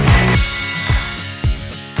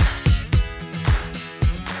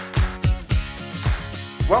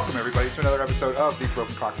to another episode of the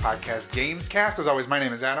Broken Clock Podcast Gamescast. As always, my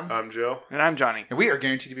name is Adam. I'm Joe. And I'm Johnny. And we are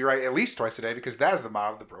guaranteed to be right at least twice a day because that is the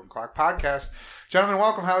motto of the Broken Clock Podcast. Gentlemen,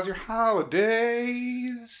 welcome. How's your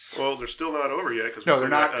holidays? Well, they're still not over yet because No, they're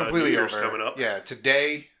not completely New Year's over. coming up. Yeah,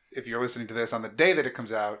 today, if you're listening to this on the day that it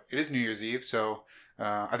comes out, it is New Year's Eve. So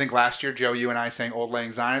I think last year, Joe, you and I sang Old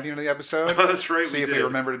Lang Syne at the end of the episode. That's right. See if we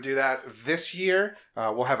remember to do that this year.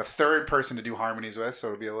 We'll have a third person to do harmonies with, so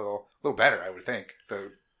it'll be a little better, I would think.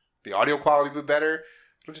 The audio quality will be better.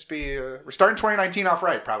 It'll just be we're starting 2019 off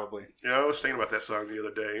right, probably. Yeah, I was thinking about that song the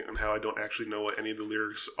other day and how I don't actually know what any of the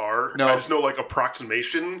lyrics are. No. I just know like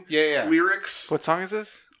approximation Yeah. lyrics. What song is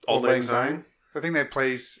this? Old Lang Syne. I think that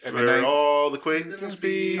plays at Where midnight. all the acquaintance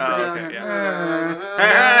be forgotten. okay,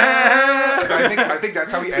 I think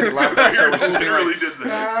that's how we ended last episode. Was just being literally like, did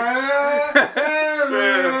that.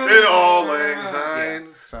 In all Lang Syne. Yeah.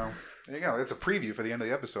 So there you go. It's a preview for the end of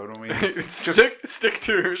the episode when we Stick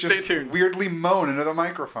to. Stay just tuned. weirdly moan into the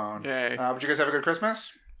microphone. Yay. But you guys have a good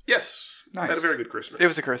Christmas? Yes. Nice. Had a very good Christmas. It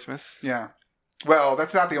was a Christmas. Yeah. Well,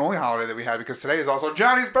 that's not the only holiday that we had because today is also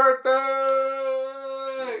Johnny's birthday.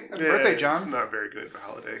 Happy birthday, John. It's not a very good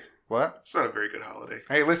holiday. What? It's not a very good holiday.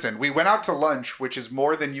 Hey, listen, we went out to lunch, which is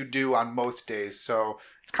more than you do on most days, so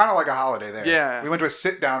it's kind of like a holiday there. Yeah. We went to a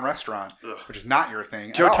sit-down restaurant, Ugh. which is not your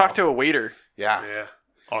thing. Joe at all. talked to a waiter. Yeah.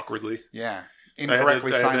 Awkwardly.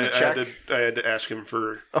 Incorrectly signed the check. I had to ask him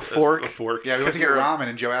for A fork? A fork. Yeah, we went to get You're a- ramen,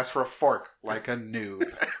 and Joe asked for a fork, like a noob.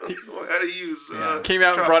 I don't know how to use. Came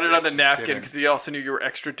out and brought it on the chopsticks. napkin Didn't. because he also knew you were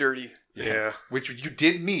extra dirty. Yeah. Which you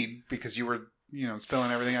did need because you were,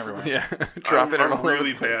 spilling everything everywhere. Yeah. Dropping it all I'm over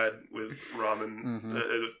really the place. bad with ramen.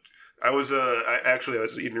 Mhm. I was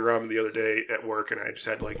eating ramen the other day at work, and I just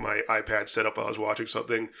had like my iPad set up while I was watching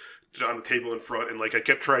something on the table in front, and like I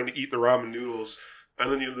kept trying to eat the ramen noodles, and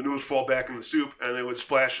then the noodles fall back in the soup, and they would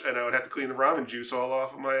splash, and I would have to clean the ramen juice all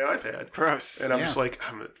off of my iPad, Gross. and I'm Yeah. just like,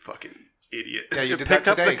 I'm a fucking idiot. Yeah, you You did that picked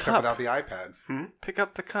up today, the except cup. without the iPad. Pick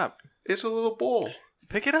up the cup. It's a little bowl.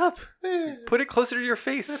 Pick it up. Eh, Put it closer to your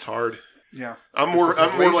face. that's hard. Yeah. I'm This more is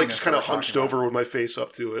his like laziness just kind that of we're hunched talking about. over with my face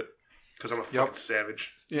up to it because I'm a fucking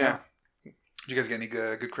savage. Yeah. Did you guys get any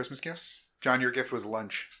good Christmas gifts? John, your gift was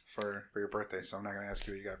lunch for your birthday, so I'm not going to ask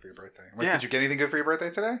you what you got for your birthday. Unless, Yeah. Did you get anything good for your birthday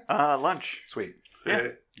today? Lunch. Sweet. Yeah.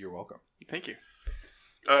 Eh. You're welcome. Thank you.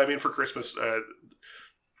 I mean, for Christmas,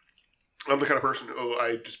 I'm the kind of person who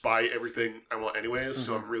I just buy everything I want anyways,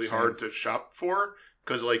 so I'm really Same. hard to shop for.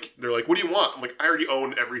 Because, like, they're like, what do you want? I'm like, I already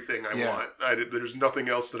own everything I Yeah. want. There's nothing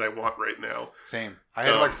else that I want right now. Same. I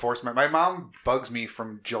had to force my mom bugs me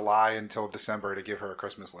from July until December to give her a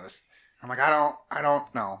Christmas list. I'm like, I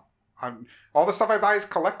don't know. All the stuff I buy is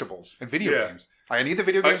collectibles and video Yeah. games. I need the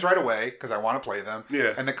video games right away because I want to play them.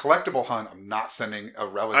 Yeah. And the collectible hunt, I'm not sending a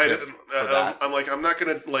relative for that. I'm like, I'm not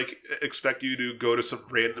going to, like, expect you to go to some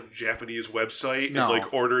random Japanese website No. and,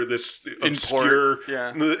 like, order this obscure...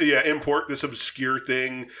 Yeah. import this obscure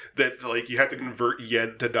thing that, like, you have to convert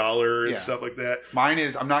yen to dollar and Yeah. stuff like that. Mine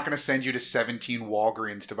is, I'm not going to send you to 17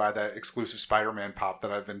 Walgreens to buy that exclusive Spider-Man pop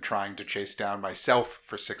that I've been trying to chase down myself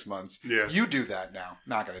for 6 months. Yeah. You do that now.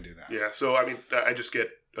 Not going to do that. Yeah, so, I mean, I just get...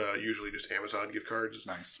 usually just Amazon gift cards.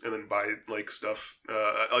 Nice. And then buy, like, stuff.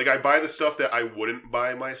 Like, I buy the stuff that I wouldn't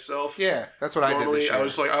buy myself. Yeah, that's what I did Normally, this year. I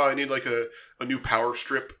was like, oh, I need, like, a new power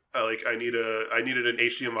strip. I needed an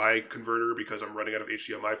HDMI converter because I'm running out of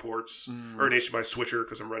HDMI ports. Or an HDMI switcher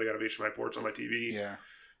because I'm running out of HDMI ports on my TV. Yeah.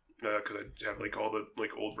 Because I have, like, all the,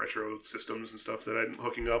 like, old retro systems and stuff that I'm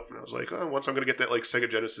hooking up. And I was like, oh, once I'm going to get that, like, Sega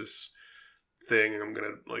Genesis thing, I'm going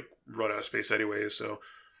to, like, run out of space anyways, so...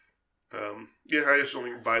 I just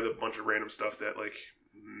only buy the bunch of random stuff that, like,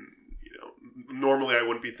 normally I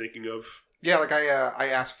wouldn't be thinking of. Yeah, like I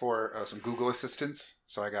asked for some Google assistants,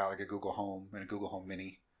 so I got like a Google Home and a Google Home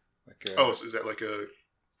Mini. Like So is that like a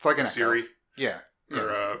it's like an Siri? Echo. Yeah.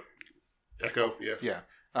 Or Echo? Yeah.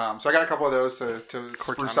 Yeah. So I got a couple of those to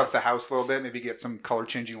spruce Cortana. up the house a little bit. Maybe get some color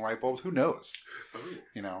changing light bulbs. Who knows? Oh.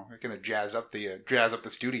 We're gonna jazz up the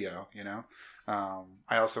studio.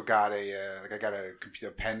 I also got I got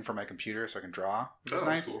a pen for my computer so I can draw, which is Oh,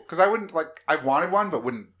 that's nice. cool. Because I wouldn't I've wanted one but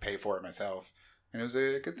wouldn't pay for it myself, and it was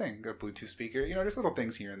a good thing. Got a Bluetooth speaker, just little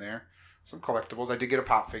things here and there. Some collectibles. I did get a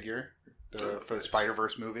pop figure for the nice.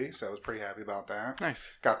 Spider-Verse movie, so I was pretty happy about that. Nice.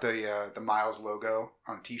 Got the Miles logo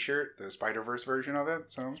on a T-shirt, the Spider-Verse version of it,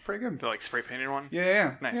 so it was pretty good. The, like, spray painted one?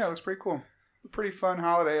 Yeah. Nice. Yeah, it looks pretty cool. A pretty fun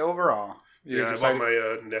holiday overall. You Yeah, guys I excited?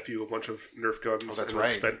 bought my nephew a bunch of Nerf guns. Oh, that's and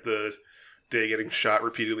right. spent the day getting shot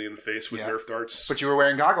repeatedly in the face with Yeah. Nerf darts. But you were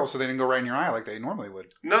wearing goggles, so they didn't go right in your eye like they normally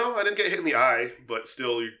would. No, I didn't get hit in the eye, but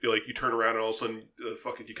still, you turn around and all of a sudden,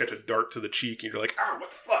 you catch a dart to the cheek, and you're like, ah,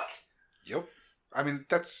 what the fuck? Yep. I mean,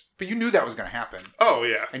 but you knew that was going to happen. Oh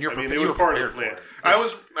yeah, And you're I mean, prepared- it you was were part of the prepared plan. for it.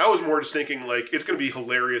 Yeah. I was more just thinking like it's going to be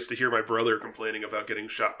hilarious to hear my brother complaining about getting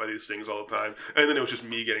shot by these things all the time, and then it was just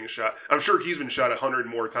me getting shot. I'm sure he's been shot 100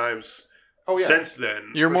 more times Oh, yeah. since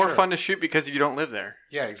then. You're For more sure. fun to shoot because you don't live there.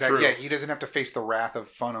 Yeah, exactly. True. Yeah, he doesn't have to face the wrath of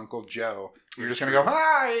fun Uncle Joe. You're just going True. to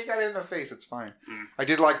go, you got it in the face. It's fine. Mm. I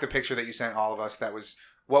did like the picture that you sent all of us. That was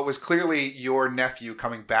what was clearly your nephew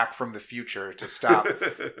coming back from the future to stop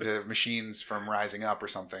the machines from rising up or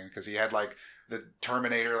something. Because he had like the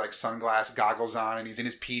Terminator like sunglass goggles on, and he's in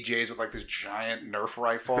his PJs with like this giant Nerf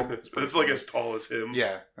rifle. It's pretty It's like cool. as tall as him.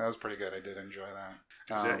 Yeah, that was pretty good. I did enjoy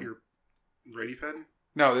that. Is that your ready pen?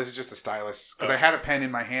 No, this is just a stylus. Because Oh. I had a pen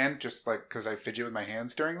in my hand, just like because I fidget with my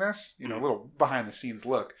hands during this. You know, a little behind the scenes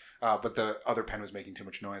look. But the other pen was making too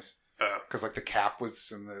much noise. Because like the cap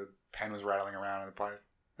was and the pen was rattling around and the pliers.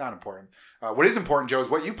 Not important. What is important, Joe, is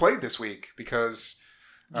what you played this week. Because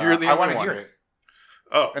You're the I only want to one. hear it.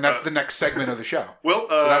 Oh, And that's the next segment of the show. well.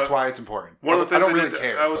 So that's why it's important. One of the I things don't I really did,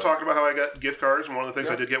 care. I was but- talking about how I got gift cards, and one of the things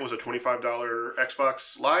Yeah. I did get was a $25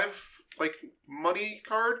 Xbox Live like money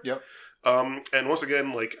card. Yep. And once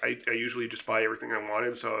again, like I usually just buy everything I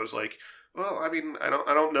wanted, so I was like, well, I mean, I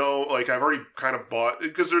don't know, like I've already kind of bought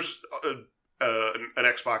because there's an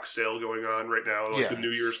Xbox sale going on right now, like Yeah. the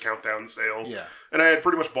New Year's countdown sale, Yeah. and I had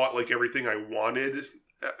pretty much bought like everything I wanted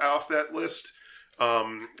off that list. So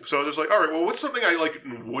I was just like, all right, well, what's something I like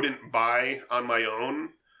wouldn't buy on my own?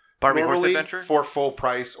 Barbie Horse Normally, Adventure? For full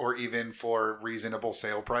price or even for reasonable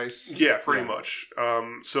sale price. Yeah, pretty Yeah. much.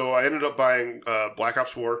 So I ended up buying Black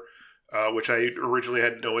Ops 4, which I originally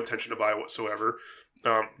had no intention to buy whatsoever.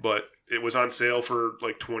 But it was on sale for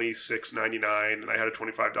like $26.99, and I had a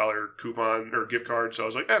 $25 coupon or gift card. So I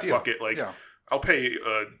was like, Deal. fuck it. Like, Yeah. I'll pay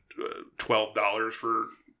 $12 for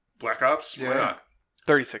Black Ops. Why Yeah. not?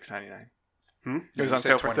 $36.99. It was You on said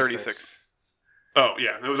sale for 26. $36. Oh,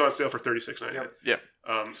 yeah. It was on sale for $36.99. Yep. Yep.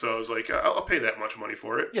 So I was like, I'll pay that much money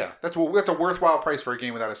for it. Yeah, that's a worthwhile price for a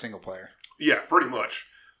game without a single player. Yeah, pretty much.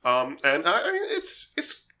 And I mean, it's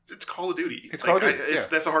Call of Duty. It's Call of Duty, yeah.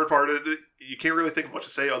 That's the hard part. You can't really think of much to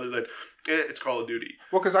say other than it's Call of Duty.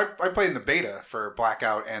 Well, because I played in the beta for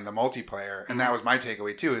Blackout and the multiplayer, and that was my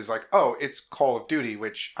takeaway too. Is like, oh, it's Call of Duty,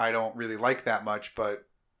 which I don't really like that much, but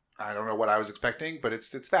I don't know what I was expecting, but it's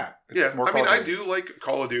that. It's Yeah, more I Call mean, of I Duty. do like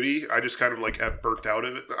Call of Duty. I just kind of like have burnt out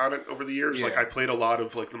on it over the years. Like Yeah. I played a lot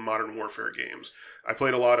of like the Modern Warfare games. I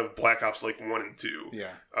played a lot of Black Ops like 1 and 2.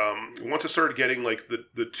 Yeah, Once I started getting like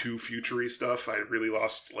the too futury stuff, I really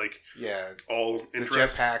lost like yeah. all The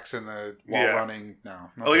interest. jetpacks and the wall Yeah. running.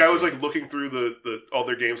 No, Like thank I was you. like looking through the all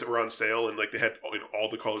their games that were on sale, and like they had all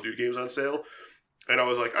the Call of Duty games on sale, and I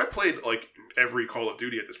was like, I played like every Call of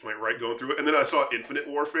Duty at this point, right? Going through it, and then I saw Infinite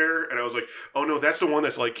Warfare, and I was like, oh no, that's the one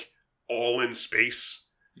that's like all in space.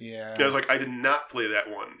 yeah. And I was like, I did not play that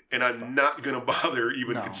one, and That's I'm fun. not gonna bother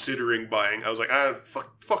even No. considering buying. I was like,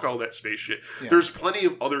 fuck all that space shit. Yeah. There's plenty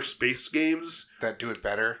of other space games, that do it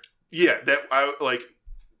better. yeah, that I like,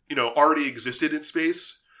 already existed in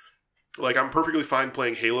space. Like I'm perfectly fine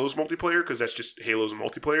playing Halo's multiplayer because that's just Halo's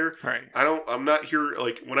multiplayer. Right. I'm not here,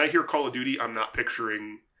 like, when I hear Call of Duty, I'm not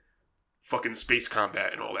picturing fucking space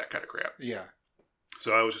combat and all that kind of crap. Yeah,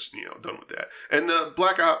 So I was just, done with that. And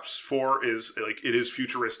Black Ops 4 is, like, it is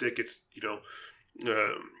futuristic. It's,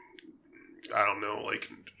 I don't know, like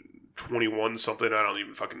 21 something. I don't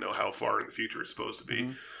even fucking know how far in the future it's supposed to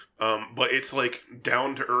be. Mhm. But it's, like,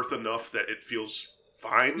 down to earth enough that it feels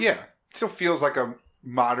fine. yeah. It still feels like a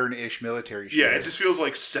modern-ish military shooter. Yeah, it just feels,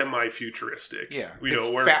 like, semi-futuristic. Yeah, You it's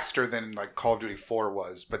know, where... faster than like Call of Duty 4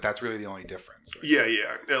 was, but that's really the only difference. Yeah.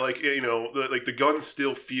 Like, the guns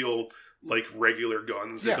still feel like regular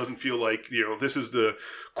guns. Yeah. It doesn't feel like, this is the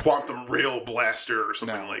Quantum Rail Blaster or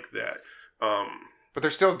something No. like that. But they're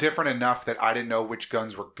still different enough that I didn't know which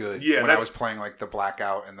guns were good Yeah, when I that's- was playing like the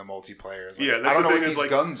Blackout and the multiplayer. It's like, Yeah, I that's don't the know thing what is, these like,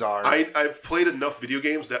 guns are. I've played enough video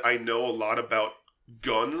games that I know a lot about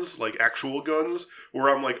guns, like actual guns, where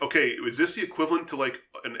I'm like, okay, is this the equivalent to like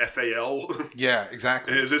an FAL? Yeah,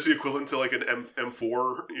 exactly. Is this the equivalent to like an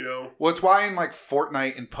M4, Well, it's why in like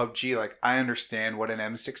Fortnite and PUBG, like I understand what an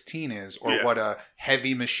M16 is or Yeah. what a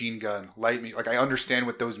heavy machine gun, like I understand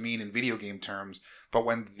what those mean in video game terms. But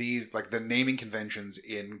when these, like the naming conventions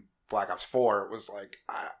in Black Ops 4 was like,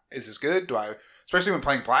 is this good? Especially when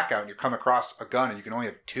playing Blackout and you come across a gun and you can only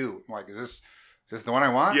have two. I'm like, is this the one I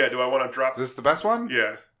want? Yeah, do I want to drop Is this the best one?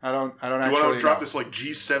 Yeah. I don't Do actually I want to drop know. this like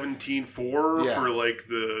G17-4 Yeah. for like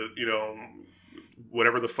the,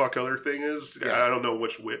 whatever the fuck other thing is? Yeah. I don't know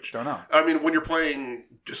which. Don't know. I mean, when you're playing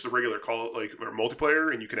just the regular or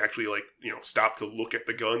multiplayer and you can actually like, stop to look at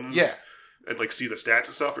the guns Yeah. and like see the stats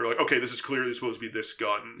and stuff, you're like, okay, this is clearly supposed to be this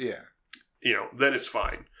gun. Yeah. then it's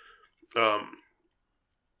fine.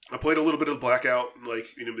 I played a little bit of Blackout,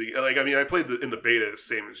 I played in the beta the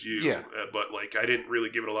same as you, Yeah. But I didn't really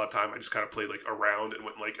give it a lot of time. I just kind of played around and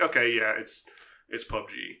went okay, yeah, it's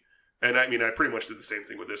PUBG, and I pretty much did the same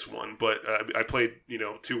thing with this one. But I played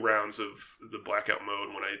 2 rounds of the Blackout mode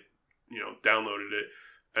when I downloaded it,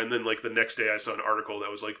 and then the next day I saw an article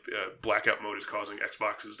that was Blackout mode is causing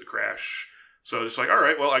Xboxes to crash. So I was just all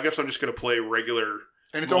right, well, I guess I'm just going to play regular.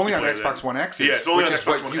 And it's only on multiplayer Xbox then. One X, Yeah, it's only which on is Xbox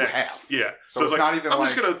what One you X. have. Yeah, So it's not even I'm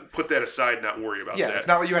just gonna put that aside, and not worry about that. Yeah, it's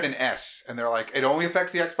not like you had an S, and they're like, it only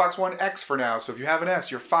affects the Xbox One X for now. So if you have an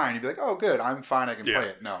S, you're fine. You'd be like, oh, good, I'm fine. I can play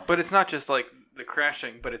it. No, But it's not just the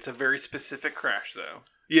crashing, but it's a very specific crash though.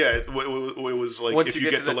 Yeah, it was Once if you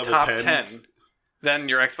you get to the level top 10, then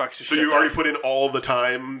your Xbox just so shuts you already off. put in all the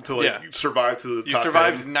time to survive to the You top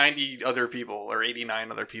survived 10. 90 other people or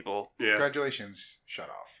 89 other people. Yeah, congratulations, shut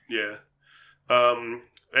off. yeah.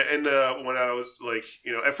 And when I was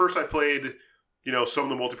at first I played, some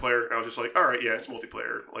of the multiplayer, and I was just all right, yeah, it's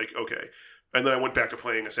multiplayer, okay. And then I went back to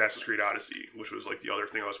playing Assassin's Creed Odyssey, which was the other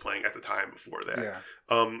thing I was playing at the time before that. Yeah.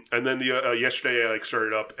 And then yesterday I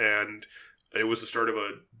started up, and it was the start of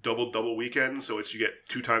a double weekend, so you get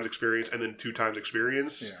 2 times experience and then 2 times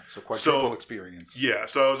experience. Yeah. So quadruple experience. Yeah,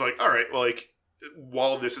 so I was all right, well,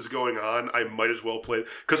 while this is going on, I might as well play,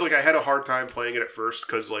 because I had a hard time playing it at first,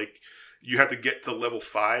 because you have to get to level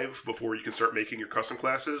 5 before you can start making your custom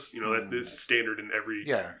classes. That is standard in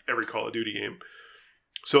every Call of Duty game.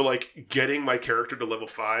 So getting my character to level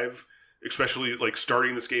 5, especially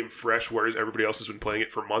starting this game fresh, whereas everybody else has been playing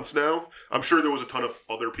it for months now. I'm sure there was a ton of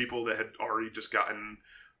other people that had already just gotten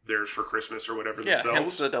theirs for Christmas or whatever Yeah, themselves.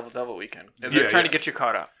 hence the double weekend. And they're trying to get you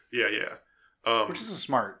caught up. Yeah, yeah. Which is a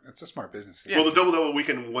smart business. Well, the double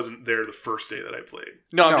weekend wasn't there the first day that I played.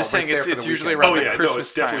 No, I'm No, just but saying it's there for it's the usually weekend. around Oh, yeah, no, Christmas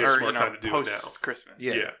it's definitely time, a smart time to do it now. post-Christmas.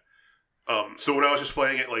 Yeah. So when I was just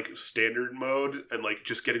playing it standard mode and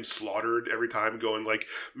just getting slaughtered every time, going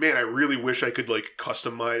man, I really wish I could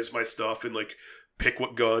customize my stuff and pick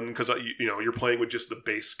what gun, because you're playing with just the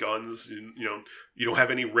base guns, and you don't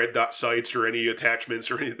have any red dot sights or any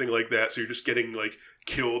attachments or anything like that, so you're just getting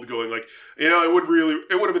killed, going it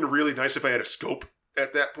would have been really nice if I had a scope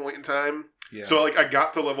at that point in time. Yeah. So I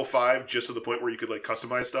got to level 5 just to the point where you could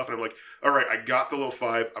customize stuff, and I'm all right, I got to level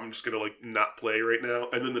 5. I'm just gonna not play right now.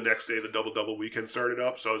 And then the next day the double weekend started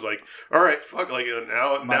up, so I was all right, fuck,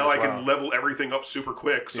 now I can level everything up super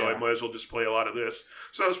quick, so I might as well just play a lot of this.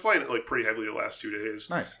 So I was playing it pretty heavily the last 2 days.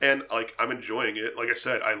 Nice. And I'm enjoying it. Like I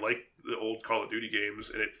said, I like the old Call of Duty games,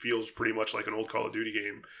 and it feels pretty much like an old Call of Duty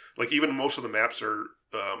game. Even most of the maps are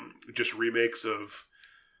just remakes of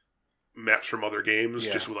maps from other games,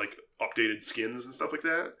 just with updated skins and stuff like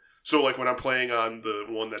that. So when I'm playing on the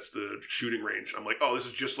one that's the shooting range, I'm oh, this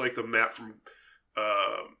is just like the map from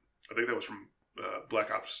I think that was from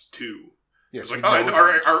Black Ops 2. Yeah, It's so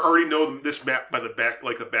I already know this map by the back,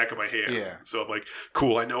 the back of my hand. Yeah. So I'm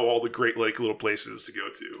cool, I know all the great little places to go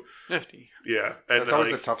to. Nifty. Yeah. And that's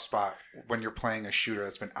always the tough spot when you're playing a shooter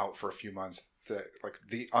that's been out for a few months.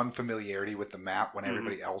 The unfamiliarity with the map when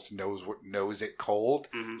everybody else knows it cold.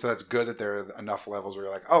 Mm-hmm. So that's good that there are enough levels where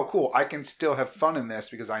you're oh, cool, I can still have fun in this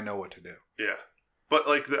because I know what to do. Yeah. But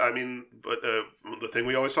the thing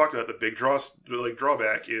we always talked about, the big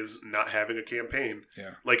drawback is not having a campaign.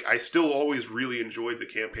 Yeah. I still always really enjoyed the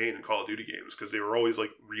campaign in Call of Duty games, because they were always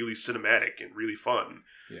really cinematic and really fun.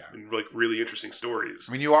 Yeah. And really interesting stories.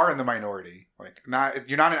 I mean, you are in the minority.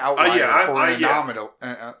 You're not an outlier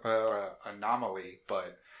or an anomaly,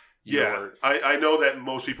 but I know that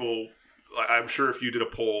most people. I'm sure if you did a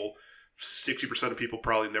poll, 60% of people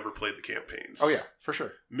probably never played the campaigns. Oh yeah, for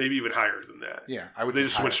sure. Maybe even higher than that. Yeah, I would. They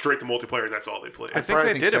just went straight to multiplayer, and that's all they played. I think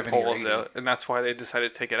they did a 70 or poll 80. though, and that's why they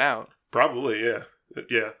decided to take it out. Probably, yeah.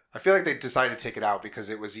 Yeah. I feel like they decided to take it out because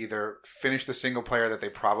it was either finish the single player that they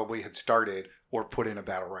probably had started or put in a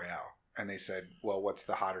battle royale. And they said, well, what's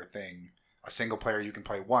the hotter thing? A single player you can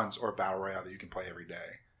play once, or a battle royale that you can play every day?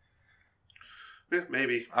 Yeah,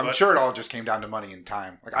 maybe. I'm sure it all just came down to money and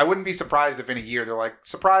time. I wouldn't be surprised if in a year they're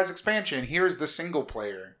surprise expansion, here's the single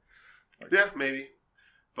player. Yeah, maybe.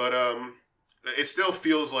 But it still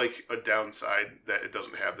feels like a downside that it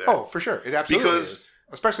doesn't have that. Oh, for sure. It absolutely is.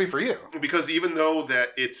 Especially for you. Because even though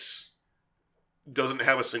that doesn't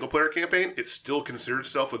have a single player campaign, it still considered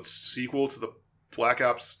itself a sequel to the Black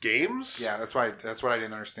Ops games. Yeah, that's what I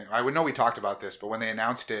didn't understand. I would know we talked about this, but when they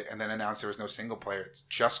announced it and then announced there was no single player, it's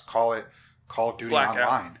just call it Call of Duty Blackout.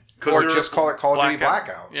 Online. Or just call it Call of Duty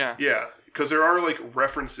Blackout. Yeah. Yeah, because there are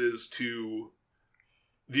references to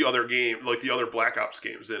the other game, the other Black Ops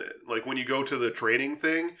games in it. When you go to the training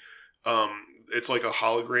thing, it's a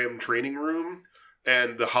hologram training room.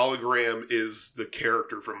 and the hologram is the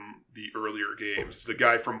character from the earlier games. The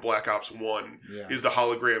guy from Black Ops 1 is the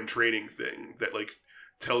hologram training thing that, like,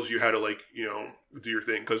 tells you how to, like, you know, do your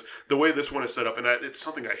thing. Because the way this one is set up, and it's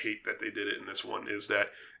something I hate that they did it in this one, is that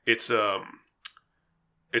it's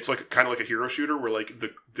like kind of like a hero shooter where, like,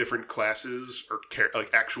 the different classes are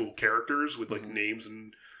like actual characters with, like, names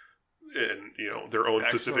and you know, their own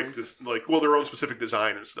specific their own specific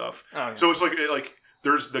design and stuff. Oh, yeah. So it's like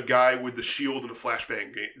there's the guy with the shield and the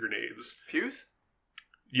flashbang grenades. Fuse?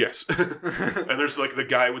 Yes. And there's, like, the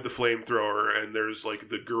guy with the flamethrower, and there's, like,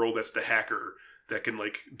 the girl that's the hacker that can,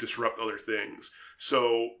 like, disrupt other things.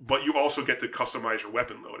 So, but you also get to customize your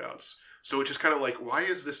weapon loadouts. So it's just kind of like, why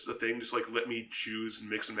is this a thing? Just, like, let me choose and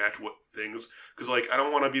mix and match what things. Because, like, I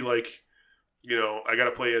don't want to be like, you know, I got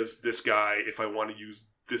to play as this guy if I want to use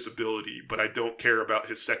this ability, but I don't care about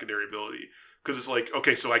his secondary ability. Because it's like,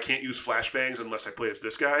 okay, so I can't use flashbangs unless I play as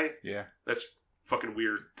this guy? Yeah. That's fucking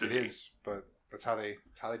weird to me. It is, but that's how they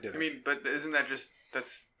did it. I mean, but isn't that just...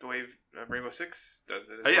 That's the way Rainbow Six does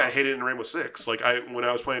it. Yeah, I hate it in Rainbow Six. Like, when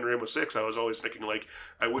I was playing Rainbow Six, I was always thinking, like,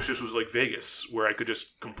 I wish this was like Vegas, where I could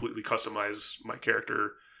just completely customize my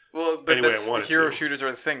character. Well, but any way I wanted hero shooters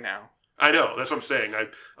are the thing now. I know. That's what I'm saying.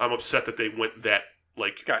 I'm upset that they went that,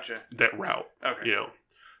 like, that route. Okay. You know,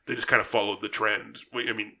 they just kind of followed the trend.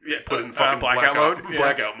 I mean, put it in fucking blackout mode.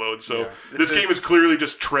 Blackout mode. So this game is clearly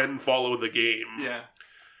just trend follow the game. Yeah.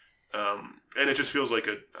 And it just feels like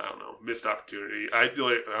a, I don't know, missed opportunity. I feel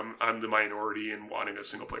like I'm the minority in wanting a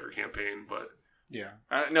single player campaign, but yeah,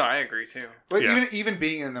 no, I agree too. But even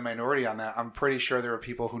being in the minority on that, I'm pretty sure there are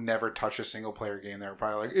people who never touch a single player game. They're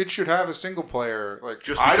probably like, it should have a single player, like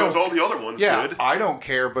just because all the other ones did. I don't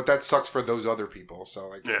care, but that sucks for those other people. So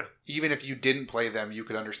like, even if you didn't play them, you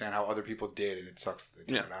could understand how other people did, and it sucks that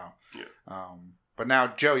they took it out. Yeah. But now,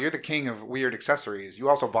 Joe, you're the king of weird accessories. You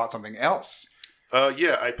also bought something else.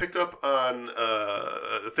 I picked up on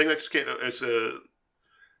a thing that just came.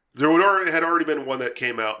 There had already been one that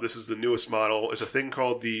came out. This is the newest model. It's a thing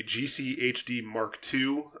called the GCHD Mark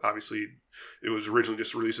II. Obviously, it was originally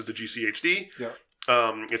just released as the GCHD. Yeah.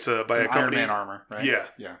 It's by a company. Iron Man armor, right? Yeah.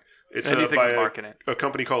 Yeah. It's by a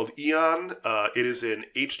company called Eon. It is an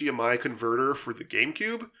HDMI converter for the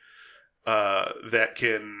GameCube that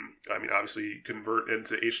can, I mean, obviously convert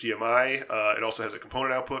into HDMI. It also has a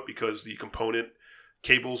component output because the component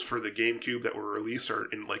cables for the GameCube that were released are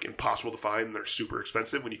impossible to find, and they're super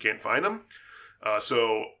expensive when you can't find them.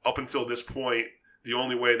 So up until this point, the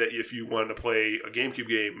only way that if you wanted to play a GameCube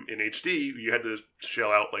game in HD, you had to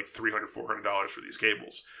shell out like $300, $400 for these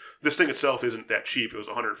cables. This thing itself isn't that cheap. It was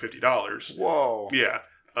 $150. Whoa. Yeah.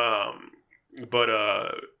 But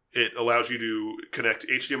it allows you to connect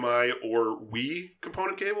HDMI or Wii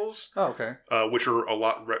component cables. Oh, okay. Which are a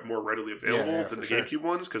lot more readily available than the GameCube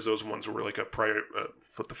ones, because those ones were like a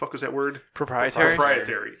what the fuck is that word? Proprietary.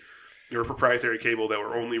 They were a proprietary cable that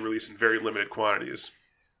were only released in very limited quantities,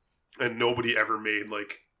 and nobody ever made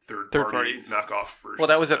like third party knockoff versions. Well,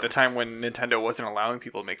 that was at the time when Nintendo wasn't allowing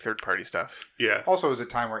people to make third party stuff. Yeah. Also, it was a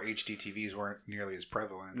time where HD TVs weren't nearly as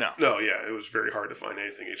prevalent. No, yeah, it was very hard to find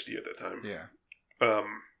anything HD at that time. Yeah.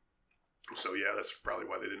 So yeah, that's probably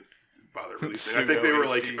why they didn't bother releasing. I think they were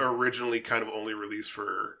like originally kind of only released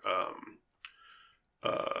for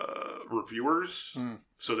reviewers,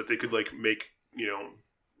 so that they could like make, you know,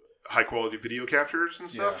 high quality video captures and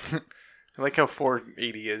stuff. Yeah. I like how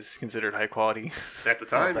 480 is considered high quality at the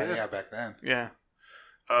time. Back then. Yeah.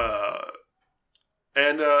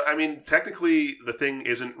 And I mean, technically, the thing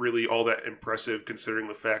isn't really all that impressive considering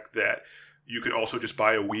the fact that you could also just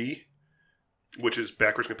buy a Wii, which is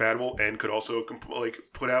backwards compatible, and could also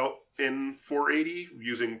put out in 480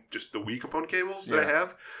 using just the Wii component cables that I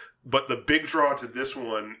have. But the big draw to this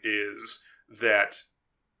one is that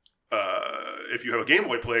if you have a Game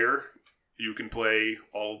Boy player, you can play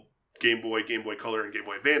all Game Boy, Game Boy Color, and Game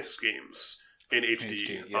Boy Advance games in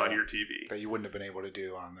HD on your TV that you wouldn't have been able to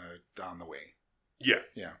do on the Wii.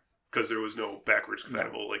 Yeah. Because there was no backwards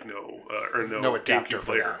compatible, no adapter GameCube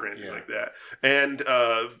player or anything like that. And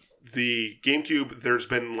the GameCube, there's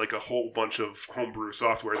been like a whole bunch of homebrew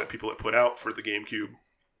software that people have put out for the GameCube.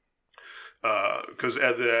 Because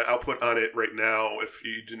the output on it right now, if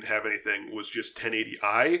you didn't have anything, was just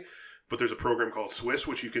 1080i. But there's a program called Swiss,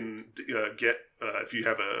 which you can get if you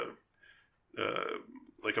have a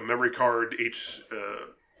memory card SD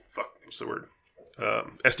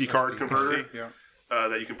card converter.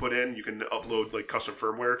 That you can put in. You can upload like custom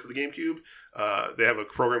firmware to the GameCube. They have a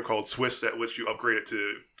program called Swiss that lets you upgrade it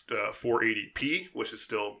to 480p, which is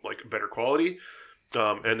still like better quality.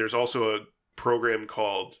 And there's also a program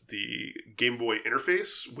called the Game Boy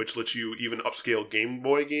Interface, which lets you even upscale Game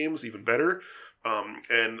Boy games even better.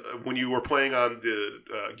 And when you were playing on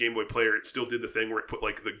the Game Boy Player, it still did the thing where it put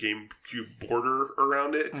like the GameCube border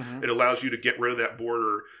around it. Mhm. It allows you to get rid of that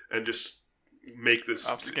border and just make this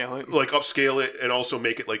Upscale it, and also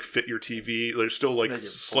make it like fit your TV. There's still like Make it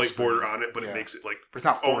slight full border screen. on it, but Yeah. it makes it like But it's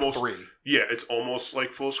not 4:3. almost it's almost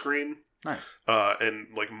like full screen. Nice. And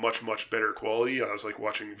like much better quality. I was like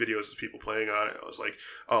watching videos of people playing on it. I was like,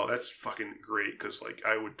 oh, that's fucking great, because like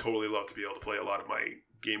I would totally love to be able to play a lot of my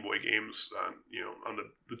Game Boy games on on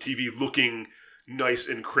the TV looking nice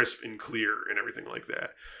and crisp and clear and everything like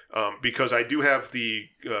that. Because I do have the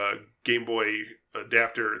Game Boy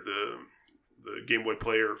adapter, the Game Boy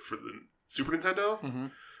Player for the Super Nintendo. Mm-hmm.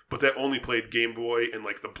 But that only played Game Boy and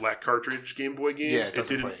like the black cartridge Game Boy games. Yeah,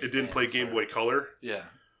 it didn't play Game Boy Color. Yeah.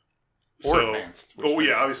 Or So, Advanced.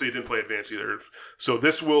 obviously it didn't play Advanced either. So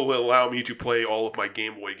this will allow me to play all of my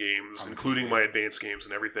Game Boy games, On the including TV. my Advanced games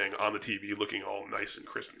and everything, on the TV, looking all nice and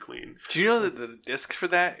crisp and clean. Do you know that the disc for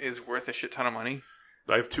that is worth a shit ton of money?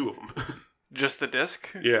 I have 2 of them. Just the disc?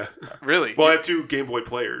 Yeah. Really? Well, I have 2 Game Boy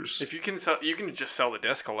players. If you can sell, you can just sell the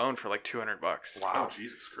disc alone for like $200. Wow. Oh,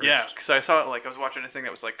 Jesus Christ. Yeah, because I saw it, like I was watching a thing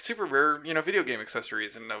that was like super rare, video game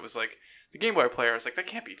accessories, and that was like the Game Boy player. I was like, that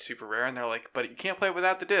can't be super rare, and they're like, but you can't play it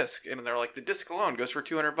without the disc, and they're like, the disc alone goes for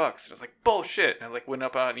 $200, and I was like, bullshit. And I like went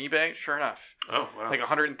up on eBay, sure enough, Oh, wow. like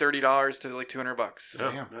 $130 to like $200.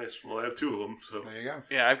 Yeah, nice. Well, I have 2 of them, so... There you go.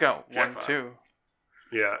 Yeah, I've got Jackpot. one too.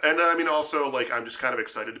 Yeah, and I mean, also, like, I'm just kind of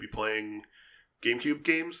excited to be playing GameCube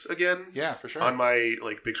games again. Yeah, for sure. On my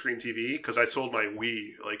like big screen TV, because I sold my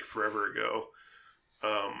Wii like forever ago.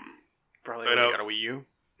 Probably I when know. you got a Wii U.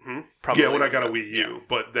 Yeah, when I got a Wii U, Yeah.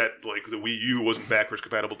 but that like the Wii U wasn't backwards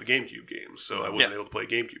compatible to GameCube games, so I wasn't able to play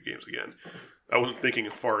GameCube games again. I wasn't thinking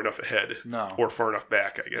far enough ahead, No. or far enough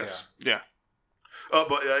back, I guess. Yeah.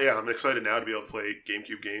 But yeah, I'm excited now to be able to play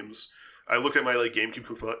GameCube games. I looked at my like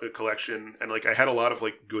GameCube collection, and like I had a lot of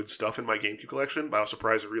like good stuff in my GameCube collection, but I was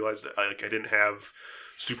surprised to realize that I didn't have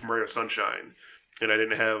Super Mario Sunshine, and I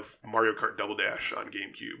didn't have Mario Kart Double Dash on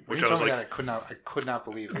GameCube, When which you I was told me like, that, I could not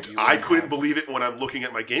believe that you. I wouldn't couldn't have- believe it when I'm looking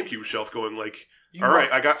at my GameCube shelf, going like, You all know-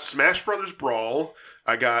 right, I got Smash Brothers Brawl,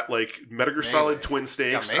 I got like Metal Gear Solid Melee. Twin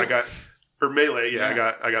Snakes, Yeah, I got Melee,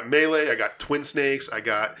 Yeah. I got Melee, I got Twin Snakes, I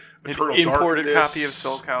got Eternal An imported Darkness. copy of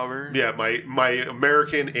Soul Calibur. Yeah, my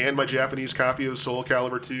American and my Japanese copy of Soul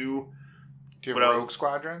Calibur 2. Do you have But, Rogue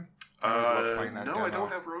Squadron? I always loved playing that no, demo. I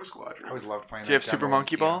don't have Rogue Squadron. I always loved playing. Do you that have Super demo on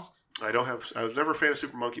Monkey the Ball? kiosks. I don't have. I was never a fan of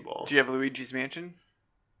Super Monkey Ball. Do you have Luigi's Mansion?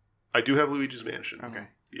 I do have Luigi's Mansion. Okay.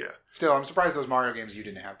 Yeah. Still, I'm surprised those Mario games you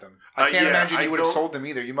didn't have them. I can't yeah, imagine I you would have don't- sold them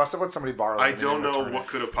either. You must have let somebody borrow them. I and don't then know return what it.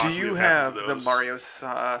 could have Do possibly you happened have to the those. Mario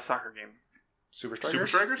soccer game? Super Strikers. Super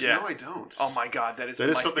Strikers? Yeah. No, I don't. Oh my god, that is That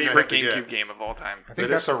is my something I favorite have to GameCube get. game of all time. I think That is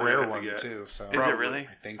that's a something I rare have to one get. too. So Is it Probably. really?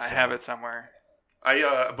 I think I so. have it somewhere.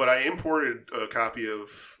 But I imported a copy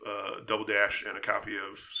of Double Dash and a copy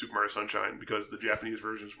of Super Mario Sunshine because the Japanese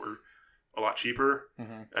versions were a lot cheaper,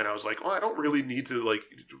 Mhm. and I was like, well, I don't really need to like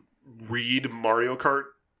read Mario Kart.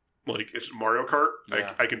 Like, it's Mario Kart.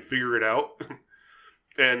 Yeah. I can figure it out.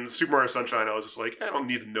 And Super Mario Sunshine, I was just like, I don't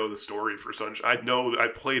need to know the story for Sunshine. I know that I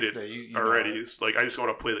played it Yeah, you know already. it. It's like, I just want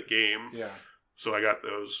to play the game. Yeah. So I got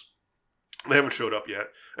those. They haven't showed up yet,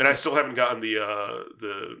 and I still haven't gotten the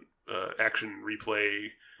action replay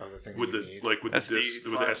Oh, the thing with that the you need. like with the SD disc,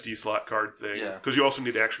 with slot. the SD slot card thing. Yeah. Because you also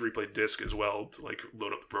need the action replay disc as well to like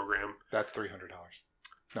load up the program. That's $300.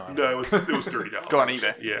 No, I don't No, know. it was $30. Go on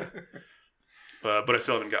eBay. Yeah. But I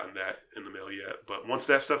still haven't gotten that in the mail yet. But once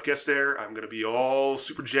that stuff gets there, I'm going to be all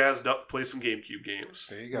super jazzed up to play some GameCube games.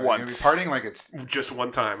 There you go. Once. You're gonna be partying like it's. Just one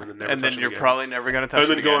time and then never And touch then it you're again. probably never going to touch And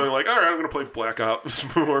then it again. going like, all right, I'm going to play Black Ops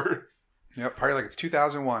more. Yep, party like it's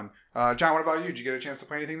 2001. John, what about you? Did you get a chance to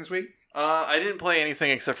play anything this week? I didn't play anything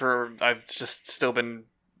except for I've just still been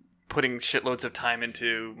putting shitloads of time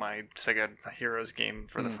into my Sega Heroes game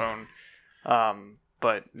for the phone.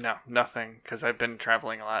 But no, nothing, because I've been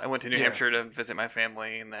traveling a lot. I went to New Yeah. Hampshire to visit my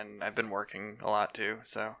family, and then I've been working a lot too.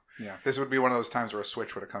 So Yeah, this would be one of those times where a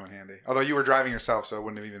Switch would have come in handy. Although you were driving yourself, so it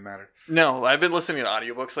wouldn't have even mattered. no, I've been listening to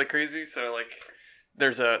audiobooks like crazy. So like,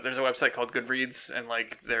 there's a website called Goodreads, and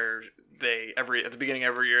like at the beginning of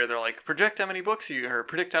every year they're like predict how many books you're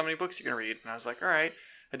gonna read, and I was like, all right.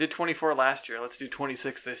 I did 24 last year. Let's do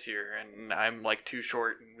 26 this year. And I'm like too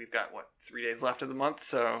short, and we've got 3 days left of the month.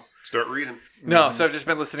 So Start reading. no, so I've just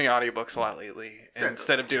been listening to audiobooks a lot lately. And That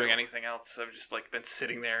instead of doesn't doing count. anything else, I've just like been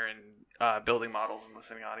sitting there and building models and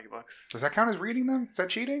listening to audiobooks. Does that count as reading them? Is that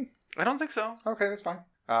cheating? I don't think so. Okay, that's fine.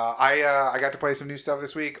 I got to play some new stuff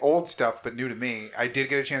this week. Old stuff, but new to me. I did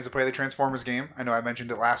get a chance to play the Transformers game. I know I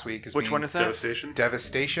mentioned it last week. Which one is that?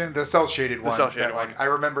 Devastation, the cel-shaded one. cel-shaded one. I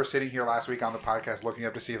remember sitting here last week on the podcast looking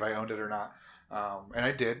up to see if I owned it or not. And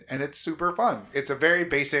I did, and it's super fun. It's a very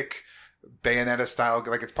basic Bayonetta style.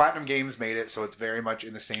 Like, it's Platinum Games made it, so it's very much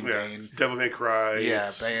in the same vein. It's Devil May Cry. Yeah,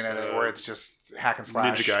 Bayonetta, where it's just hack and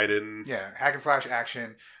slash. Ninja Gaiden. Yeah, hack and slash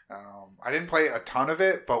action. I didn't play a ton of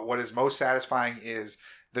it, but what is most satisfying is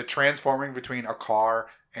the transforming between a car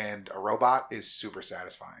and a robot is super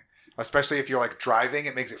satisfying. Especially if you're like driving,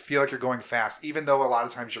 it makes it feel like you're going fast, even though a lot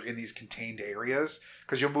of times you're in these contained areas,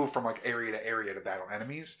 because you'll move from like area to battle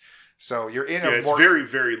enemies. So you're in it's very,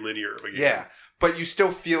 very linear. Yeah, but you still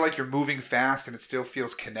feel like you're moving fast, and it still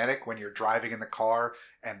feels kinetic when you're driving in the car,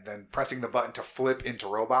 and then pressing the button to flip into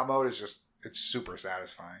robot mode is just, it's super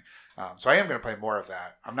satisfying. So I am going to play more of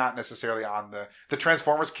that. I'm not necessarily on the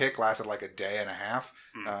Transformers kick lasted like a day and a half.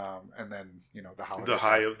 And then, the holidays. The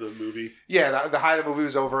high of the movie. Yeah, the high of the movie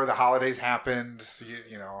was over. The holidays happened.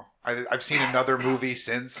 I've seen another movie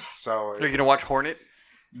since. So Are you going to watch Hornet?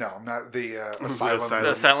 No, I'm not the Asylum.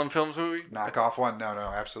 The Asylum Films movie? Knockoff one? No,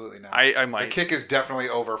 absolutely not. I might. The kick is definitely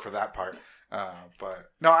over for that part. But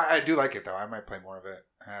no, I do like it though. I might play more of it.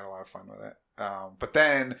 I had a lot of fun with it. But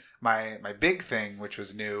then my big thing, which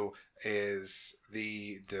was new, is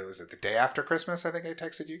was it the day after Christmas? I think I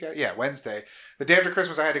texted you guys. Yeah, Wednesday. The day after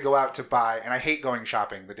Christmas, I had to go out to buy, and I hate going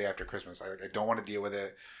shopping the day after Christmas. I don't want to deal with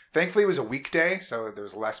it. Thankfully, it was a weekday, so there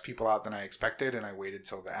was less people out than I expected, and I waited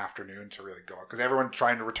till the afternoon to really go out because everyone's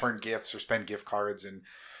trying to return gifts or spend gift cards, and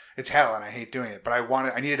it's hell, and I hate doing it. But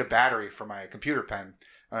I needed a battery for my computer pen,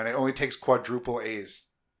 and it only takes quadruple A's.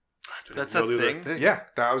 That's a thing? Yeah,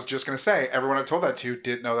 I was just going to say, everyone I told that to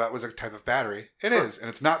didn't know that was a type of battery. It is, and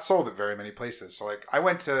it's not sold at very many places. So, I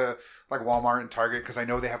went to, Walmart and Target because I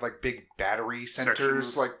know they have, big battery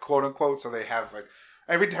centers, sections. Quote-unquote. So they have,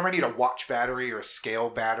 every time I need a watch battery or a scale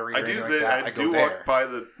battery or anything like that, I go there. Walk by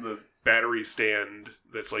the battery stand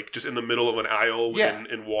that's, just in the middle of an aisle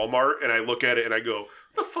in Walmart, and I look at it and I go,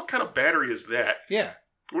 what the fuck kind of battery is that? Yeah.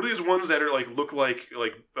 What are these ones that are look like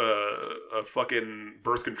a fucking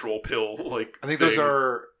birth control pill? I think those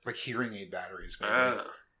are hearing aid batteries. Maybe.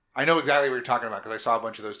 I know exactly what you're talking about because I saw a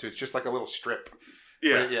bunch of those too. It's just like a little strip.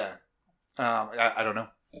 Yeah, yeah. I don't know.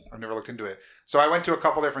 I've never looked into it. So I went to a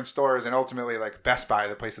couple different stores, and ultimately, Best Buy,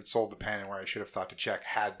 the place that sold the pen and where I should have thought to check,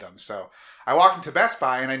 had them. So I walked into Best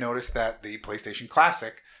Buy and I noticed that the PlayStation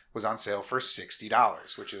Classic was on sale for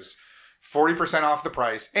 $60, which is 40% off the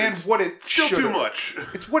price, and it's what it still should too have, much.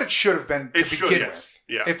 It's what it should have been to begin with.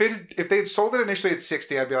 Yeah. If they had sold it initially at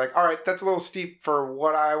 $60, I'd be like, all right, that's a little steep for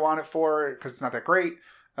what I want it for because it's not that great.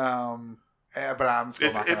 But I'm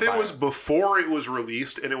still not. If it was before it was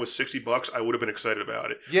released and it was $60, I would have been excited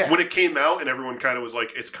about it. Yeah. When it came out and everyone kind of was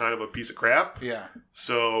like, it's kind of a piece of crap. Yeah.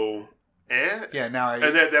 So, Yeah. Now.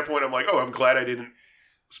 And at that point, I'm like, oh, I'm glad I didn't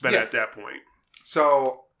spend it at that point.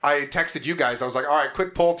 So I texted you guys. I was like, all right,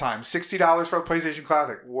 quick poll time. $60 for a PlayStation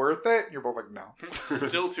Classic. Worth it? You're both like, no.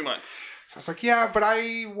 Still too much. So I was like, yeah, but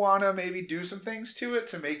I want to maybe do some things to it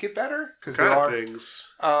to make it better. Because there are things.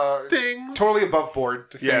 Things. Totally above board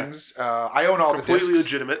things. I own all the discs. Completely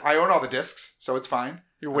legitimate. I own all the discs, so it's fine.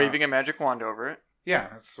 You're waving a magic wand over it. Yeah,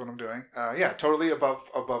 that's what I'm doing. Totally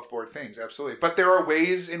above board things. Absolutely. But there are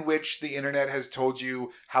ways in which the internet has told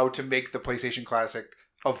you how to make the PlayStation Classic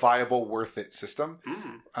a viable, worth it system.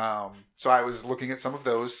 So I was looking at some of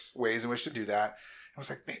those ways in which to do that. I was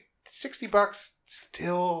like, man, $60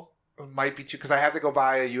 still might be too, because I have to go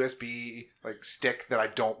buy a USB stick that I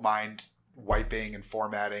don't mind wiping and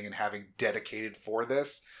formatting and having dedicated for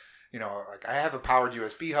this. I have a powered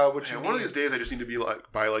USB hub, which one of these days I just need to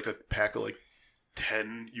buy a pack of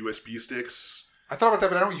 10 USB sticks. I thought about that,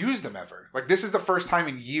 but I don't use them ever. This is the first time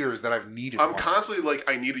in years that I've needed one. I'm constantly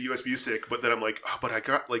I need a USB stick, but then I'm like, oh, but I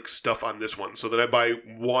got stuff on this one. So then I buy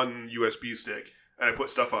one USB stick and I put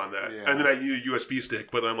stuff on that. Yeah. And then I need a USB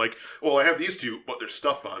stick, but then I'm like, well, I have these two, but there's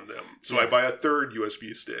stuff on them. So I buy a third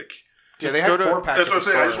USB stick. Yeah, they have 4 packs. That's what I'm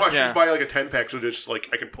saying. I just want to buy a 10 pack so just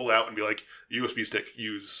I can pull out and be like, USB stick,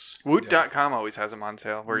 use. Woot.com always has them on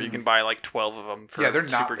sale where you can buy 12 of them for they're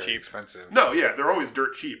not super very cheap. Expensive. No, yeah, they're always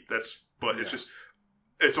dirt cheap. It's just,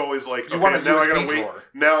 it's always you want a now USB I gotta wait. drawer.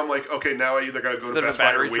 Now I'm like, okay, now I either gotta go to Best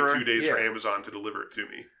Buy or wait 2 days for Amazon to deliver it to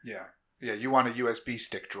me. Yeah. Yeah, you want a USB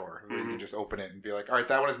stick drawer where you can just open it and be like, all right,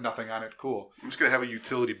 that one has nothing on it. Cool. I'm just going to have a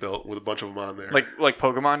utility belt with a bunch of them on there. Like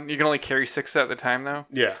Pokemon? You can only carry 6 at the time, though?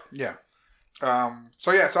 Yeah. Yeah.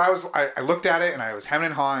 So I looked at it and I was hemming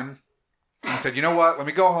and hawing. And I said, you know what? Let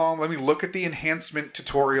me go home. Let me look at the enhancement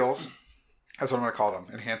tutorials. That's what I'm going to call them.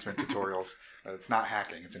 Enhancement tutorials. It's not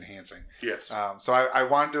hacking. It's enhancing. Yes. So I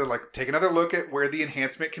wanted to like take another look at where the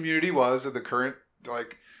enhancement community was at the current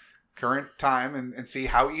time and see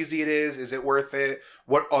how easy it is. Is it worth it?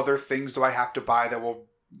 What other things do I have to buy that will,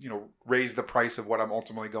 raise the price of what I'm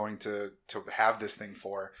ultimately going to have this thing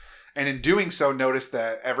for? And in doing so, notice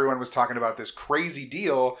that everyone was talking about this crazy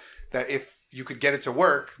deal that if you could get it to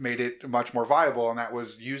work, made it much more viable. And that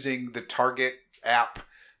was using the Target app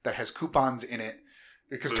that has coupons in it.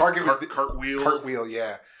 Because Target was Cartwheel,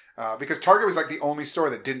 yeah. Because Target was like the only store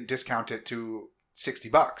that didn't discount it to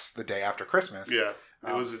 $60 the day after Christmas. Yeah,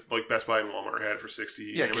 it was like Best Buy and Walmart had it for $60.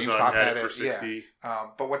 Yeah, Amazon GameStop had it for $60. Yeah.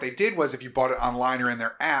 But what they did was, if you bought it online or in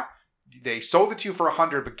their app, they sold it to you for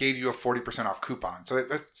 $100, but gave you a 40% off coupon. So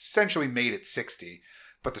it essentially made it $60.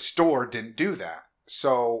 But the store didn't do that.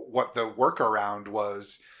 So what the workaround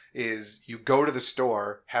is you go to the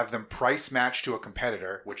store, have them price match to a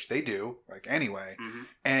competitor, which they do, like anyway,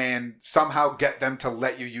 and somehow get them to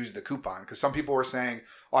let you use the coupon. Because some people were saying,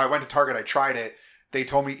 oh, I went to Target, I tried it. They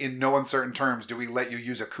told me in no uncertain terms, do we let you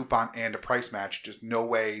use a coupon and a price match? Just no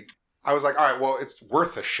way. I was like, all right, well, it's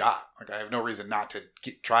worth a shot. Like, I have no reason not to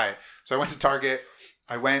try it. So I went to Target.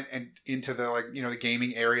 I went into the the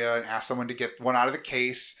gaming area and asked someone to get one out of the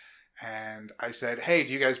case. And I said, hey,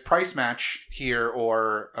 do you guys price match here,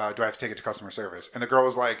 or do I have to take it to customer service? And the girl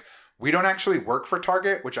was like, we don't actually work for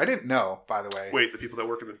Target, which I didn't know, by the way. Wait, the people that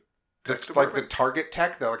work in the Target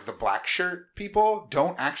tech, the black shirt people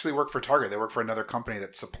don't actually work for Target. They work for another company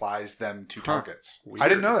that supplies them to Targets. Weird. I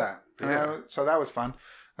didn't know that. Yeah. So that was fun.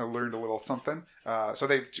 I learned a little something. So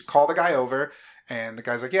they call the guy over, and the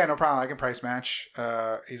guy's like, yeah, no problem. I can price match.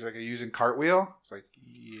 He's like, are you using Cartwheel? It's like,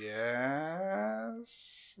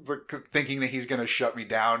 yes. Thinking that he's going to shut me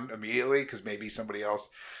down immediately because maybe somebody else.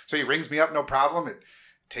 So he rings me up, no problem. It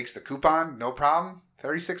takes the coupon, no problem.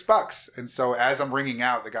 $36. And so as I'm ringing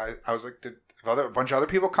out, the guy, I was like, did a bunch of other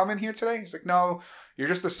people come in here today? He's like, no, you're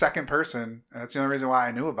just the second person. And that's the only reason why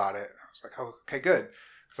I knew about it. I was like, oh, okay, good.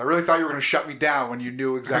 Because I really thought you were going to shut me down when you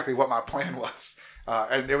knew exactly what my plan was.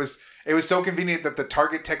 And it was so convenient that the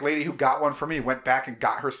Target tech lady who got one for me went back and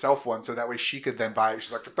got herself one so that way she could then buy it.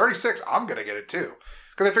 She's like, for $36, I'm going to get it too.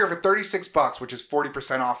 Because I figure for $36, which is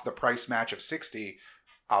 40% off the price match of $60,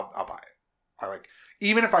 I'll buy it.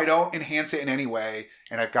 Even if I don't enhance it in any way,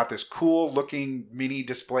 and I've got this cool looking mini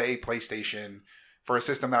display PlayStation for a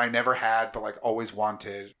system that I never had but always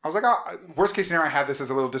wanted. I was like, oh, worst case scenario, I have this as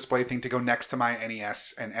a little display thing to go next to my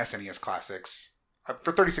NES and SNES classics.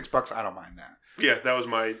 For $36, I don't mind that. Yeah, that was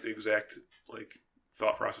my exact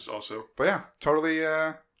thought process also. But yeah, totally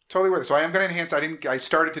worth it. So I am going to enhance. I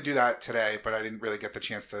started to do that today, but I didn't really get the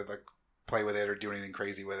chance to play with it or do anything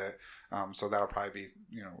crazy with it. So that'll probably be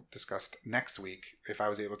discussed next week if I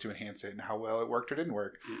was able to enhance it and how well it worked or didn't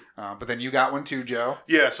work. But then you got one too, Joe.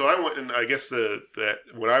 Yeah, so I went, and I guess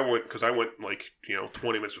when I went, because I went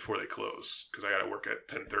 20 minutes before they closed because I got to work at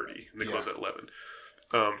 10:30 and they close at 11.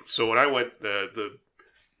 So when I went, the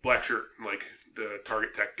black shirt the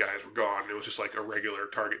Target tech guys were gone. It was just a regular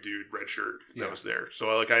Target dude, red shirt that was there. So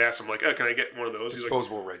I asked him oh, can I get one of those?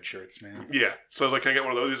 Disposable red shirts, man. Yeah. So I was like, can I get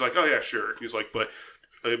one of those? He's like, oh yeah, sure. He's like, but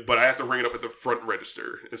I have to ring it up at the front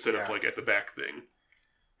register instead of at the back thing.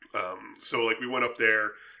 So we went up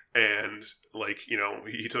there and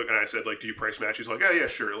he took, and I said do you price match? He's like, yeah,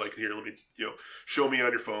 sure. Here, let me show me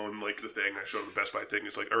on your phone the thing. I showed him the Best Buy thing.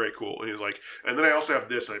 He's like, all right, cool. And he's like, and then I also have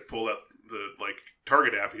this, and I pulled up the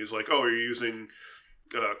Target app. He's like, oh, are you using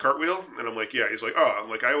Cartwheel? And I'm like, yeah. He's like,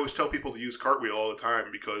 oh, I always tell people to use Cartwheel all the time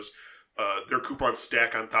because their coupons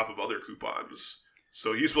stack on top of other coupons.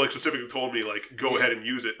 So he's specifically told me go ahead and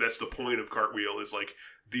use it. That's the point of Cartwheel is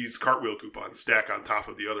these Cartwheel coupons stack on top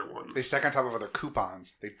of the other ones. They stack on top of other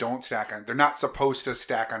coupons. They don't stack on. They're not supposed to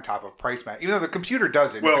stack on top of price match. Even though the computer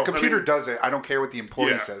does it. Well, if the computer does it, I don't care what the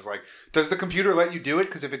employee says. Does the computer let you do it?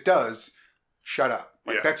 Because if it does, shut up.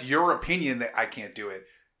 That's your opinion that I can't do it.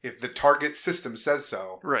 If the Target system says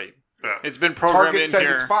so, right? Yeah. It's been programmed Target in says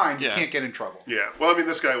here. It's fine. You can't get in trouble. Yeah. Well,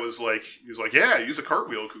 this guy was he's like, yeah, use a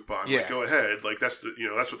Cartwheel coupon. Yeah. Go ahead. That's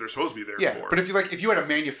that's what they're supposed to be there for. Yeah. But if you had a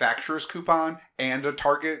manufacturer's coupon and a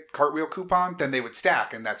Target Cartwheel coupon, then they would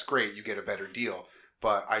stack, and that's great. You get a better deal.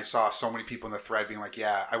 But I saw so many people in the thread being like,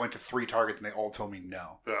 yeah, I went to 3 Targets and they all told me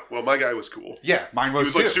no. Yeah. Well, my guy was cool. Yeah, mine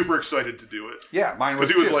was He was super excited to do it. Yeah, mine was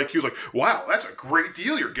too. Because he was like, wow, that's a great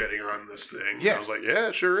deal you're getting on this thing. Yeah. And I was like, yeah,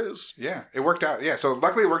 it sure is. Yeah, it worked out. Yeah, so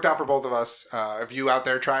luckily it worked out for both of us. If you out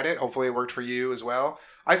there tried it, hopefully it worked for you as well.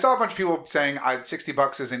 I saw a bunch of people saying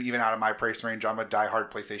 $60 isn't even out of my price range. I'm a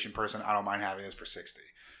diehard PlayStation person. I don't mind having this for $60.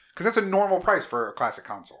 Because that's a normal price for a classic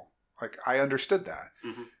console. I understood that.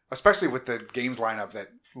 Mm-hmm. Especially with the games lineup that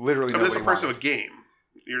literally I mean, that's the nobody price of a wanted. game.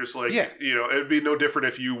 You're just like, Yeah. it'd be no different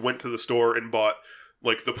if you went to the store and bought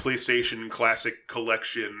like the PlayStation Classic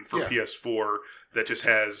Collection for Yeah. PS4 that just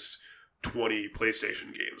has 20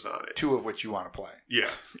 PlayStation games on it. 2 of which you want to play. Yeah.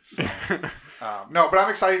 So, no, but I'm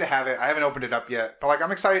excited to have it. I haven't opened it up yet, but like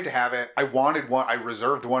I'm excited to have it. I wanted one. I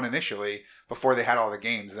reserved one initially before they had all the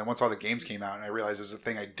games. And then once all the games came out, and I realized it was a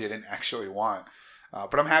thing I didn't actually want.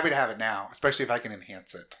 But I'm happy to have it now, especially if I can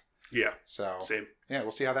enhance it. Yeah. So Same. yeah,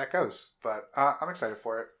 we'll see how that goes. But I'm excited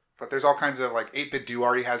for it. But there's all kinds of like 8-Bit Do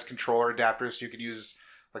already has controller adapters, so you can use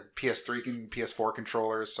like PS3 and PS4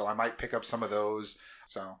 controllers. So I might pick up some of those.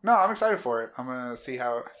 So no, I'm excited for it. I'm gonna see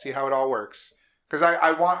how it all works because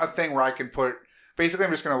I want a thing where I can put. Basically,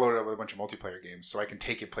 I'm just gonna load it up with a bunch of multiplayer games, so I can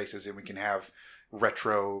take it places and we can have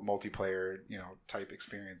retro multiplayer, type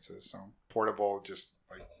experiences. So portable, just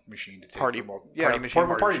like machine to take Party- for party machine.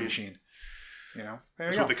 portable party Party machine. There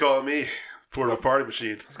That's you what go. they call me. Portable party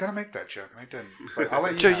machine. I was gonna make that joke and I didn't. But I'll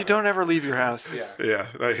let you. Joe, have you it. don't ever leave your house. Yeah,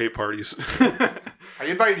 Yeah, I hate parties. I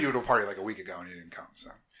invited you to a party like a week ago and you didn't come. So,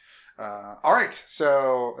 all right.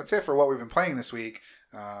 So that's it for what we've been playing this week.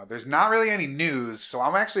 There's not really any news, so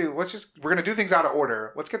we're gonna do things out of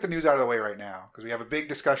order. Let's get the news out of the way right now because we have a big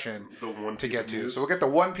discussion The one to piece get of to. news. So we'll get the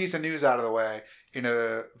one piece of news out of the way in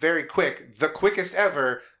a very the quickest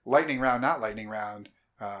ever lightning round, not lightning round,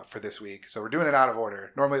 for this week. So we're doing it out of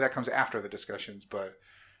order. Normally that comes after the discussions, but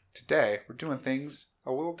today we're doing things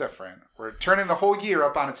a little different. We're turning the whole year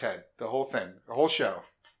up on its head. The whole thing, the whole show.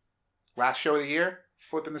 Last show of the year,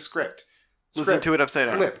 flipping the script. Listen to it upside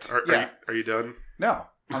down. Flipped. Are, are you done? No,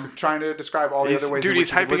 I'm trying to describe all the other ways. Dude, in which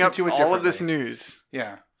he's you can hyping listen up to it all of this differently. news.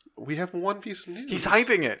 Yeah, We have one piece of news. He's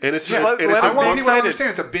hyping it. And it's Just just- let, and let it's I him want be people to excited. understand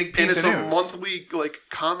it's a big and piece it's of a news. monthly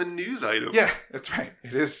common news item. Yeah, that's right.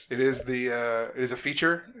 It is. It is a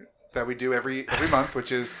feature that we do every month,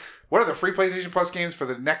 which is what are the free PlayStation Plus games for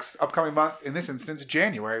the next upcoming month? In this instance,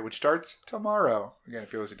 January, which starts tomorrow. Again,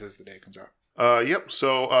 if you're listening to this the day it comes out. Yep.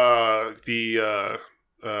 So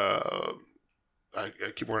I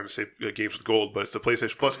keep wanting to say games with gold, but it's the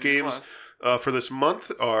PlayStation Plus games for this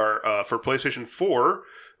month are for PlayStation 4.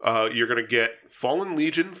 You're going to get Fallen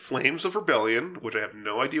Legion: Flames of Rebellion, which I have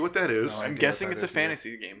no idea what that is. No I'm idea guessing what it's that a is either.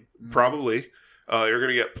 fantasy game. Probably. You're going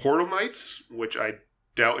to get Portal Knights, which I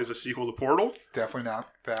doubt is a sequel to Portal. It's definitely not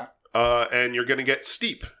that. And you're going to get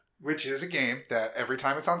Steep. Which is a game that every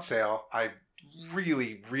time it's on sale, I'm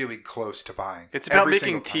really, really close to buying. It's about Every making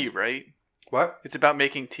single tea, time. right? What? It's about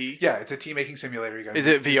making tea. Yeah, it's a tea making simulator. You gotta Is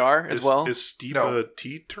it VR as well? Is Steep No. a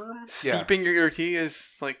tea term? Yeah. Steeping your tea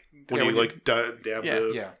is like When you dab Yeah.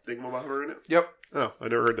 the Yeah. thingamabobber in it? Yep, Oh, I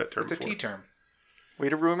never heard that term it's a before. tea term. way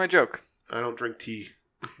to ruin my joke. I don't drink tea.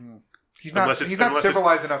 He's not. Unless it's- He's not unless it's-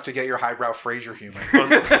 civilized enough to get your highbrow Frasier humor.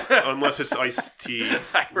 Unless it's iced tea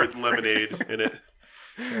with lemonade in it.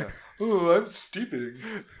 Oh, I'm steeping.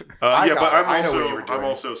 Yeah, got but it. I know what you were I'm doing.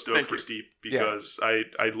 also stoked Thank for you. Steep because I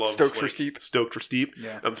love Stoked for Steep? Stoked for Steep.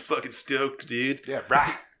 Yeah. I'm fucking stoked, dude. Yeah,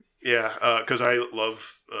 brah. Yeah, because I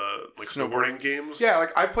love snowboarding games. Yeah,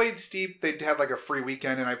 like I played Steep. They had like a free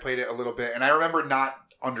weekend, and I played it a little bit. And I remember not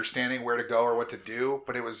understanding where to go or what to do,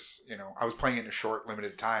 but it was, I was playing it in a short,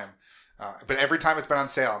 limited time. But every time it's been on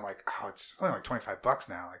sale, I'm like, oh, it's only like $25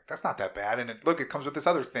 now. Like that's not that bad. And it comes with this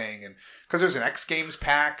other thing, and because there's an X Games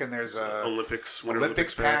pack and there's a Winter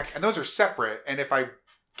Olympics pack, and those are separate. And if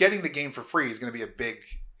getting the game for free is going to be a big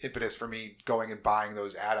impetus for me going and buying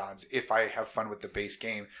those add-ons if I have fun with the base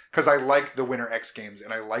game, because I like the Winter X Games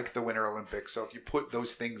and I like the Winter Olympics. So if you put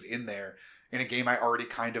those things in there in a game I already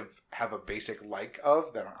kind of have a basic like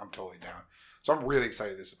of, then I'm totally down. So I'm really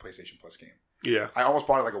excited this is a PlayStation Plus game. Yeah. I almost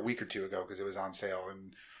bought it like a week or two ago because it was on sale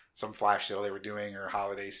and some flash sale they were doing or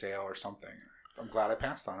holiday sale or something. I'm glad I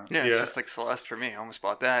passed on it. Yeah, it's Yeah. just like Celeste for me. I almost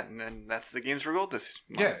bought that, and then that's the games for gold this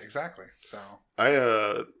month. Yeah, exactly. So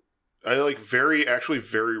I like very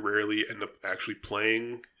rarely end up actually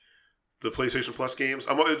playing the PlayStation Plus games.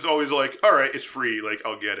 It's always like, all right, it's free, like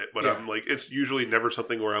I'll get it. But Yeah. I'm like, it's usually never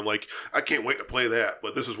something where I'm like, I can't wait to play that.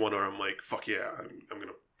 But this is one where I'm like, fuck yeah, I'm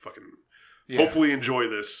gonna fucking hopefully enjoy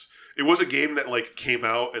this. It was a game that like came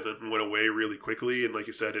out and then went away really quickly, and like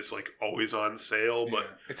you said, it's like always on sale. But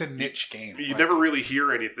Yeah. It's a niche game. you Like, never really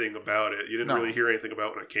hear anything about it. You didn't No. really hear anything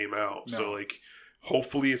about when it came out. No. So like,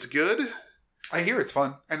 hopefully it's good. I hear it's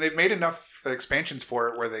fun, and they've made enough expansions for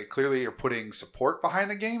it where they clearly are putting support behind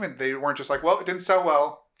the game, and they weren't just like, "Well, it didn't sell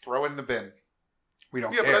well, throw it in the bin." We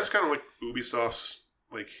don't Yeah, care. but that's kind of like Ubisoft's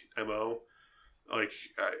like MO. Like,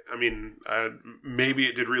 I mean, maybe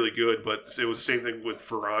it did really good, but it was the same thing with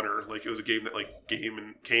For Honor. Like, it was a game that like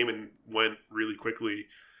came and went really quickly.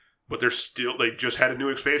 but they just had a new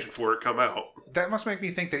expansion for it come out. That must make me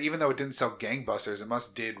think that even though it didn't sell gangbusters, it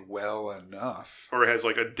must did well enough. Or it has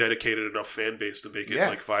like a dedicated enough fan base to make it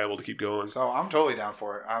like viable to keep going. So I'm totally down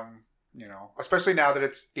for it. I'm, especially now that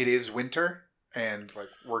it is winter and like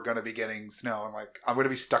we're gonna be getting snow, and like I'm gonna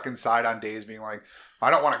be stuck inside on days being like, I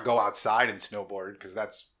don't want to go outside and snowboard because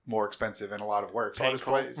that's more expensive and a lot of work. So I'll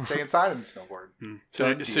just stay inside and snowboard.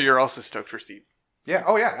 So you're also stoked for Steep. Yeah.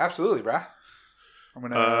 Oh yeah. Absolutely, brah. I'm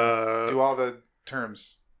gonna do all the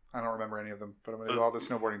terms. I don't remember any of them, but I'm gonna do all the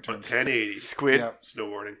snowboarding terms. 1080 Squid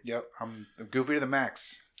snowboarding. Yep. I'm goofy to the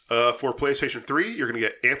max. For PlayStation 3, you're gonna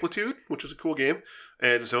get Amplitude, which is a cool game,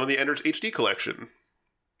 and Zone of the Enders HD collection.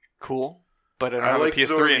 Cool, but I don't I have like a PS3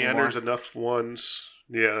 Zone of the anymore. Enders enough ones.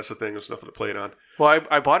 Yeah, that's the thing. There's nothing to play it on. Well,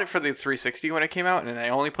 I bought it for the 360 when it came out, and I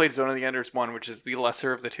only played Zone of the Enders 1, which is the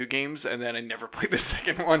lesser of the two games, and then I never played the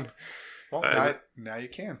second one. Well, now you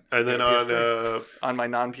can. And then on my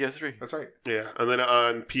non-PS3. That's right. Yeah, and then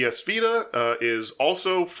on PS Vita is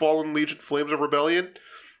also Fallen Legion Flames of Rebellion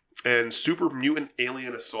and Super Mutant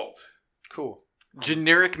Alien Assault. Cool.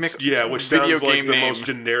 Generic which video sounds like game the name. most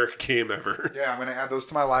generic game ever. Yeah, I'm going to add those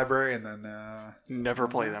to my library and then... Never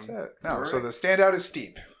play that's them. it. No, so the standout is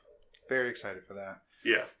Steep. Very excited for that.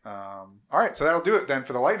 Yeah. All right, so that'll do it then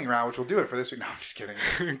for the lightning round, which will do it for this week. No, I'm just kidding.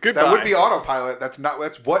 Goodbye. That would be autopilot. That's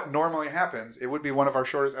what normally happens. It would be one of our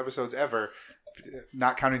shortest episodes ever,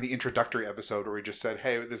 not counting the introductory episode where we just said,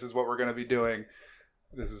 "Hey, this is what we're going to be doing.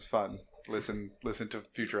 This is fun. Listen to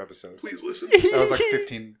future episodes." Please listen. That was like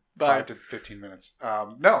 5 to 15 minutes.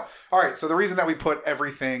 No. All right, so the reason that we put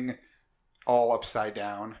everything all upside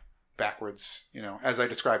down, backwards, as I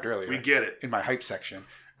described earlier. We get it. In my hype section.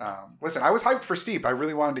 Listen, I was hyped for Steep. I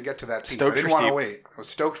really wanted to get to that piece. Stoked I didn't for want to Steep. wait. I was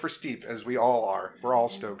stoked for Steep, as we all are. We're all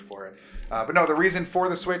stoked for it. But no, the reason for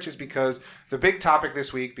the switch is because the big topic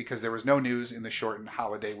this week, because there was no news in the shortened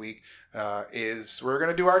holiday week, is we're going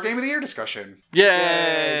to do our Game of the Year discussion. Yay!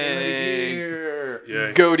 Game of the Year!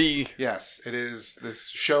 Yay. Goaty. Yes, it is. This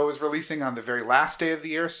show is releasing on the very last day of the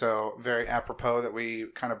year, so very apropos that we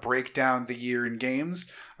kind of break down the year in games.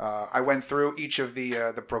 I went through each of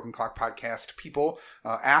the Broken Clock podcast people,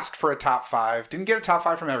 asked for a top 5. Didn't get a top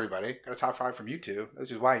 5 from everybody. Got a top 5 from you two,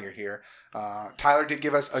 which is why you're here. Tyler did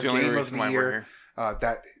give us a game of the year.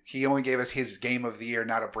 That he only gave us his game of the year,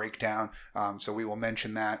 not a breakdown. So we will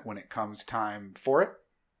mention that when it comes time for it.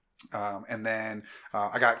 And then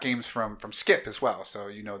I got games from Skip as well.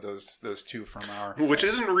 So those two from our... Which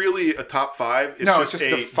isn't really a top 5. It's just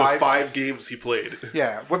the five games he played.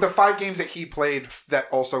 Yeah, well, the 5 games that he played that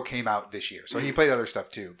also came out this year. So he played other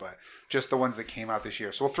stuff too, but just the ones that came out this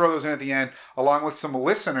year. So we'll throw those in at the end, along with some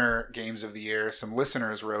listener games of the year. Some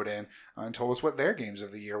listeners wrote in and told us what their games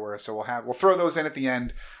of the year were. So we'll throw those in at the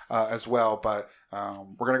end as well. But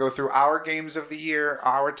we're going to go through our games of the year,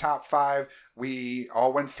 our top 5. We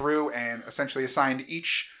all went through and essentially assigned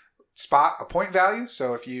each spot a point value.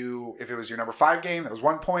 So if it was your number 5 game, that was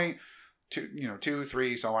 1 point. 2,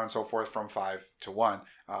 3, so on and so forth, from 5 to 1.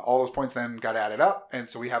 All those points then got added up, and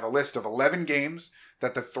so we have a list of 11 games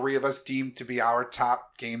that the 3 of us deemed to be our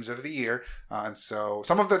top games of the year. And so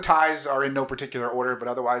some of the ties are in no particular order, but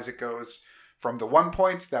otherwise it goes from the 1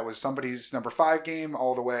 point that was somebody's number 5 game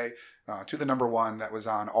all the way to the number 1 that was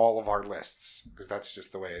on all of our lists, because that's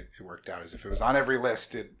just the way it worked out. Is if it was on every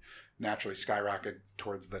list, it naturally skyrocketed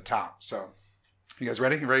towards the top. So... You guys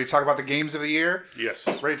ready? You ready to talk about the games of the year? Yes.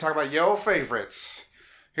 Ready to talk about your favorites?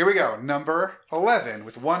 Here we go. Number 11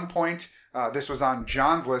 with 1 point. This was on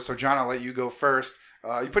John's list, so John, I'll let you go first.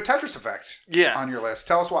 You put Tetris Effect on your list.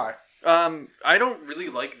 Tell us why. I don't really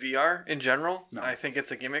like VR in general. No. I think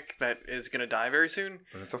it's a gimmick that is going to die very soon.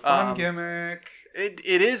 But it's a fun gimmick. It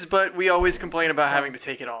is, but we always complain about having to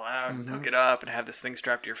take it all out and hook it up and have this thing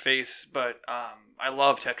strapped to your face. But I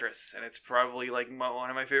love Tetris, and it's probably like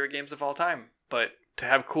one of my favorite games of all time. But to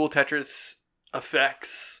have cool Tetris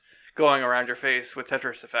effects going around your face with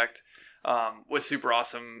Tetris Effect was super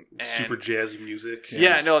awesome. And super jazzy music.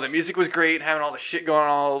 Yeah, no, the music was great. Having all the shit going on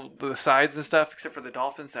all the sides and stuff, except for the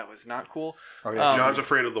dolphins, that was not cool. Oh yeah, John's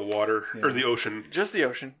afraid of the water or the ocean. Just the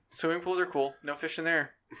ocean. Swimming pools are cool. No fish in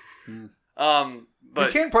there. But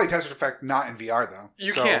you can play Tetris Effect not in VR though.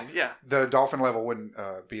 You can, yeah. The dolphin level wouldn't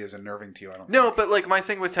be as unnerving to you, I don't think. No, but like my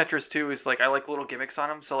thing with Tetris too is like I like little gimmicks on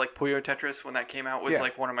them. So like Puyo Tetris when that came out was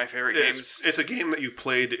like one of my favorite games. It's a game that you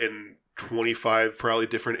played and 25 probably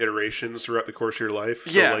different iterations throughout the course of your life.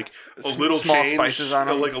 So Yeah. like a little Small change, spices on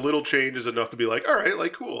 'em. like a little change is enough to be like, all right,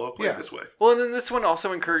 like cool, I'll play it this way. Well, and then this one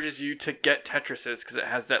also encourages you to get Tetrises because it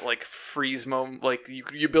has that like freeze moment. Like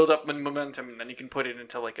you build up momentum and then you can put it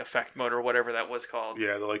into like effect mode or whatever that was called.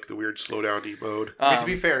 Yeah, the weird slow down mode. I mean, to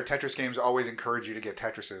be fair, Tetris games always encourage you to get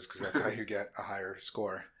Tetrises because that's how you get a higher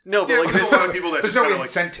score. No, but Yeah, like but there's a lot of people that There's just no kinda,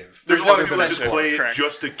 incentive. There's a lot of no people that just incentive. play it Correct.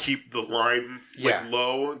 just to keep the line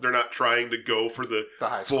low. They're not trying to go for the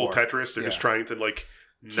high full score. Tetris. They're just Yeah. trying to like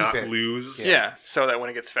not it. lose. yeah, so that when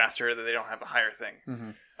it gets faster, that they don't have a higher thing.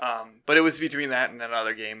 Mm-hmm. But it was between that and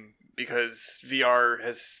another game because VR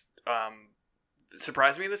has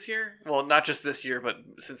surprised me this year. Well, not just this year, but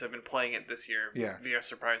since I've been playing it this year, Yeah. VR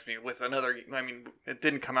surprised me with another. I mean, it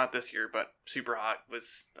didn't come out this year, but Super Hot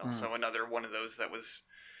was also another one of those that was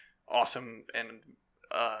awesome and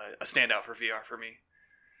a standout for VR for me.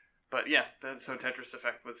 But yeah, so Tetris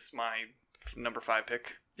Effect was my number 5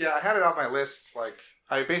 pick. Yeah, I had it on my list. Like,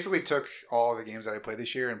 I basically took all of the games that I played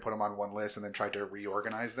this year and put them on one list, and then tried to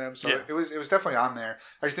reorganize them. So Yeah. it was definitely on there.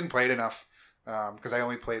 I just didn't play it enough because I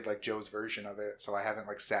only played like Joe's version of it, so I haven't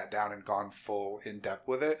like sat down and gone full in depth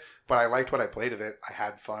with it. But I liked what I played of it. I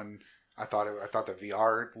had fun. I thought the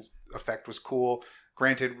VR effect was cool.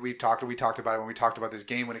 Granted, we talked about it when we talked about this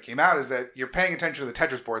game when it came out, is that you're paying attention to the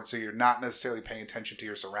Tetris board, so you're not necessarily paying attention to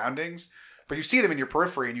your surroundings, but you see them in your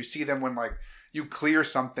periphery, and you see them when like you clear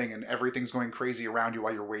something and everything's going crazy around you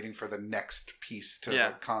while you're waiting for the next piece to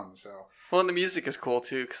like, come. So Well, and the music is cool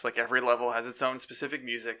too, because like every level has its own specific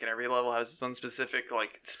music, and every level has its own specific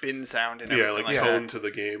like spin sound and everything like like tone that. to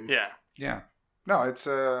the game. Yeah. no, it's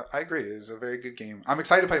I agree. It's a very good game. I'm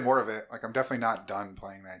excited to play more of it. Like, I'm definitely not done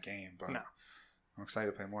playing that game, but No. I'm excited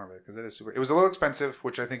to play more of it because it is super. It was a little expensive,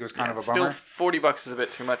 which I think was kind of a bummer. Still, $40 is a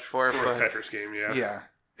bit too much for it. For a But Tetris game, Yeah.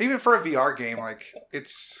 Even for a VR game, like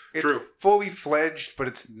it's True. fully fledged, but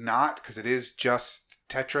it's not because it is just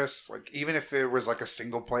Tetris. Like, even if it was like a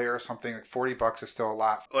single player or something, like $40 is still a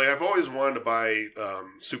lot. Like I've always wanted to buy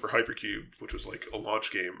Super Hypercube, which was like a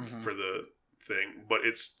launch game Mhm. for the thing, but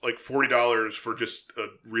it's like $40 for just a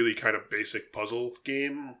really kind of basic puzzle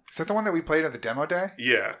game. Is that the one that we played at the demo day?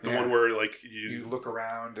 Yeah, the Yeah. one where like You look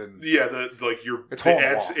around and It's hole in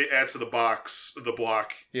the wall. it adds to the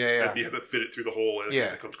block, yeah. and you have to fit it through the hole as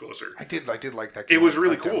it comes closer. I did like that It game. was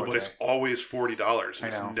really that cool, demo but day. it's always $40, and I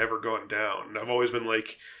it's know. never gone down. And I've always been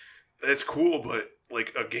like, it's cool, but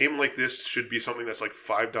like a game like this should be something that's like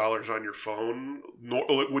 $5 on your phone.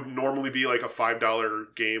 It would normally be like a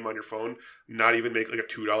 $5 game on your phone, not even make like a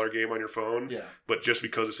 $2 game on your phone. Yeah. But just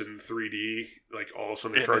because it's in 3D, like all of a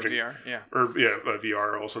sudden they're yeah, charging VR, yeah.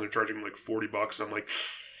 VR. All of a sudden they're charging like $40. I'm like,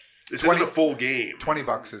 this 20 isn't a full game.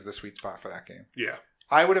 $20 is the sweet spot for that game. Yeah.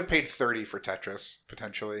 I would have paid $30 for Tetris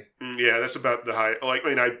potentially. Yeah, that's about the high. Like, I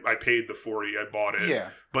mean, I paid the $40. I bought it. Yeah.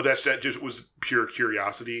 But that just was pure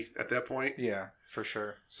curiosity at that point. Yeah, for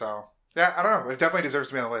sure. So, yeah, I don't know. It definitely deserves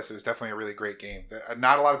to be on the list. It was definitely a really great game that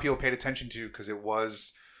not a lot of people paid attention to because it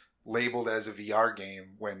was labeled as a VR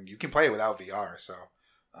game when you can play it without VR. So,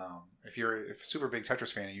 if you're a super big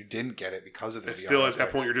Tetris fan and you didn't get it because of the It's VR still at that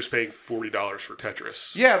aspects- point you're just paying $40 for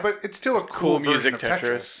Tetris. Yeah, but it's still a cool music version of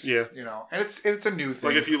Tetris. Yeah. You know, and it's a new thing.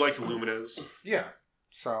 Like if you liked Lumines. Yeah.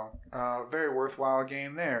 So, very worthwhile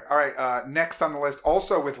game there. All right, next on the list,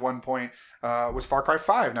 also with 1 point, was Far Cry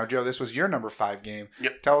 5. Now, Joe, this was your number 5 game.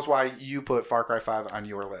 Yep. Tell us why you put Far Cry 5 on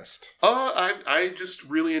your list. I just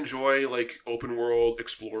really enjoy like open world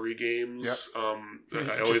explory games. Yep.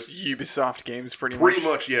 I always Just Ubisoft games, pretty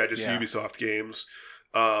much yeah, just Yeah. Ubisoft games.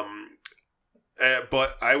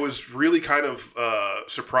 But I was really kind of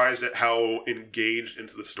surprised at how engaged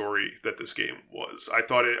into the story that this game was. I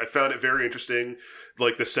found it very interesting.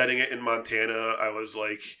 Like the setting it in Montana, I was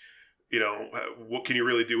like, what can you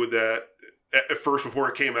really do with that? At first, before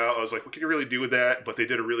it came out, I was like, what can you really do with that? But they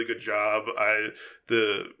did a really good job.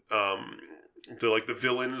 The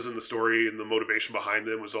villains and the story and the motivation behind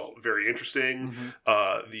them was all very interesting.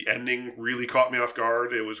 Mm-hmm. The ending really caught me off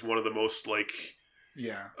guard. It was one of the most like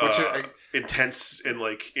Yeah. intense and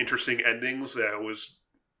like interesting endings that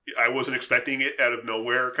I wasn't expecting it out of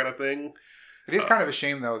nowhere kind of thing. It is kind of a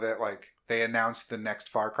shame, though, that like they announced the next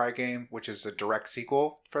Far Cry game, which is a direct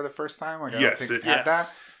sequel for the first time. Like, I don't think we've had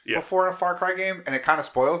that before in a Far Cry game, and it kind of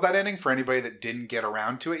spoils that ending for anybody that didn't get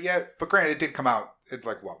around to it yet. But granted, it did come out in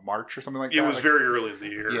like March or something like that. It was like, very early in the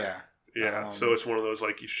year. Yeah. Yeah. So it's one of those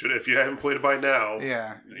like you should, if you haven't played it by now.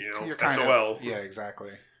 Yeah. You're kind SOL. Yeah,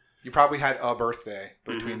 exactly. You probably had a birthday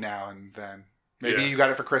between now and then. Maybe you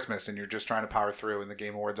got it for Christmas and you're just trying to power through, and the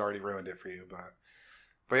Game Awards already ruined it for you.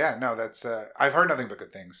 But yeah, no, that's I've heard nothing but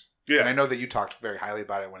good things. Yeah. And I know that you talked very highly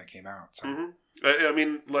about it when it came out. So. Mm-hmm. I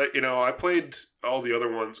mean, like, you know, I played all the other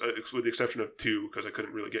ones with the exception of 2 because I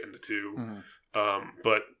couldn't really get into 2. Mm-hmm.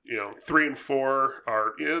 But you know, 3 and 4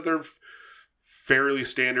 are they're fairly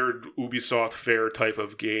standard Ubisoft fare type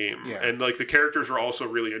of game, and like the characters are also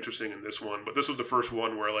really interesting in this one. But this was the first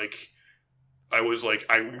one where like I was like,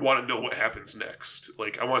 I want to know what happens next.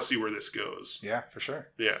 Like, I want to see where this goes. Yeah, for sure.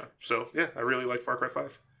 Yeah. So yeah, I really like Far Cry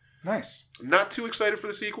 5. Nice. Not too excited for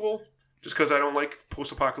the sequel, just because I don't like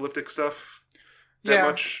post-apocalyptic stuff that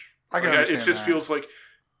much. I can understand it just that. feels like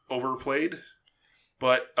overplayed,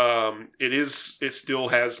 but it still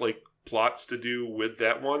has like plots to do with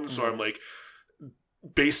that one. So I'm like,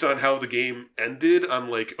 based on how the game ended, I'm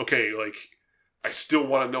like, okay, like I still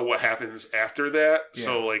want to know what happens after that. Yeah.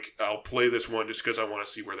 So like I'll play this one just because I want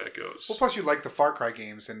to see where that goes. Well, plus you like the Far Cry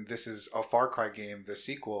games, and this is a Far Cry game, the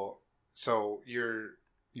sequel. So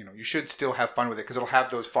you should still have fun with it because it'll have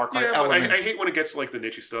those Far Cry elements. I hate when it gets like the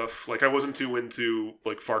niche stuff. Like I wasn't too into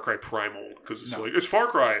like Far Cry Primal because it's like it's Far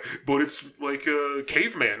Cry, but it's like a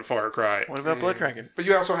caveman Far Cry. What about Blood Dragon? But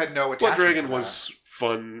you also had no Blood attachment Dragon to that. was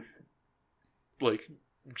fun, like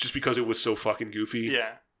just because it was so fucking goofy.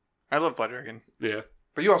 Yeah. I love Blood Dragon. Yeah.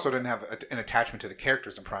 But you also didn't have an attachment to the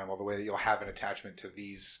characters in Primal the way that you'll have an attachment to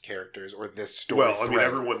these characters or this story. Well, I mean,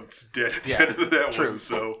 everyone's dead at the end of that one,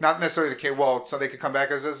 so not necessarily the case. Well, so they could come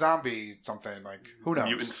back as a zombie, something like who knows?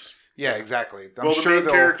 Mutants. Yeah, exactly. I'm well, sure the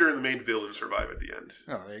main character and the main villain survive at the end.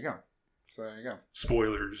 Oh, there you go. So there you go.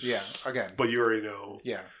 Spoilers. Yeah, again. But you already know.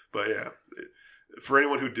 Yeah. But yeah, for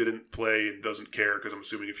anyone who didn't play and doesn't care, because I'm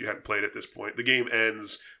assuming if you hadn't played at this point, the game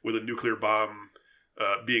ends with a nuclear bomb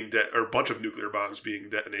or a bunch of nuclear bombs being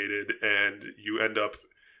detonated, and you end up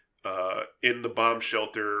in the bomb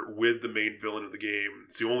shelter with the main villain of the game.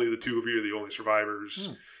 It's the two of you are the only survivors,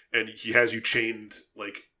 and he has you chained,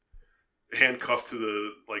 like handcuffed to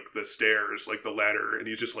the stairs, like the ladder, and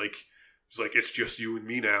he's just like, it's just you and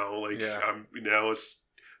me now. Like now it's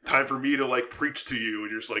time for me to like preach to you, and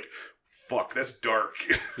you're just like, fuck, that's dark.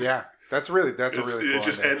 Yeah. That's a really cool it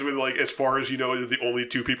just ending. ends with like, as far as you know, the only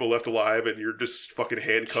two people left alive, and you're just fucking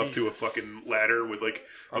handcuffed to a fucking ladder with like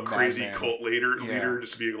a crazy cult leader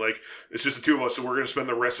just being like, it's just the two of us, so we're gonna spend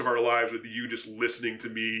the rest of our lives with you just listening to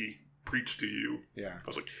me preach to you. Yeah. I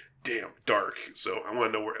was like, damn, dark. So I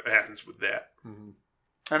want to know what happens with that. Mm-hmm.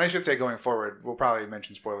 And I should say, going forward, we'll probably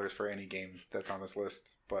mention spoilers for any game that's on this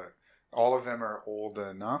list, but all of them are old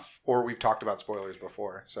enough, or we've talked about spoilers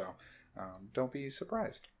before, so don't be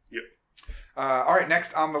surprised. Yep. All right,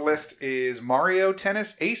 next on the list is Mario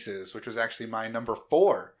Tennis Aces, which was actually my number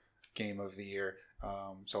 4 game of the year.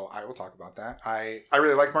 So I will talk about that. I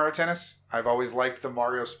really like Mario Tennis. I've always liked the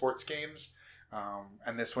Mario sports games.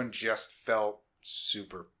 And this one just felt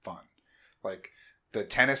super fun. Like the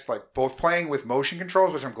tennis, like both playing with motion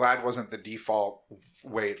controls, which I'm glad wasn't the default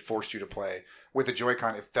way it forced you to play. With the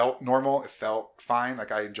Joy-Con, it felt normal. It felt fine.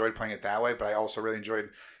 Like I enjoyed playing it that way, but I also really enjoyed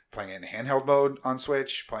playing it in handheld mode on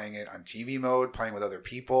Switch, playing it on TV mode, playing with other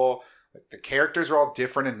people. Like the characters are all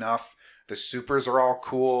different enough. The supers are all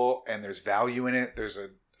cool, and there's value in it. There's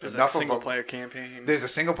enough a single player campaign. There's a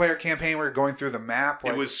single player campaign where you're going through the map.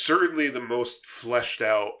 It was certainly the most fleshed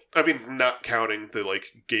out. I mean, not counting the like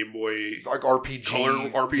Game Boy like RPG color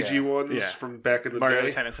RPG ones from back in the Mario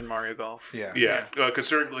day. Tennis and Mario Golf. Yeah.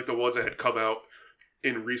 Considering like the ones that had come out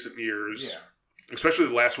in recent years. Yeah. Especially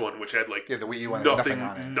the last one, which had like the Wii U one,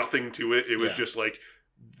 nothing to it. It was just like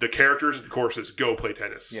the characters and courses, go play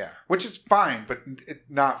tennis. Yeah, which is fine, but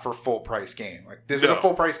not for full price game. Like this was a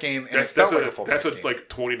full price game, and it felt like a full price game. That's like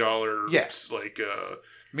 $20. Like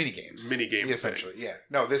mini games, essentially. Yeah,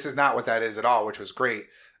 no, this is not what that is at all, which was great.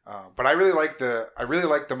 But I really like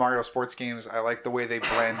the Mario sports games. I like the way they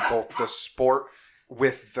blend both the sport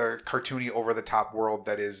with the cartoony over the top world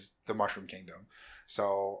that is the Mushroom Kingdom.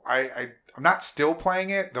 So I'm not still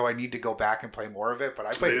playing it, though I need to go back and play more of it. But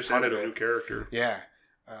I played a ton of it. A new character. Yeah.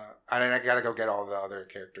 And I got to go get all the other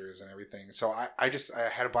characters and everything. So I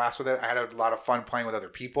had a blast with it. I had a lot of fun playing with other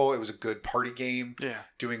people. It was a good party game. Yeah.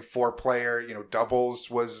 Doing 4-player, doubles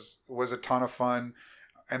was a ton of fun.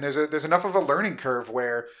 And there's enough of a learning curve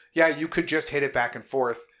where, you could just hit it back and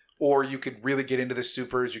forth, or you could really get into the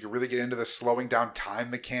supers. You could really get into the slowing down time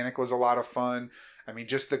mechanic was a lot of fun. I mean,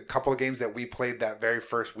 just the couple of games that we played that very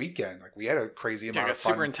first weekend, like we had a crazy amount of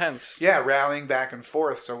fun. Super intense. Yeah, rallying back and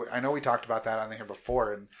forth. So I know we talked about that on here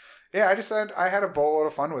before, and I had a boatload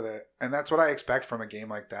of fun with it, and that's what I expect from a game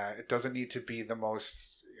like that. It doesn't need to be the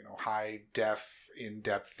most high def, in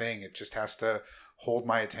depth thing. It just has to hold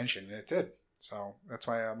my attention, and it did. So that's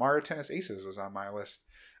why Mario Tennis Aces was on my list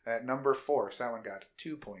at number 4. So that one got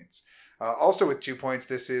 2 points. Also with 2 points,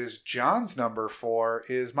 this is John's number 4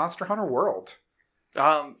 is Monster Hunter World.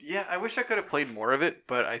 Yeah, I wish I could have played more of it,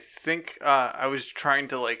 but I think I was trying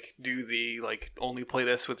to like do the like only play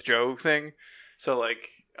this with Joe thing. So like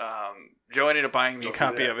Joe ended up buying me a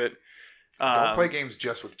copy of it. Don't play games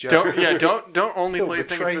just with Joe. Don't only He'll play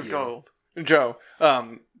betray things with you. gold. Joe,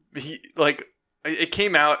 he like it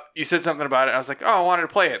came out. You said something about it. I was like, oh, I wanted to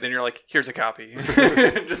play it. Then you're like, here's a copy.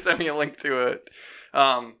 Just send me a link to it.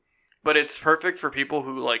 But it's perfect for people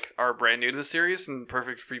who like are brand new to the series, and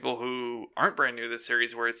perfect for people who aren't brand new to the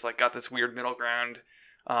series, where it's like got this weird middle ground.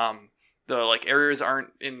 The like areas aren't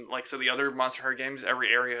in like, so the other Monster Hunter games, every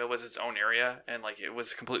area was its own area, and like it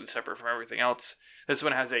was completely separate from everything else. This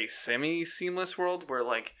one has a semi-seamless world where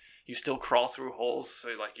like you still crawl through holes, so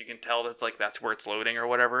like you can tell that's like that's where it's loading or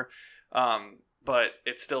whatever. But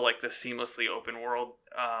it's still like this seamlessly open world,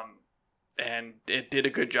 and it did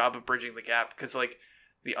a good job of bridging the gap, because like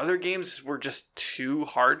the other games were just too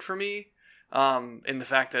hard for me, in the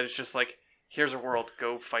fact that it's just like, here's a world,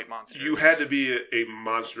 go fight monsters. You had to be a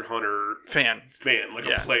Monster Hunter fan, like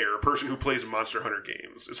a player, a person who plays Monster Hunter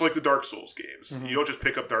games. It's like the Dark Souls games. Mm-hmm. You don't just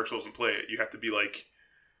pick up Dark Souls and play it. You have to be like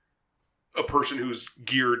a person who's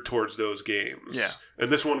geared towards those games. Yeah.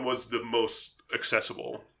 And this one was the most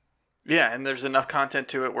accessible. Yeah, and there's enough content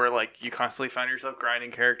to it where like you constantly find yourself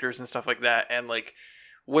grinding characters and stuff like that, and like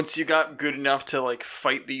once you got good enough to like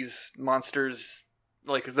fight these monsters,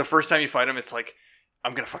 like the first time you fight them, it's like,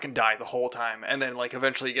 I'm gonna fucking die the whole time, and then like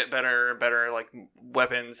eventually you get better and better like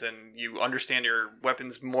weapons, and you understand your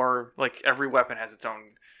weapons more. Like every weapon has its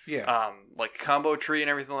own like combo tree and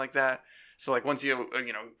everything like that. So like once you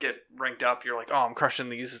get ranked up, you're like, oh, I'm crushing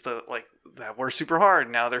these like that were super hard.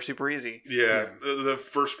 Now they're super easy. Yeah. The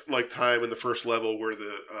first like time in the first level where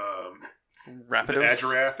the Rapidos?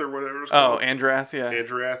 Adrath or whatever it's called. Oh, Andrath, yeah.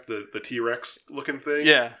 Andrath, the T-Rex looking thing.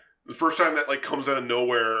 Yeah. The first time that like comes out of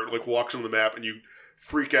nowhere, like walks on the map, and you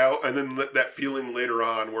freak out, and then that feeling later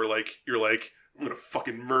on where like you're like, I'm gonna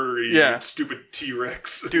fucking murder you, you stupid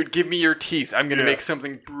T-Rex. Dude, give me your teeth. I'm gonna make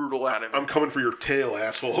something brutal out of it. I'm coming for your tail,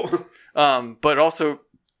 asshole. But also,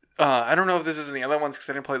 I don't know if this is in the other ones because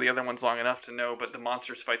I didn't play the other ones long enough to know, but the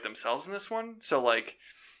monsters fight themselves in this one. So like,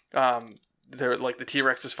 they're like the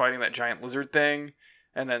T-Rex was fighting that giant lizard thing,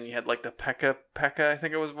 and then you had like the Pekka, I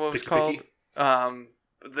think it was what it was called.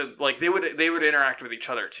 They would interact with each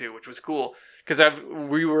other too, which was cool. Because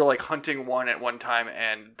we were like hunting one at one time,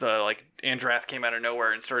 and the like Andrath came out of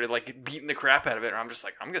nowhere and started like beating the crap out of it. And I'm just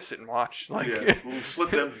like, I'm gonna sit and watch. Like, we'll just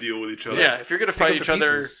let them deal with each other. Yeah, if you're gonna fight each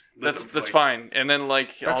other, that's fine. And then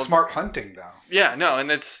like that's smart hunting, though. Yeah, no, and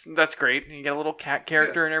that's great. You get a little cat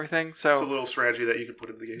character and everything. So it's a little strategy that you can put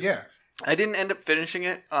into the game. Yeah, I didn't end up finishing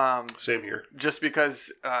it. Same here. Just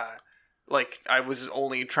because like I was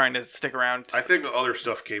only trying to stick around. I think other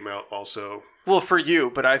stuff came out also. Well, for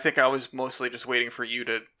you, but I think I was mostly just waiting for you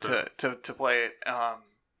to play it.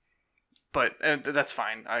 But that's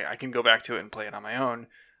fine. I can go back to it and play it on my own.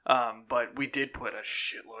 But we did put a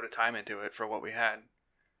shitload of time into it for what we had.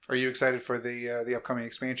 Are you excited for the upcoming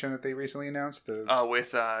expansion that they recently announced?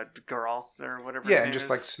 With Geralt or whatever. Yeah, and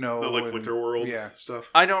just like snow, the like Winter World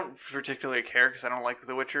stuff. I don't particularly care because I don't like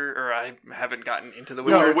The Witcher, or I haven't gotten into The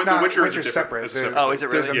Witcher. No, it's not. The Witcher Witcher's separate. Is it really?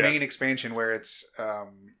 There's a main expansion where it's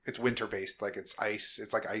winter based, like it's ice.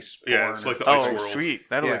 It's like ice. Yeah, it's like the ice world. Oh, sweet!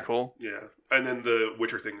 That'll be cool. Yeah, and then the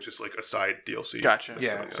Witcher thing is just like a side DLC. Gotcha.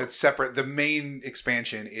 Yeah, so it's separate. The main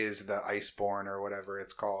expansion is the Iceborne or whatever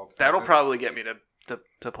it's called. That'll probably get me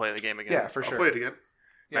to play the game again. Yeah, for sure. I'll play it again.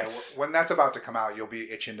 Yeah, Nice. when that's about to come out, you'll be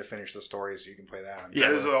itching to finish the story so you can play that.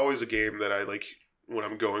 That is always a game that I like. When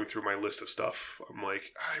I'm going through my list of stuff, I'm like,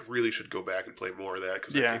 I really should go back and play more of that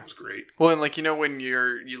because that game was great. Well, and like when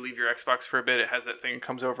you leave your Xbox for a bit, it has that thing that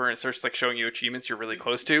comes over and it starts like showing you achievements you're really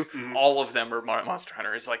close to. Mm-hmm. All of them are Monster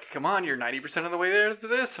Hunter. It's like, come on, you're 90% of the way there to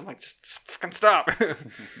this. I'm like, just fucking stop. And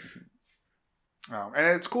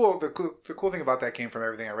it's cool. The cool thing about that came from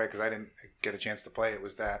everything I read, because I didn't get a chance to play it,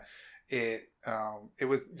 was that it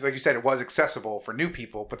was, like you said, it was accessible for new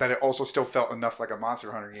people, but that it also still felt enough like a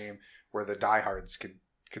Monster Hunter game where the diehards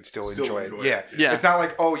could still enjoy it. Yeah. It's not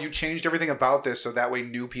like, oh, you changed everything about this so that way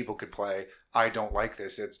new people could play. I don't like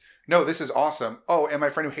this. It's, no, this is awesome. Oh, and my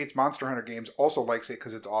friend who hates Monster Hunter games also likes it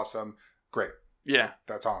because it's awesome. Great. Yeah.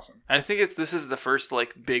 That's awesome. I think this is the first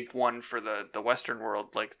like big one for the Western world.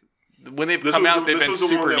 Like when they've come out, they've been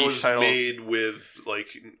super niche titles. Made with like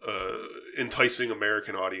enticing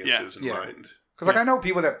American audiences in mind. Because like I know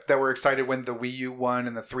people that were excited when the Wii U one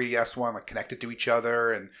and the 3DS one like connected to each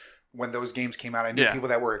other, and when those games came out. I knew people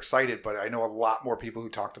that were excited, but I know a lot more people who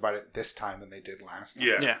talked about it this time than they did last time.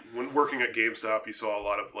 Yeah. When working at GameStop, you saw a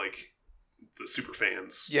lot of like the super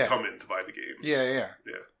fans come in to buy the games. Yeah.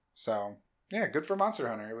 So, yeah, good for Monster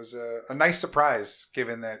Hunter. It was a nice surprise,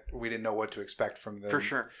 given that we didn't know what to expect from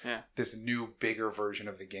this new, bigger version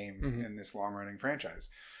of the game in this long-running franchise.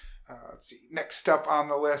 Let's see. Next up on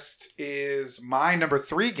the list is my number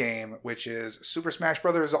 3 game, which is Super Smash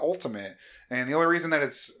Bros. Ultimate. And the only reason that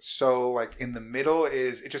it's so like in the middle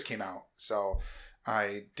is it just came out. So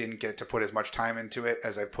I didn't get to put as much time into it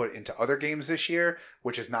as I've put into other games this year,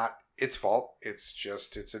 which is not its fault. It's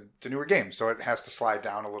just it's a newer game, so it has to slide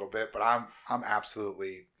down a little bit. But I'm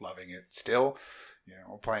absolutely loving it still. You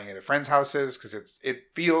know, playing it at friends' houses because it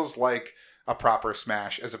feels like a proper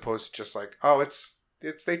Smash as opposed to just like, oh, it's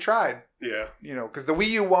they tried. Yeah. You know, because the Wii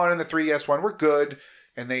U one and the 3DS one were good,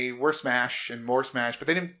 and they were Smash and more Smash, but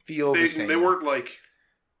they didn't feel the same. They weren't like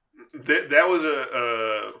that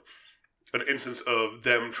was an instance of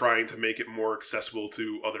them trying to make it more accessible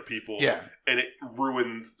to other people. Yeah. And it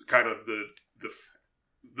ruined kind of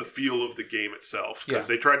the feel of the game itself because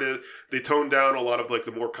they toned down a lot of like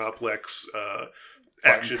the more complex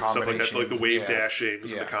actions and stuff like that, like the wave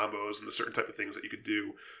dashings and the combos and the certain type of things that you could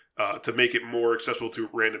do. To make it more accessible to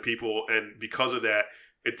random people, and because of that,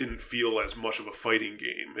 it didn't feel as much of a fighting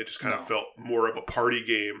game. It just kind of felt more of a party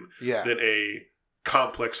game than a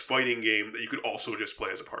complex fighting game that you could also just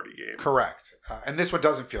play as a party game. Correct. And this one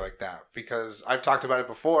doesn't feel like that because I've talked about it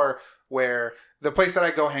before where the place that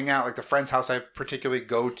I go hang out, like the friend's house I particularly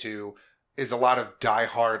go to, is a lot of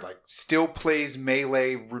diehard, like still plays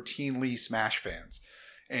Melee routinely Smash fans.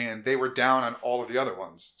 And they were down on all of the other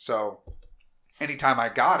ones. So anytime I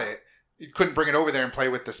got it, you couldn't bring it over there and play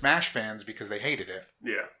with the Smash fans because they hated it.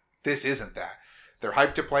 Yeah. This isn't that. They're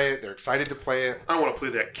hyped to play it. They're excited to play it. I don't want to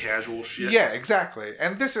play that casual shit. Yeah, exactly.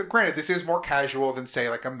 And this, granted, this is more casual than, say,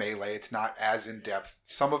 like a Melee. It's not as in-depth.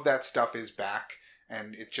 Some of that stuff is back,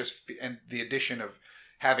 and and the addition of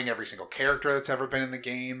having every single character that's ever been in the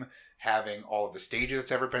game, having all of the stages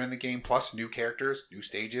that's ever been in the game, plus new characters, new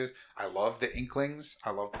stages. I love the Inklings.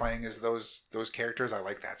 I love playing as those characters. I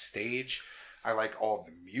like that stage. I like all of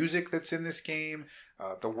the music that's in this game.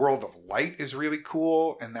 The World of Light is really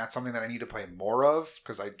cool, and that's something that I need to play more of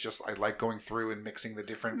because I like going through and mixing the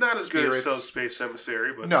different Not as spirits. Good as Space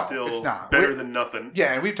Emissary, but still it's not. Better than nothing.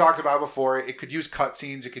 Yeah, and we've talked about it before. It could use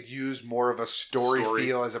cutscenes. It could use more of a story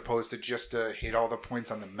feel as opposed to just to hit all the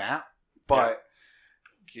points on the map. But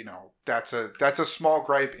you know, that's a small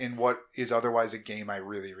gripe in what is otherwise a game I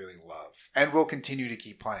really, really love and will continue to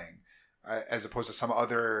keep playing. As opposed to some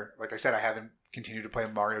other, like I said, I haven't continued to play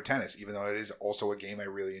Mario Tennis, even though it is also a game I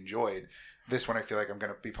really enjoyed. This one, I feel like I'm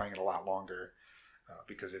going to be playing it a lot longer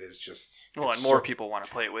because it is just... Well, and more people want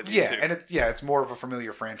to play it with you, too. And it's more of a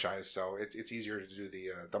familiar franchise, so it's easier to do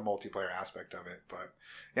the multiplayer aspect of it. But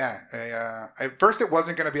yeah, at first it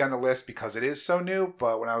wasn't going to be on the list because it is so new,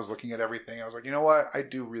 but when I was looking at everything, I was like, you know what? I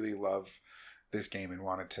do really love this game and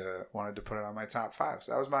wanted to put it on my top 5.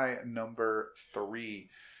 So that was my number 3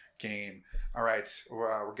 game. All right,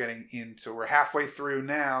 we're halfway through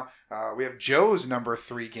now. We have Joe's number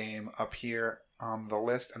 3 game up here on the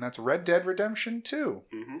list, and that's Red Dead Redemption 2.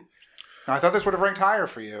 Mm-hmm. Now, I thought this would have ranked higher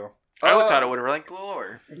for you. I thought it would have ranked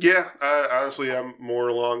lower. Yeah, honestly, I'm more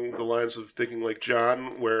along the lines of thinking like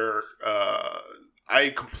John, where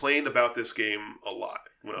I complained about this game a lot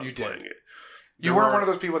when I was playing it. You weren't one of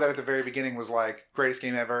those people that at the very beginning was like, greatest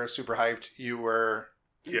game ever, super hyped.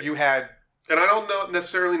 You had... And I don't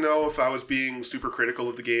necessarily know if I was being super critical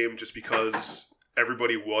of the game just because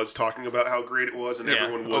everybody was talking about how great it was and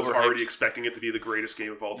everyone was already expecting it to be the greatest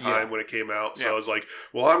game of all time when it came out. So I was like,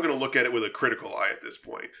 well, I'm going to look at it with a critical eye at this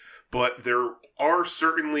point. But there are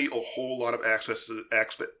certainly a whole lot of aspects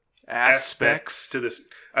to this.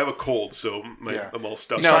 I have a cold, so I'm all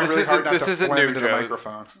stuffed. No, this isn't new, into the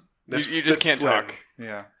microphone. You just can't talk.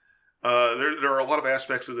 Yeah. There are a lot of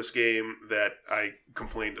aspects of this game that I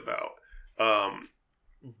complained about.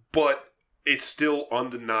 But it's still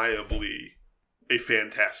undeniably a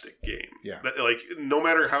fantastic game. Yeah. Like, no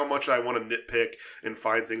matter how much I want to nitpick and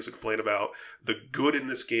find things to complain about, the good in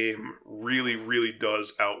this game really, really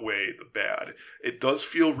does outweigh the bad. It does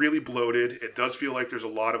feel really bloated. It does feel like there's a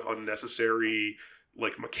lot of unnecessary,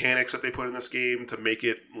 like, mechanics that they put in this game to make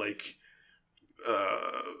it, like,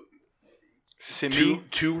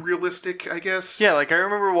 too realistic, I guess. Yeah, like, I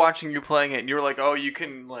remember watching you playing it, and you were like, oh, you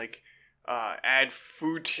can, like... add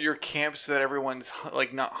food to your camp so that everyone's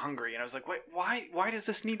like not hungry, and I was like, "Wait, why does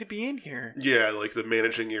this need to be in here?" Yeah, like the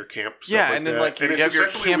managing your camp. Stuff yeah, and then like you have your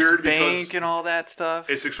camp's bank and all that stuff.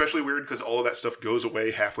 It's especially weird because all of that stuff goes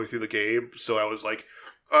away halfway through the game. So I was like,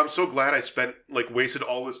 I'm so glad I wasted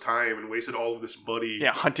all this time and wasted all of this money.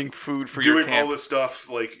 Yeah, hunting food for your doing camp. all this stuff,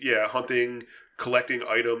 hunting, collecting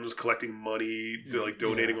items, collecting money,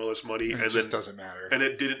 donating all this money, and it just doesn't matter. And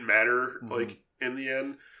it didn't matter, in the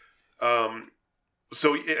end.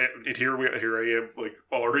 So and here I am,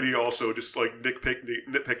 already also just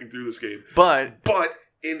nitpicking through this game. But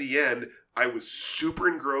in the end, I was super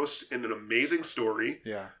engrossed in an amazing story.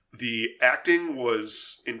 Yeah. The acting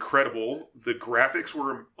was incredible. The graphics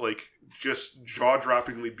were just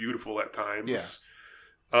jaw-droppingly beautiful at times.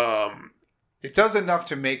 Yeah. It does enough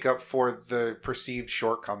to make up for the perceived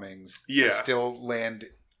shortcomings to still land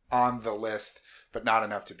on the list, but not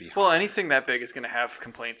enough to be high. Well, anything that big is going to have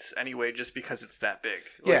complaints anyway, just because it's that big.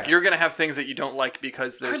 You're going to have things that you don't like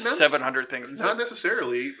because there's 700 things. Not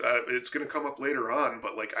necessarily. It's going to come up later on,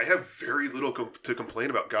 but I have very little to complain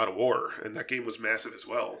about God of War, and that game was massive as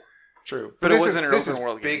well. True, but it wasn't an open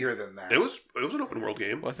world game. Bigger than that. It was an open world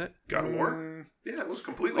game. Was it? God of War? Yeah, it was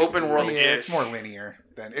completely open world. Yeah, it's more linear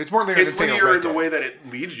than it's more linear. It's linear in the way that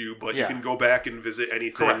it leads you, but you can go back and visit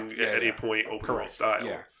anything at any point, open world style.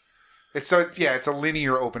 Yeah. It's a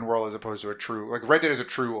linear open world as opposed to a true Red Dead is a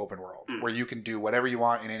true open world where you can do whatever you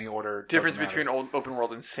want in any order. Difference between open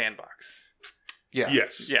world and sandbox. Yeah.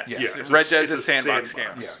 Yes. Red Dead is a sandbox game.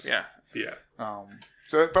 Yes. Yeah.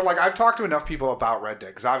 But I've talked to enough people about Red Dead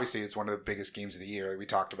because obviously it's one of the biggest games of the year. We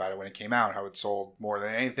talked about it when it came out, how it sold more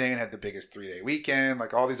than anything, had the biggest 3-day weekend,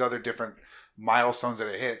 all these other different milestones that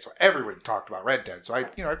it hit. So everybody talked about Red Dead. So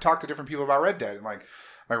I've talked to different people about Red Dead, and my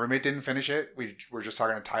roommate didn't finish it. We were just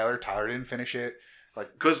talking to Tyler. Tyler didn't finish it.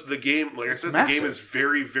 Because the game, I said, the game is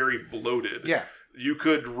very, very bloated. Yeah. You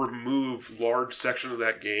could remove large sections of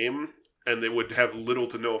that game, and they would have little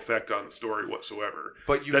to no effect on the story whatsoever.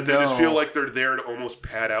 But they just feel like they're there to almost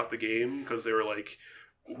pad out the game because they were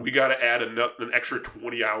we got to add an extra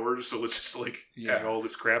 20 hours, so let's just add all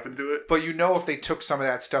this crap into it. But if they took some of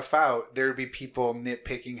that stuff out, there'd be people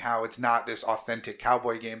nitpicking how it's not this authentic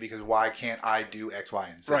cowboy game because why can't I do X, Y,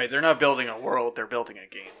 and Z? Right, they're not building a world, they're building a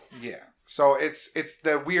game. Yeah. So it's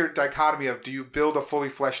the weird dichotomy of do you build a fully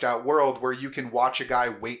fleshed out world where you can watch a guy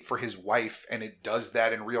wait for his wife and it does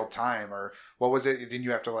that in real time, or what was it? Didn't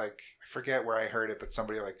you have to I forget where I heard it, but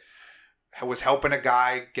somebody was helping a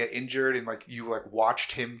guy get injured and you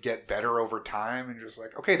watched him get better over time and you're just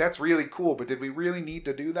okay, that's really cool, but did we really need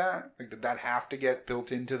to do that? Did that have to get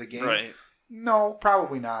built into the game? Right. No,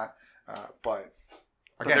 probably not. But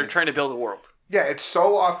again, they're trying to build a world. Yeah, it's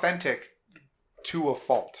so authentic to a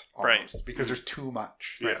fault almost right. because there's too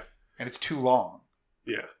much. Yeah. And it's too long.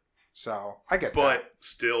 Yeah. So I get that. But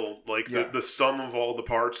still, the sum of all the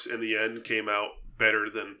parts in the end came out better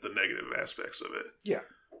than the negative aspects of it. Yeah.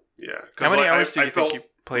 Yeah. How many hours do you think you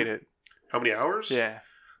played it? How many hours? Yeah.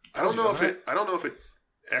 I don't know if it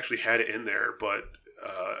actually had it in there, but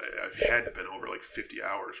I've had to been over 50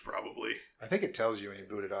 hours probably. I think it tells you when you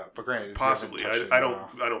boot it up, but granted, possibly. I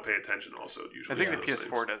don't pay attention. Also, usually. I think the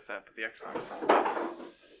PS4 does that, but the Xbox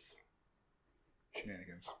does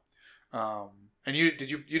shenanigans. And you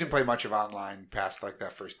didn't play much of online past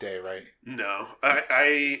that first day, right? No,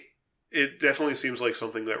 it definitely seems like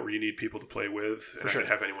something that where you need people to play with, and I didn't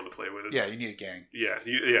have anyone to play with. Yeah, you need a gang. Yeah,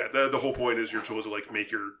 The whole point is you're supposed to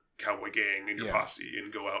make your cowboy gang and your posse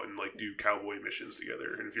and go out and do cowboy missions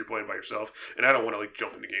together. And if you're playing by yourself, and I don't want to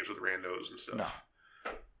jump into games with randos and stuff.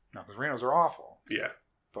 No, because randos are awful. Yeah,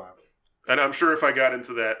 but and I'm sure if I got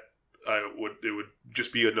into that, it would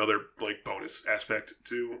just be another bonus aspect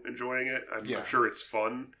to enjoying it. I'm sure it's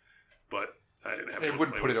fun, but I didn't have. It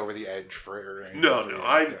wouldn't put it over the edge for anything. No.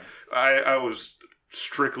 I was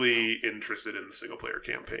strictly interested in the single player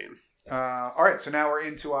campaign. All right, so now we're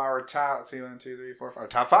into our top. Let's see, 1, 2, 3, 4, 5.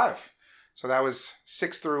 Top 5. So that was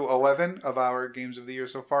 6 through 11 of our games of the year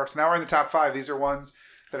so far. So now we're in the top 5. These are ones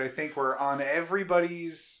that I think were on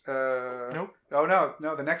everybody's. Nope. Oh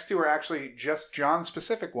no. The next two are actually just John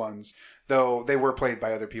specific ones, though they were played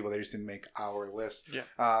by other people. They just didn't make our list.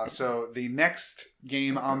 Yeah. So the next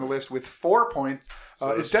game on the list with 4 points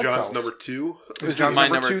is Dead John's Cells. number 2. This is John's my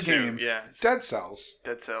number 2 2 game. Yeah. Dead Cells.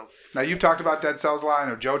 Dead Cells. Now, you've talked about Dead Cells a lot. I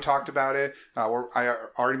know Joe talked about it. I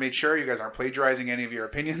already made sure you guys aren't plagiarizing any of your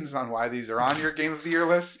opinions on why these are on your Game of the Year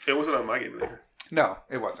list. It wasn't on my Game of the Year. No,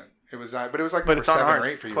 it wasn't. It was, but it was but it's on 7 ours, or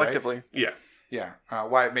 8 for you, collectively. right? Yeah. Yeah.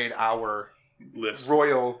 Why it made our list.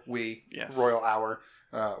 Royal Hour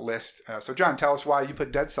list. So, John, tell us why you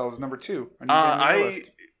put Dead Cells as number 2 on your Game of the Year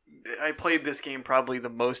list. I played this game probably the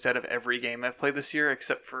most out of every game I've played this year,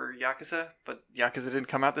 except for Yakuza. But Yakuza didn't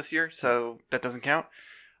come out this year, so that doesn't count.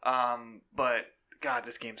 But, God,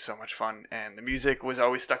 this game's so much fun. And the music was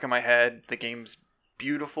always stuck in my head. The game's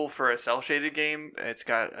beautiful for a cell shaded game. It's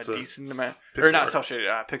got a So decent amount, pixel or not art. cell shaded,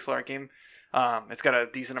 pixel art game. It's got a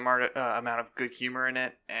decent amount of good humor in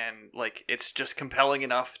it, and like it's just compelling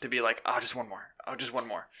enough to be like, just one more, just one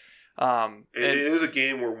more. It is a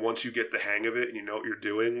game where once you get the hang of it and you know what you're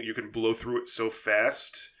doing, you can blow through it so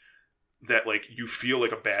fast that like you feel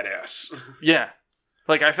like a badass. Yeah,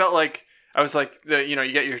 like I felt like I was like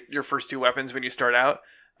you get your first 2 weapons when you start out.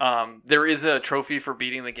 There is a trophy for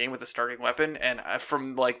beating the game with a starting weapon, and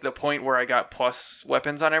from like the point where I got plus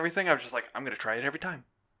weapons on everything, I was just like, I'm gonna try it every time.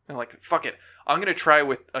 And like, fuck it, I'm gonna try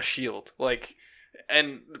with a shield. Like,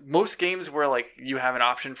 and most games where like you have an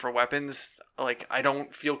option for weapons, like I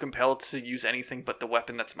don't feel compelled to use anything but the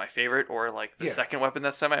weapon that's my favorite, or like the second weapon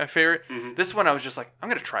that's my favorite. Mhm. This one I was just like, I'm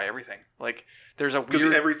gonna try everything. Like, there's a Because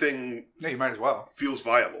weird everything Yeah, you might as well. feels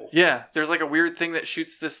viable. Yeah, there's like a weird thing that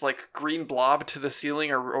shoots this like green blob to the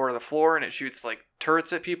ceiling or the floor, and it shoots like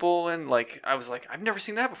turrets at people, and like I was like, I've never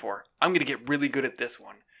seen that before. I'm gonna get really good at this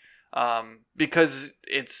one, because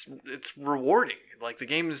it's rewarding. Like the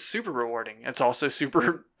game is super rewarding. It's also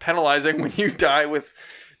super penalizing when you die with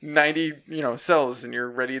 90 cells and you're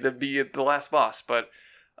ready to be at the last boss. But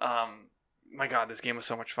my god, this game was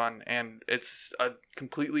so much fun, and it's a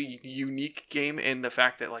completely unique game in the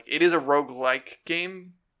fact that like it is a roguelike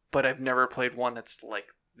game, but I've never played one that's like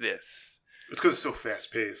this. It's because it's so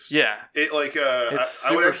fast paced. Yeah. It like It's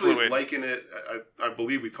I would super actually fluid. liken it. I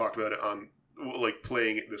believe we talked about it on like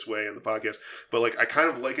playing it this way in the podcast, but like I kind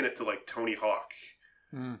of liken it to like Tony Hawk,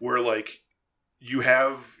 where like you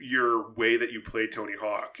have your way that you play Tony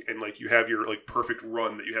Hawk, and like you have your like perfect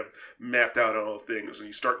run that you have mapped out on all the things, and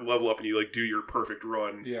you start to level up and you like do your perfect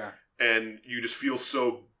run, Yeah. and you just feel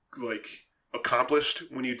so like accomplished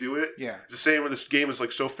when you do it. Yeah. It's the same when this game is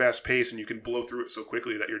like so fast paced and you can blow through it so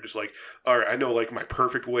quickly that you're just like, all right, I know like my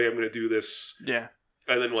perfect way I'm going to do this, Yeah.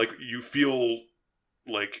 and then like you feel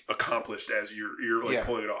like accomplished as you're like Yeah.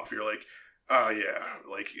 pulling it off. You're like, oh yeah,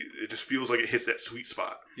 like it just feels like it hits that sweet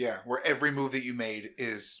spot. Yeah, where every move that you made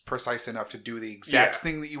is precise enough to do the exact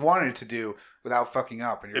thing that you wanted it to do without fucking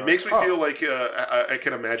up. And It makes me feel like I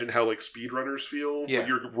can imagine how like speedrunners feel Yeah. when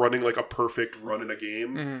you're running like a perfect run in a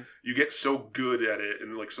game. Mhm. You get so good at it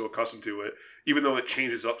and like so accustomed to it, even though it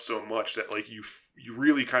changes up so much that like you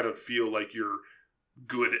really kind of feel like you're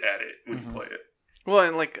good at it when Mhm. you play it. Well,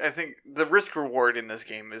 and like I think the risk reward in this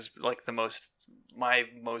game is like my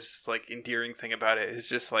most like endearing thing about it is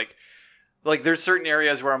just like there's certain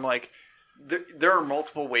areas where I'm like there are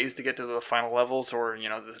multiple ways to get to the final levels, or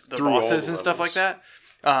the Through all bosses the and stuff like levels.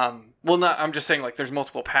 that. Well, not I'm just saying like there's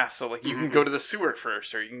multiple paths, so like you can go to the sewer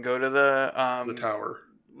first, or you can go to The tower.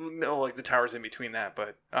 no, like the towers in between that,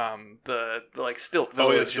 but the like Stilt Oh,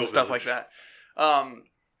 yeah, Village Stilt and stuff like Village. that.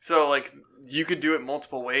 So like you could do it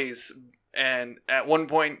multiple ways, and at one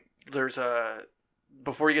point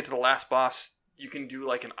before you get to the last boss, you can do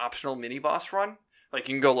like an optional mini boss run. Like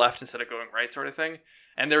you can go left instead of going right, sort of thing.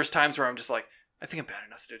 And there's times where I'm just like, I think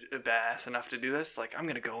I'm badass enough to do this. Like I'm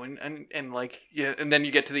gonna go in and like and then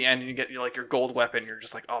you get to the end and you get your gold weapon. You're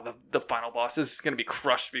just like, oh, the final boss is gonna be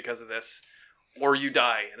crushed because of this, or you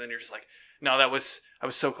die, and then you're just like, no, I was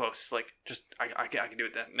so close. Like just I can do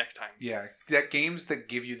it that next time. Yeah, that games that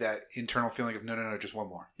give you that internal feeling of no, just one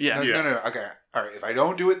more. Yeah. No. Okay, all right. If I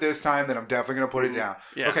don't do it this time, then I'm definitely gonna put it down.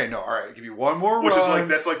 Yeah. Okay, no, all right. Give me one more Which run. is like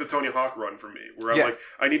that's like the Tony Hawk run for me, where I'm Yeah. like,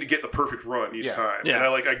 I need to get the perfect run each Yeah. time, Yeah.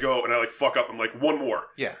 and I go and I like fuck up. I'm like, one more.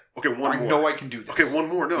 Yeah. Okay, one I more. know I can do this. Okay, one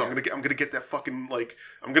more. No, Yeah. I'm gonna get that fucking like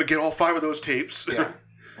I'm gonna get all 5 of those tapes. Yeah.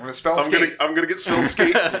 I'm gonna spell I'm skate. gonna get spell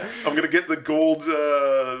skate. I'm gonna get the gold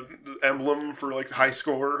emblem for like the high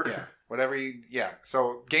score. Yeah. Whatever.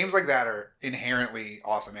 So games like that are inherently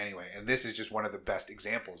awesome anyway, and this is just one of the best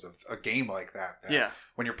examples of a game like that. Yeah.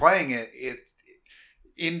 When you're playing it,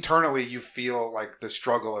 internally you feel like the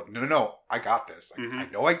struggle of no, I got this. Like, Mhm. I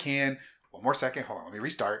know I can. One more second. Hold on. Let me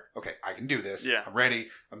restart. Okay, I can do this. Yeah. I'm ready.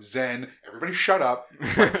 I'm zen. Everybody shut up.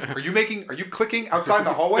 Like, are you clicking outside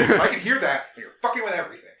the hallway? 'Cause I can hear that, and you're fucking with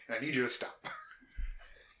everything, and I need you to stop.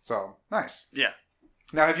 So, nice. Yeah.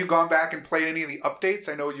 Now, have you gone back and played any of the updates?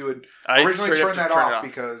 I know you had I originally straight up turned just that turned it off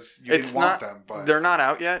because you didn't want them. But They're not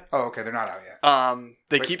out yet. oh, okay, they're not out yet.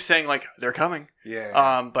 They Wait. keep saying like they're coming.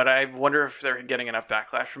 Yeah. But I wonder if they're getting enough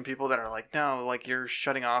backlash from people that are like, no, like you're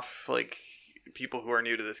shutting off like people who are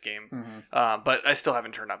new to this game. Mhm. But I still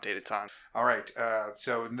haven't turned updated on. All right.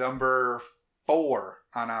 So number 4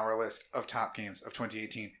 on our list of top games of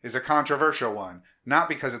 2018 is a controversial one. Not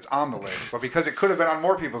because it's on the list, but because it could have been on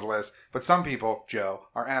more people's list. But some people, Joe,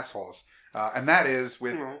 are assholes. And that is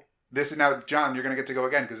with this. Now, John, you're going to get to go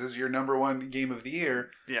again because this is your number 1 game of the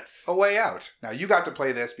year. Yes. A Way Out. Now, you got to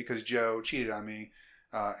play this because Joe cheated on me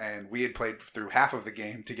and we had played through half of the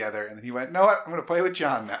game together, and then he went, "No, what? I'm going to play with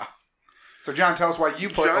John now." So, John, tell us why you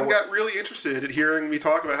played. John got really interested in hearing me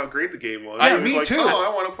talk about how great the game was. Yeah, He was me like, too.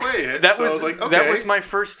 Oh, I want to play it. That So I was was like, okay. that was my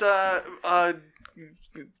first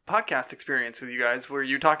podcast experience with you guys, where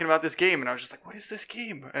you were talking about this game, and I was just like, "What is this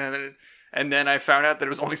game?" And then I found out that it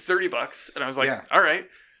was only $30, and I was like, Yeah. "All right."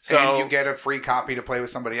 So and you get a free copy to play with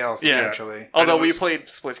somebody else, Yeah. essentially. although And it we was- played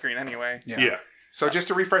split screen anyway. Yeah. So just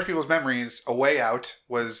to refresh people's memories, A Way Out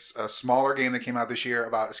was a smaller game that came out this year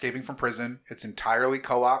about escaping from prison. It's entirely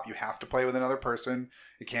co-op. You have to play with another person.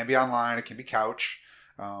 It can be online. It can be couch.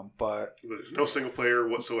 But There's no single player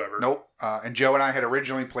whatsoever. nope. And Joe and I had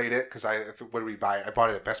originally played it because what did we buy? I bought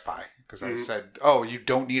it at Best Buy because I said, "Oh, you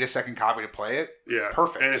don't need a second copy to play it." Yeah.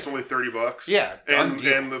 Perfect. And it's only $30. Yeah, done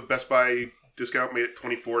deal. and the Best Buy discount made it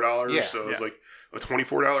 $24. Yeah. So it was Yeah. like a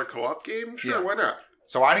 $24 co-op game? Sure, Yeah. why not?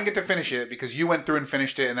 So I didn't get to finish it because you went through and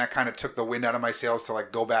finished it, and that kind of took the wind out of my sails to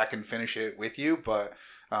like go back and finish it with you. But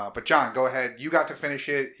John, go ahead. You got to finish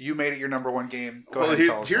it. You made it your number one game. Go ahead and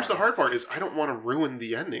tell us here's why. the hard part is I don't want to ruin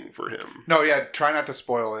the ending for him. No, yeah, try not to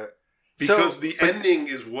spoil it. Because the ending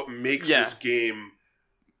is what makes Yeah. this game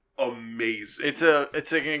amazing. It's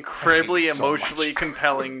an incredibly I hate it so emotionally much.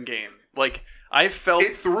 compelling game. Like I felt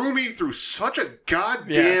It threw me through such a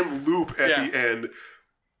goddamn loop at Yeah. the end.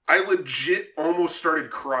 I legit almost started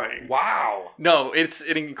crying. Wow. no, it's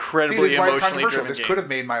an See, incredibly this is why it's emotionally controversial. driven This game. could have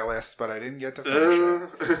made my list, but I didn't get to finish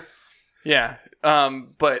it. Yeah.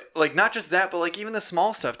 But like not just that, but like even the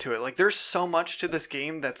small stuff to it. Like there's so much to this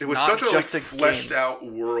game that's It was not such a like, just a fleshed game. out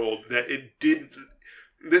world that it did.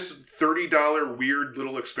 This $30 weird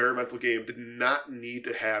little experimental game did not need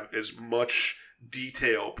to have as much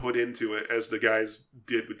detail put into it as the guys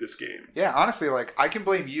did with this game. Yeah, honestly, like I can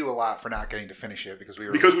blame you a lot for not getting to finish it because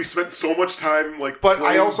We spent so much time like. But I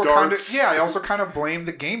playing also kind of darts. I also kind of blame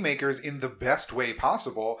the game makers in the best way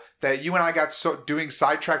possible that you and I got so doing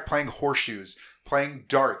sidetrack playing horseshoes, playing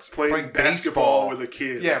darts, playing basketball baseball with a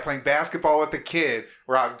kid. Yeah, playing basketball with a kid.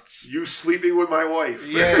 Where I You sleeping with my wife.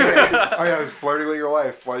 yeah. Oh yeah, I was flirting with your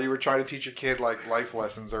wife while you were trying to teach your kid like life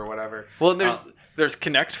lessons or whatever. Well, there's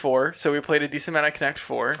Connect 4, so we played a decent amount of Connect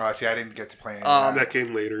 4. Oh, see, I didn't get to play any of that. That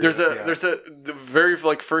came later. There's yeah. the very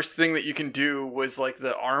like first thing that you can do was like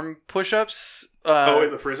the arm push-ups. in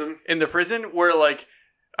the prison. in the prison where like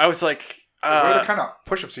I was like. What other kind of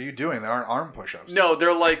push-ups are you doing that aren't arm push-ups? No,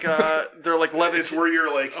 they're like It's where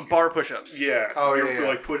you're like bar push-ups. Yeah. Oh, you're yeah.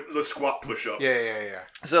 like the squat push-ups. Yeah.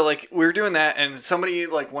 So like we were doing that, and somebody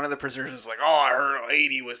like one of the prisoners was like, "Oh, I heard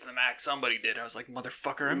 80 was the max somebody did." I was like,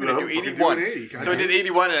 "Motherfucker, I'm gonna No, do I'm fucking 81." doing 80, So I goddamn. did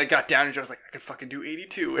 81, and I got down, and Joe was like, "I could fucking do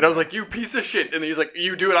 82," and I was like, "You piece of shit!" And then he's like,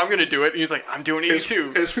 "You do it, I'm gonna do it," and he's like, "I'm doing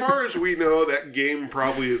 82." As far as we know, that game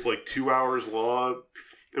probably is like 2 hours long,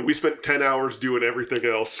 and we spent 10 hours doing everything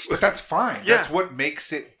else. But that's fine. Yeah. That's what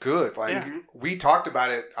makes it good. Like Yeah. we talked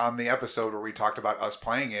about it on the episode where we talked about us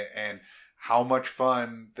playing it and how much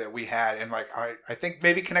fun that we had. And like I think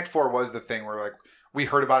maybe Connect 4 was the thing where like we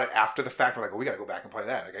heard about it after the fact. We're like, well, we got to go back and play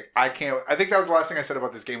that. Like I can't. I think that was the last thing I said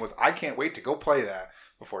about this game was I can't wait to go play that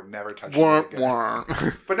before never touching it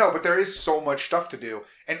again. But there is so much stuff to do,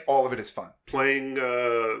 and all of it is fun. Playing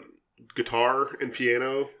guitar and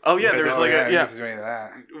piano. Oh yeah, there was Oh, like yeah, I a didn't yeah. get to do any of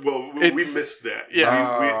that. Well, we It's- missed that.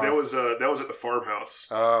 Yeah. that was at the farmhouse.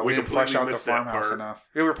 We didn't flesh completely out the missed that farmhouse part. enough.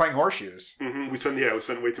 We were playing horseshoes. We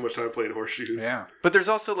spent way too much time playing horseshoes. Yeah. But there's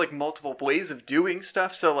also like multiple ways of doing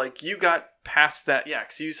stuff. So like you got past that, yeah.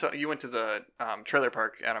 Because you went to the trailer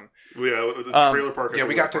park, Adam. The trailer park. I Yeah, think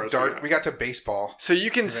we was got the to farthest we dart. got. We got to baseball. So you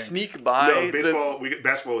can I think. sneak by. No, baseball.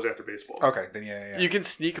 Basketball was after baseball. Okay, then yeah. You can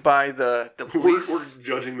sneak by the We're police.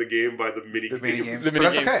 judging the game by the mini The mini games, The but mini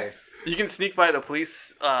that's games. okay. You can sneak by the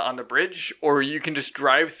police on the bridge, or you can just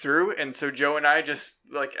drive through. And so Joe and I just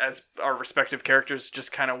like as our respective characters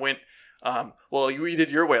just kind of went. Well, we did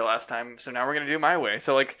your way last time, so now we're gonna do my way.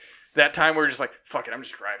 So like. That time we were just like, fuck it, I'm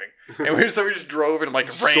just driving. And we just drove and like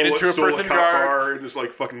ran into a prison cop guard. car and just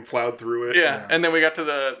like fucking plowed through it. Yeah. And then we got to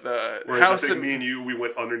the Whereas house I think and me and you, we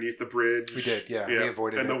went underneath the bridge. We did, yeah. We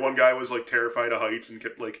avoided and it. the one guy was like terrified of heights and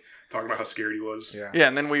kept like talking about how scared he was. Yeah. yeah,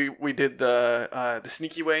 and then we did the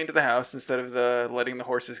sneaky way into the house instead of the letting the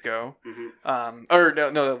horses go. Or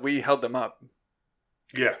no, we held them up.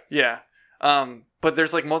 Yeah. Yeah. But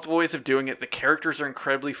there's like multiple ways of doing it. The characters are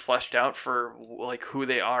incredibly fleshed out for like who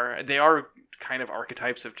they are. They are kind of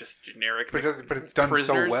archetypes of just generic. But it's done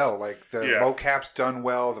prisoners. so well. Like the mocap's done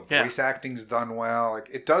well. The voice acting's done well. Like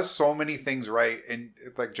it does so many things right. And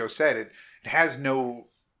like Joe said, it has no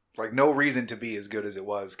reason to be as good as it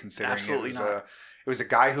was. Considering Absolutely it was not. it was a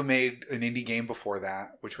guy who made an indie game before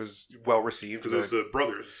that, which was well received. Because it was the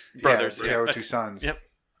brothers. Brothers, Tale yeah. of Two Sons. Yep.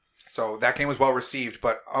 So that game was well received,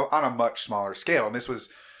 but on a much smaller scale. And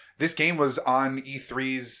this game was on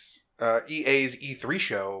EA's E3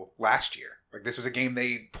 show last year. Like, this was a game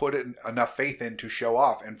they put enough faith in to show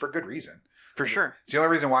off, and for good reason. For sure. It's the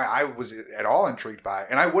only reason why I was at all intrigued by it.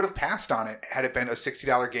 And I would have passed on it had it been a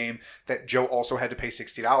 $60 game that Joe also had to pay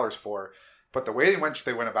 $60 for. But the way in which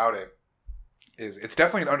they went about it is it's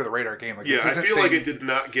definitely an under-the-radar game. Like, Yeah, this I isn't feel like it did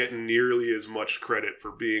not get nearly as much credit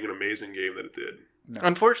for being an amazing game that it did. No.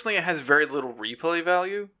 Unfortunately, it has very little replay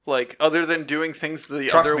value. Like, other than doing things the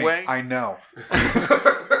Trust other me, way. I know.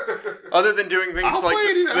 Other than doing things I'll like play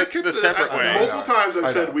it. the separate way. Multiple times I've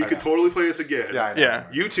said we I could know. totally play this again. Yeah, I know. Yeah.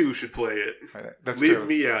 You two should play it. That's Leave true.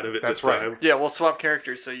 me out of it That's this time. right. Yeah, we'll swap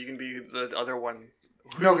characters so you can be the other one.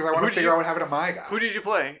 No, because I want who to did figure you- out what happened to my guy. Who did you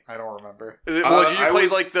play? I don't remember. Well, did you I play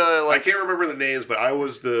was- like the I can't remember the names, but I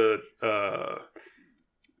was the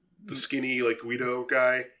skinny like Guido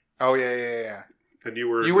guy, Oh, yeah. and you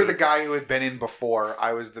were You were the guy who had been in before.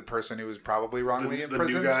 I was the person who was probably wrongly the new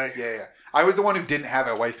imprisoned. guy? Yeah. I was the one who didn't have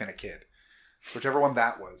a wife and a kid. Whichever one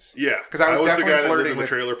that was. Yeah, 'Cause I was the definitely guy that lived flirting in the with-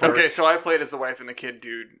 trailer park. Okay, so I played as the wife and the kid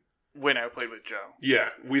dude when I played with Joe.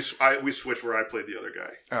 Yeah, we switched where I played the other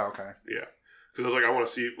guy. Oh, okay. Yeah, because I was like, I want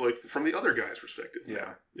to see like from the other guy's perspective.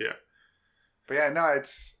 Yeah. Yeah. But yeah, no,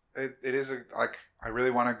 it is like I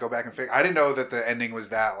really want to go back and figure. I didn't know that the ending was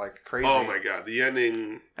that like crazy. Oh my god, the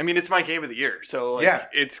ending. I mean, it's my game of the year, so like, Yeah.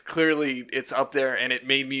 it's clearly it's up there, and it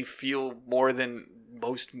made me feel more than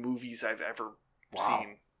most movies I've ever Wow.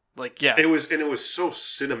 seen. Like, yeah, It was so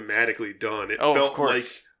cinematically done. It Oh, of felt course.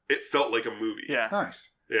 like it felt like a movie. yeah.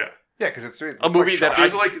 Nice. Yeah. Yeah, because it's A movie that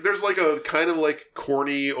There's like a kind of like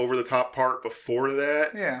corny over the top part before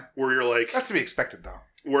that yeah, where you're like that's to be expected though.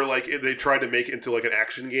 where like they tried to make it into like an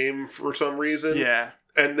action game for some reason. Yeah,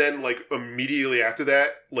 And then like immediately after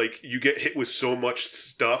that, like you get hit with so much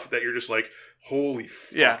stuff that you're just like, holy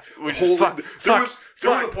fuck. yeah. Holy, there was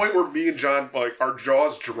fuck. a point where me and John like our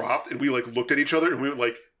jaws dropped and we like looked at each other and we were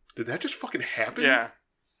like, did that just fucking happen? Yeah.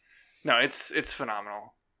 No, it's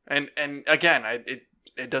phenomenal, and again,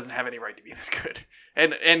 it doesn't have any right to be this good.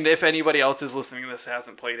 And if anybody else is listening to this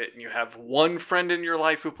hasn't played it, and you have one friend in your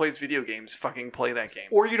life who plays video games, fucking play that game.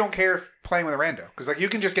 Or you don't care if playing with a rando because like you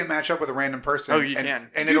can just get matched up with a random person. Oh, you and, can.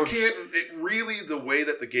 and You it'll can't. It really, the way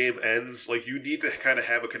that the game ends, like you need to kind of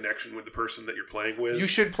have a connection with the person that you're playing with. You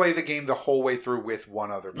should play the game the whole way through with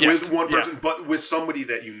one other person. Yes. with one Yeah. person, but with somebody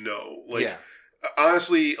that you know. Like yeah.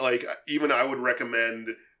 honestly, like even I would recommend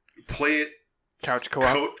play it Couch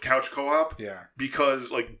co-op. couch co-op Yeah.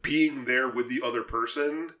 because like being there with the other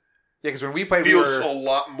person Yeah, because when we played, feels we were, a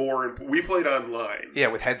lot more. We played online. yeah,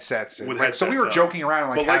 with headsets. And, With like, so we headsets were on. joking around and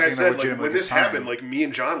like But like I having a said, like legitimate when good this time. happened, like me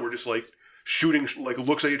and John were just like shooting, like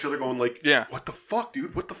looks at each other, going like, Yeah. what the fuck,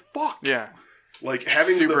 dude? What the fuck?" Yeah. Like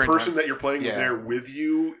having Super the person intense. that you're playing Yeah. there with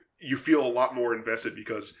you, you feel a lot more invested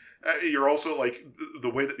because you're also like the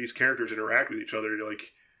way that these characters interact with each other. You're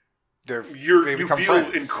like they you become feel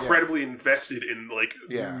friends. incredibly invested in like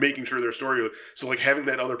Yeah. making sure their story. So like having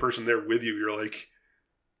that other person there with you, you're like,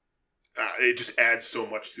 it just adds so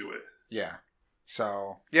much to it. Yeah.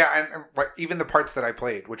 So yeah, and like even the parts that I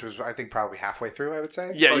played, which was I think probably halfway through, I would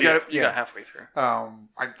say. Yeah, Oh, you yeah. got you Yeah. got halfway through. I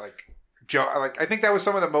like Joe. I think that was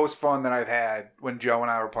some of the most fun that I've had when Joe and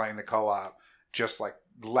I were playing the co-op. Just like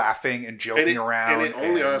laughing and joking around. and it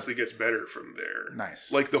only honestly gets better from there.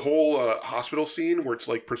 Nice. Like the whole hospital scene where it's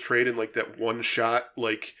like portrayed in like that one shot,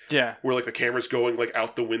 like Yeah. where like the camera's going like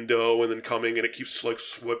out the window and then coming, and it keeps like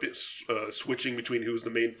switching between who's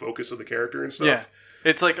the main focus of the character and stuff. Yeah.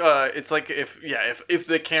 It's like if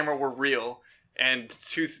the camera were real and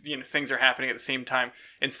things are happening at the same time,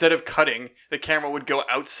 instead of cutting, the camera would go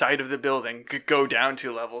outside of the building, go down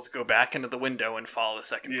 2 levels, go back into the window, and follow the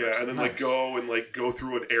second Yeah, person. and then Nice. like go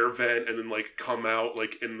through an air vent and then like come out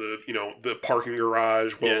like in the the parking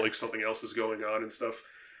garage while Yeah. like something else is going on and stuff.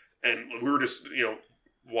 And we were just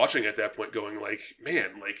watching at that point, going like,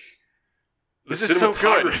 man, like the This is so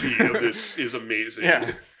good. cinematography of this is amazing.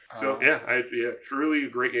 Yeah. So truly a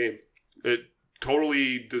great game. It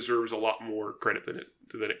totally deserves a lot more credit than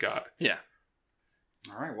it got. Yeah.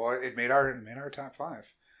 All right. Well, it made our top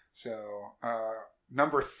 5. So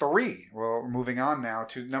number 3. Well, moving on now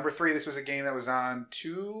to number 3. This was a game that was on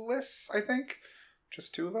 2 lists, I think.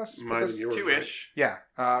 Just 2 of us. put Mine this- and yours, 2-ish. Yeah,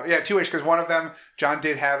 2-ish, because one of them John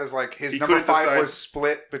did have as like his He number couldn't 5 decide. was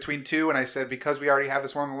split between 2, and I said because we already have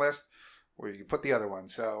this one on the list, well, you put the other one.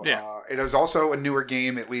 So Yeah. it is also a newer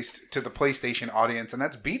game, at least to the PlayStation audience, and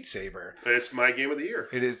that's Beat Saber. It's my game of the year.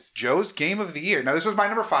 It is Joe's game of the year. Now this was my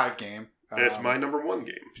number 5 game. And it's my number one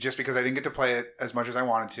game. Just because I didn't get to play it as much as I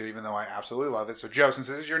wanted to, even though I absolutely love it. So, Joe, since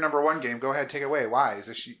this is your number one game, go ahead, take it away. Why? Is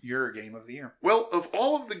this your game of the year? Well, of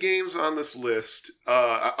all of the games on this list,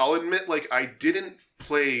 I'll admit, like, I didn't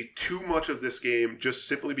play too much of this game just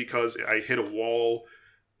simply because I hit a wall,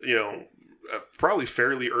 probably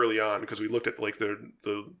fairly early on because we looked at, like, the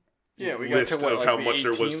we got list to what, of like how the much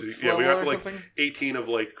there was. 18th We got to, level or like, something? 18 of,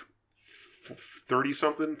 like,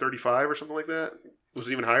 30-something, 35 or something like that. Was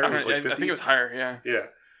it even higher? I, It was like 50? think it was higher, yeah. Yeah.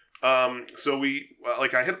 So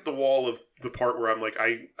I hit the wall of the part where I'm like,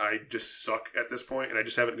 I just suck at this point, and I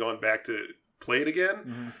just haven't gone back to play it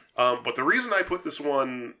again. Mm-hmm. But the reason I put this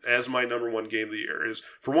one as my number one game of the year is,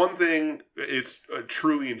 for one thing, it's a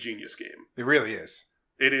truly ingenious game. It really is.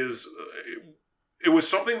 It is. It was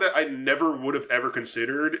something that I never would have ever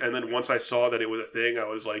considered, and then once I saw that it was a thing, I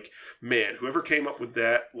was like, man, whoever came up with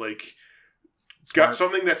that, like, got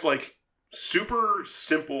something that's like super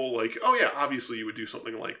simple, like, oh yeah, obviously you would do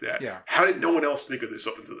something like that. Yeah. How did no one else think of this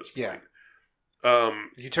up until this point? Yeah.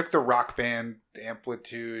 You took the Rock Band,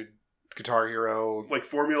 Amplitude, Guitar Hero, like,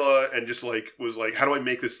 formula, and just like was like, how do I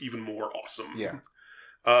make this even more awesome? Yeah.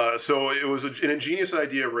 So it was an ingenious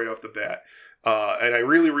idea right off the bat, and I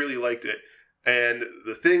really, really liked it. And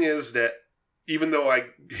the thing is that even though I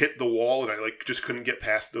hit the wall and I like just couldn't get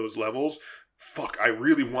past those levels, I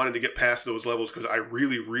really wanted to get past those levels because I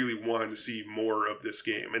really, really wanted to see more of this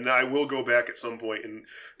game. And I will go back at some point and,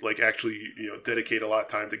 like, actually, dedicate a lot of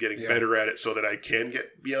time to getting better at it so that I can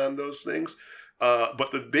get beyond those things.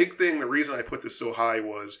 But the big thing, the reason I put this so high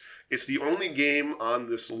was it's the only game on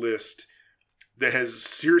this list that has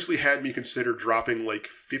seriously had me consider dropping like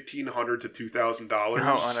 $1,500 to $2,000 on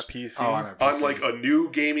a PC. On like a new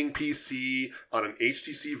gaming PC, on an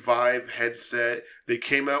HTC Vive headset. They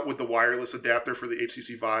came out with the wireless adapter for the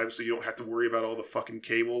HTC Vive, so you don't have to worry about all the fucking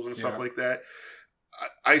cables and stuff like that.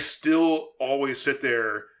 I still always sit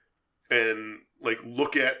there and like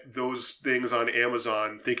look at those things on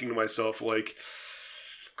Amazon, thinking to myself, like,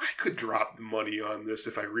 I could drop the money on this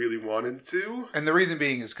if I really wanted to. And the reason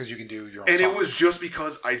being is because you can do your own And songs. it was just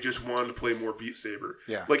because I just wanted to play more Beat Saber.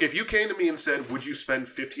 Yeah. Like, if you came to me and said, would you spend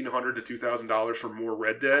 $1,500 to $2,000 for more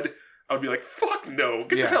Red Dead? I would be like, fuck no.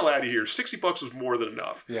 Get the hell out of here. $60 was more than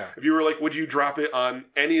enough. Yeah. If you were like, would you drop it on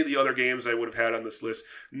any of the other games I would have had on this list?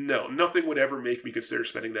 No. Nothing would ever make me consider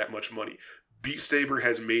spending that much money. Beat Saber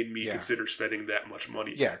has made me consider spending that much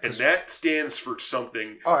money. Yeah. And that stands for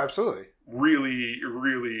something Oh, absolutely. really,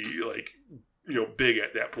 really, like, big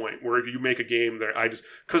at that point. Where if you make a game that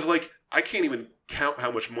because, like, I can't even count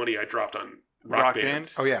how much money I dropped on Rock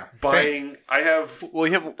Band. Oh, yeah. Buying, I have... Well,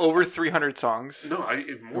 you have over 300 songs. No,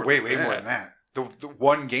 more way than that. more than that. The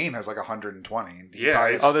one game has like 120. And Yeah,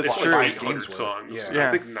 it's that's true. 800 songs. Yeah.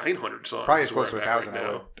 I think 900 songs. Probably is as close to where 1,000, I'm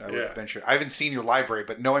at right I would venture. I haven't seen your library,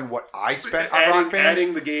 but knowing what I spent on adding, Rock Band...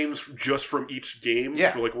 adding the games just from each game,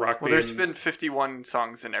 Yeah. so like Rock Band... Well, there's been 51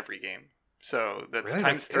 songs in every game. So that's Really?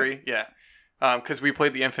 times That's 3. it? Yeah. Because we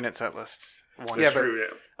played the Infinite set list. That's true,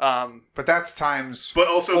 yeah. But that's times But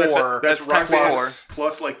also four. that's times Rock Band 4.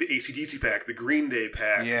 plus like the AC/DC pack, the Green Day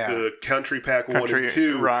pack, Yeah. the Country pack 1 Country, and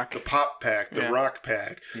 2, rock. the Pop pack, the Yeah. Rock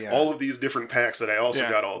pack, Yeah. all of these different packs that I also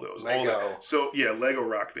Yeah. got all those. All Lego. that. So yeah, Lego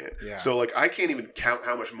Rock Band. Yeah. So like I can't even count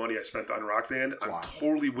how much money I spent on Rock Band. I'm Wow.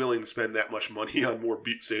 totally willing to spend that much money on more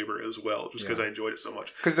Beat Saber as well, just because Yeah. I enjoyed it so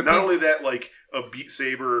much. 'Cause the Not piece- only that, like a Beat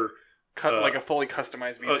Saber. Like a fully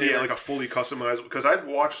customized Beat Saber. Yeah, like a fully customized. Because I've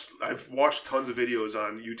watched tons of videos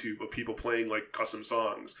on YouTube of people playing like custom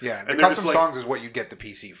songs. Yeah, And the they're custom just, like- songs is what you get the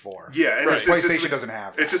PC for. Yeah, and Right. it's just PlayStation like- doesn't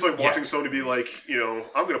have It's just like that watching yet. somebody be like,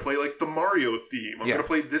 I'm going to play like the Mario theme. I'm Yeah. going to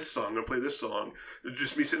play this song. I'm going to play this song.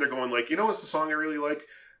 Just me sitting there going like, what's the song I really liked?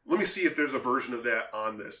 Let me see if there's a version of that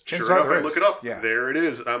on this. Chances Sure are enough, there I is. look it up. Yeah. There it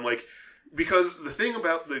is. And I'm like, because the thing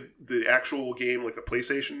about the actual game, like the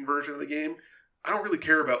PlayStation version of the game, I don't really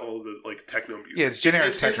care about all the like techno music. Yeah, it's generic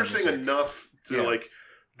It's techno interesting music. enough to Yeah. like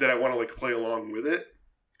that I want to like play along with it.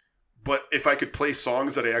 But if I could play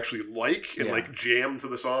songs that I actually like and Yeah. like jam to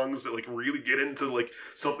the songs that like really get into like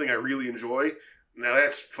something I really enjoy, now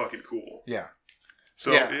that's fucking cool. Yeah.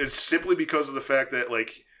 So Yeah. it's simply because of the fact that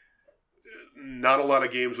like not a lot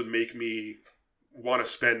of games would make me want to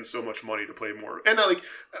spend so much money to play more. And like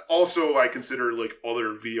also I consider like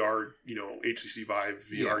other VR, HTC Vive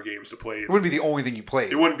VR games to play. It wouldn't be the only thing you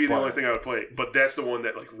played. It wouldn't be the but- only thing I would play, but that's the one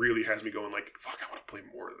that like really has me going like, fuck, I want to play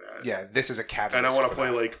more of that. Yeah, this is a catalyst. And I want to for play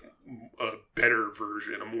that. like a better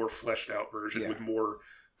version, a more fleshed out version Yeah. with more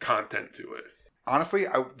content to it. Honestly,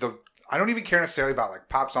 I don't even care necessarily about like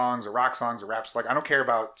pop songs or rock songs or raps. Like I don't care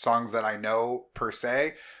about songs that I know per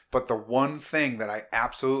se. But the one thing that I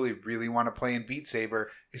absolutely really want to play in Beat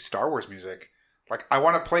Saber is Star Wars music. Like, I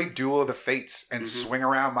want to play Duel of the Fates and swing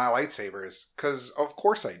around my lightsabers, because of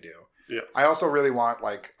course I do. Yeah. I also really want,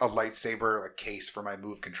 like, a lightsaber case for my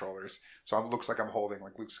Move controllers. So it looks like I'm holding,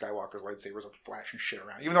 like, Luke Skywalker's lightsabers, like, flashing shit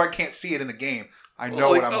around. Even though I can't see it in the game, I know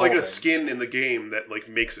what I'm holding. Like a skin in the game that, like,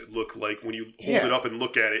 makes it look like, when you hold it up and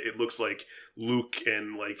look at it, it looks like Luke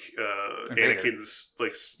and, like, Anakin's,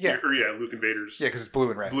 like, Luke and Vader's. Yeah, because it's blue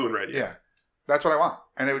and red. Blue and red, yeah. That's what I want.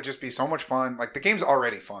 And it would just be so much fun. Like, the game's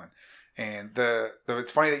already fun. And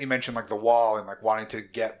it's funny that you mentioned, like, the wall and, like, wanting to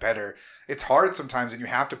get better. It's hard sometimes, and you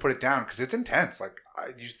have to put it down because it's intense. Like,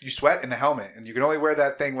 you sweat in the helmet, and you can only wear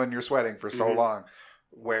that thing when you're sweating for so long,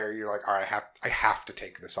 where you're like, all right, I have to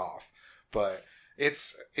take this off. But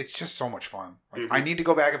it's just so much fun. Like, I need to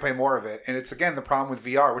go back and play more of it. And it's, again, the problem with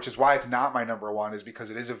VR, which is why it's not my number one, is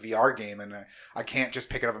because it is a VR game, and I can't just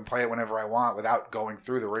pick it up and play it whenever I want without going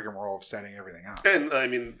through the rigmarole of setting everything up. And, I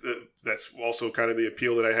mean, that's also kind of the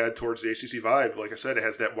appeal that I had towards the HTC Vive. Like I said, it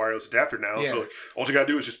has that wireless adapter now. Yeah. So like, all you got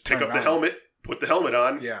to do is just pick up the helmet, put the helmet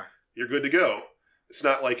on. Yeah. You're good to go. It's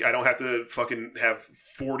not like I don't have to fucking have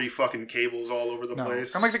 40 fucking cables all over the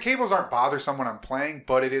place. And, like, the cables aren't bothersome when I'm playing,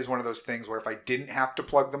 but it is one of those things where if I didn't have to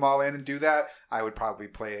plug them all in and do that, I would probably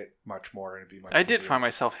play it much more, and it'd be much I did easier. find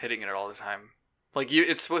myself hitting it all the time. Like,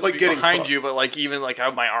 it's supposed to be behind you, but, like, even, like,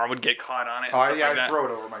 how my arm would get caught on it. Oh, yeah, I'd throw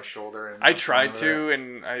it over my shoulder. And I tried to,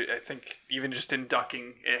 and I think even just in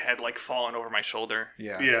ducking, it had, like, fallen over my shoulder.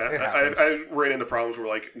 Yeah. I ran into problems where,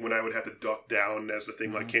 like, when I would have to duck down as the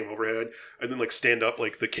thing, like, came overhead, and then, like, stand up,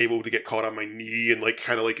 like, the cable would get caught on my knee and, like,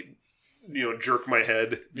 kind of, like, jerk my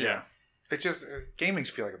head. Yeah. It's just, gaming's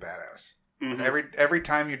feel like a badass. Every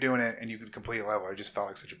time you're doing it and you can complete a level, I just felt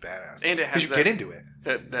like such a badass. And it has get into it.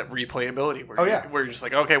 That replayability. Where where you're just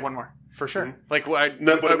like, okay, one more. For sure. Like, but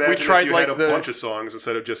we tried, if you had a bunch of songs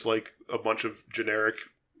instead of just, like, a bunch of generic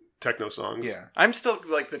techno songs. Yeah. I'm still,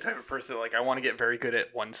 like, the type of person, like, I want to get very good at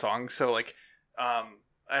one song. So, like,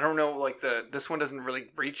 I don't know, like, this one doesn't really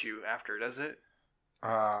rate you after, does it?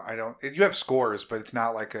 I don't. You have scores, but it's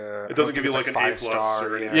not like a. It doesn't give you like an 5-star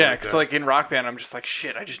or anything. Yeah, because like in Rock Band, I'm just like,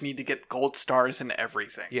 shit. I just need to get gold stars in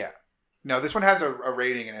everything. Yeah. No, this one has a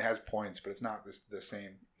rating and it has points, but it's not the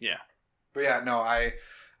same. Yeah. But yeah, no, I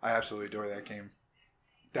absolutely adore that game.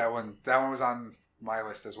 That one was on my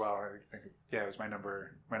list as well. I think it was my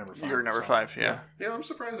number 5. Your number 5, yeah. Yeah, I'm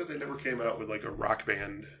surprised that they never came out with like a Rock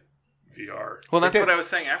Band VR. Well, that's what I was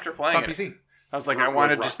saying after playing it's on PC. I was like, I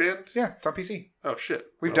wanted Rock Band? Yeah, it's on PC. Oh, shit.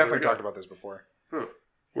 We've definitely talked about this before. Huh.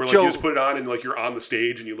 Where like you just put it on and like you're on the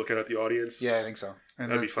stage and you look out at the audience. Yeah, I think so. And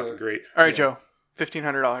that'd be fucking great. All right, Joe.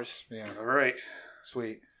 $1,500. Yeah. All right.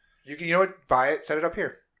 Sweet. You know what? Buy it. Set it up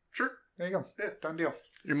here. Sure. There you go. Yeah. Done deal.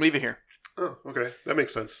 You can leave it here. Oh, okay. That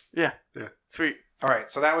makes sense. Yeah. Yeah. Sweet. All right.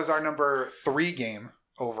 So that was our number 3 game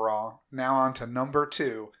overall. Now on to number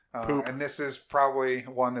 2. And this is probably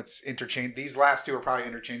one that's interchangeable. These last 2 are probably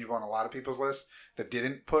interchangeable on a lot of people's lists that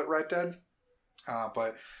didn't put Red Dead.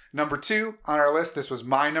 But number 2 on our list, this was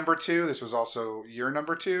my number 2. This was also your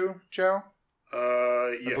number 2, Joe?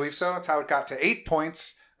 Yes. I believe so. That's how it got to 8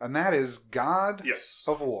 points. And that is God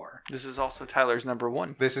of War. This is also Tyler's number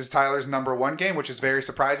 1. This is Tyler's number 1 game, which is very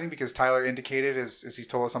surprising because Tyler indicated, as he's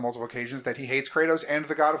told us on multiple occasions, that he hates Kratos and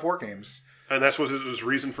the God of War games. And that's what his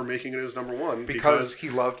reason for making it his number 1. Because he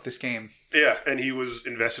loved this game. Yeah, and he was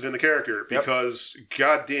invested in the character. Because,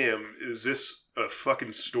 goddamn, is this a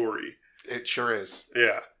fucking story. It sure is.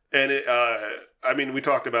 Yeah. And, I mean, we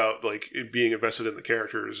talked about, like, being invested in the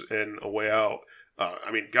characters and A Way Out.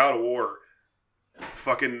 I mean, God of War,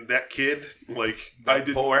 fucking that kid, like,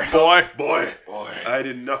 Boy. I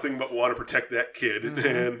did nothing but want to protect that kid.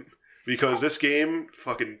 And because this game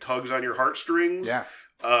fucking tugs on your heartstrings. Yeah.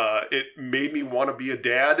 It made me want to be a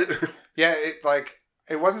dad. Yeah,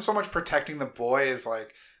 it wasn't so much protecting the boy as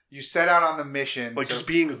like you set out on the mission, like just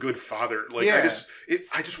being a good father. Like I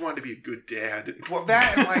just wanted to be a good dad. Well,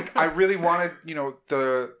 that and like I really wanted,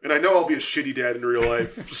 and I know I'll be a shitty dad in real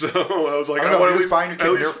life, so I was like, I want to at least buying your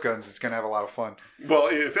kid Nerf guns. It's gonna have a lot of fun. Well,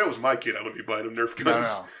 if that was my kid, I wouldn't be buying him Nerf guns.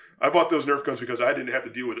 No. I bought those Nerf guns because I didn't have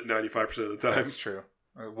to deal with it 95% of the time. That's true.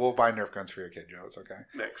 We'll buy Nerf guns for your kid, Joe. It's okay.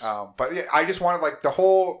 Thanks. But yeah, I just wanted like the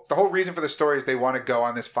whole reason for the story is they want to go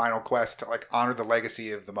on this final quest to like honor the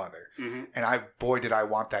legacy of the mother. Mm-hmm. And boy, did I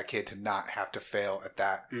want that kid to not have to fail at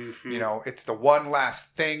that. Mm-hmm. It's the one last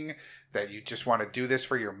thing that you just want to do this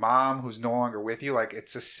for your mom who's no longer with you. Like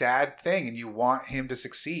it's a sad thing, and you want him to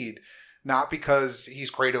succeed, not because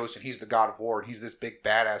he's Kratos and he's the God of War and he's this big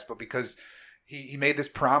badass, but because he made this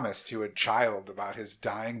promise to a child about his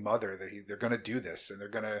dying mother that they're going to do this and they're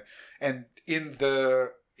going to, and in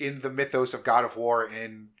in the mythos of God of War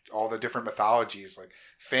and all the different mythologies, like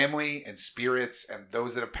family and spirits and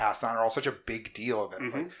those that have passed on are all such a big deal that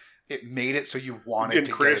like, it made it so you wanted and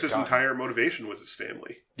to Kratos' get it done. entire motivation was his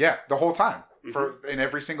family. Yeah, the whole time for in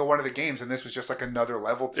every single one of the games, and this was just like another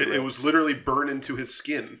level to it. It was literally burned into his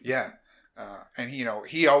skin. Yeah. And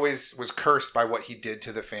he always was cursed by what he did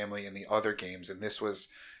to the family in the other games, and this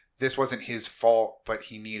wasn't his fault, but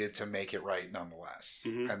he needed to make it right nonetheless.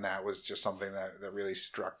 And that was just something that really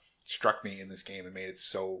struck me in this game and made it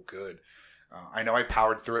so good. I know I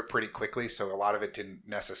powered through it pretty quickly, so a lot of it didn't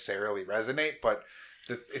necessarily resonate, but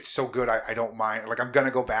it's so good. I don't mind. Like, I'm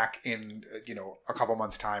gonna go back in a couple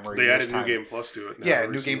months time or they a year's added time. New Game Plus to it. Yeah,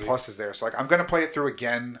 New Game Plus is there, so like I'm gonna play it through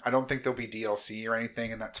again. I don't think there'll be DLC or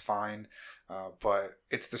anything, and that's fine. But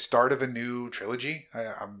it's the start of a new trilogy.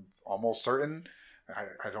 I'm almost certain.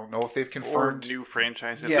 I don't know if they've confirmed or new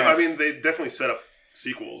franchises. Yeah. I mean, they definitely set up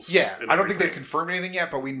sequels. Yeah, and I don't think they've everything. confirmed anything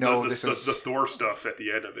yet, but we know this is the Thor stuff at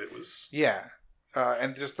the end of it was. Yeah,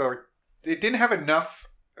 and just it didn't have enough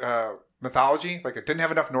mythology. Like, it didn't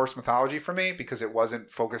have enough Norse mythology for me because it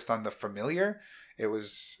wasn't focused on the familiar. It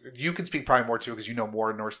was. You can speak probably more too because you know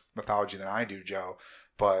more Norse mythology than I do, Joe.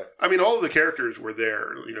 But I mean, all of the characters were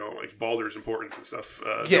there. Like Baldur's importance and stuff.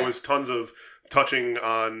 There was tons of touching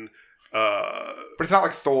on. But it's not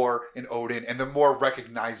like Thor and Odin and the more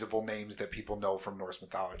recognizable names that people know from Norse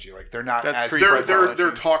mythology. Like, they're not That's as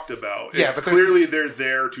they're talked about. Yeah, it's but clearly they're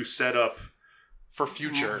there to set up for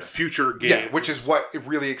future games. Yeah, which is what it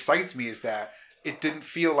really excites me, is that it didn't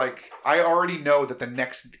feel like I already know that the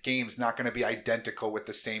next game's not going to be identical with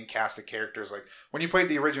the same cast of characters. Like, when you played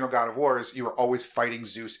the original God of Wars, you were always fighting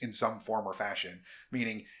Zeus in some form or fashion,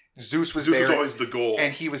 meaning Zeus was there, always the goal,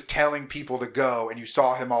 and he was telling people to go, and you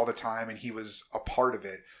saw him all the time, and he was a part of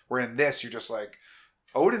it. Where in this, you're just like,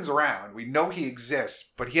 Odin's around. We know he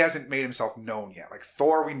exists, but he hasn't made himself known yet. Like,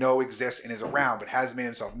 Thor, we know exists and is around, but hasn't made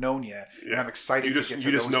himself known yet. Yeah. And I'm excited to get to those parts.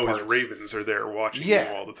 You just know his ravens are there watching you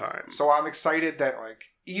all the time. So I'm excited that, like,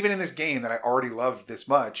 even in this game that I already loved this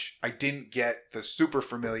much, I didn't get the super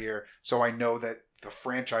familiar, so I know that the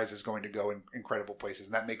franchise is going to go in incredible places,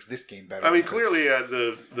 and that makes this game better. I mean, clearly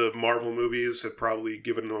the Marvel movies have probably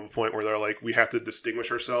given them a point where they're like, we have to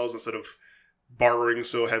distinguish ourselves instead of borrowing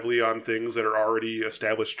so heavily on things that are already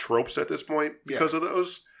established tropes at this point because of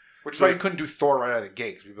those. Which is why you couldn't do Thor right out of the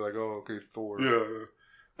gate, because people be like, oh, okay, Thor. Yeah.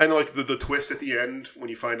 And like the twist at the end when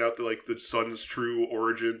you find out the son's true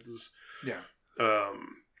origins. Yeah.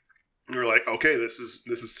 You're like, okay, this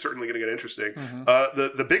is certainly going to get interesting.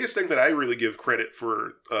 Mm-hmm. The biggest thing that I really give credit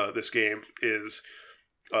for this game is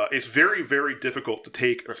it's very, very difficult to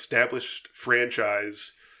take an established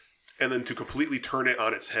franchise and then to completely turn it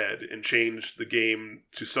on its head and change the game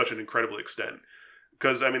to such an incredible extent.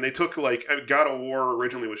 Because, I mean, they took, God of War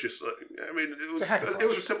originally was just, it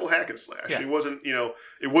was a simple hack and slash. Yeah. It wasn't,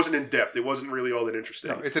 it wasn't in depth. It wasn't really all that interesting.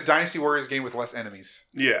 No, it's a Dynasty Warriors game with less enemies.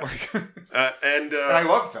 Yeah. And I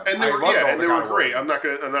loved them. And they were great. I'm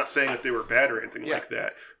not saying that they were bad or anything like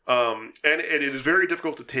that. And it is very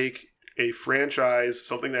difficult to take a franchise,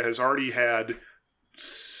 something that has already had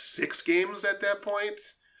 6 games at that point.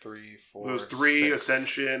 3, 4, Those 3, 6.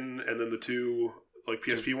 Ascension, and then the 2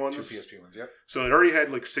 PSP ones. 2 PSP ones, yep. So it already had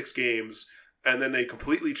 6 games, and then they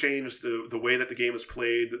completely changed the way that the game is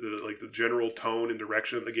played, the general tone and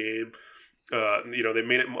direction of the game. They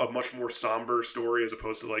made it a much more somber story as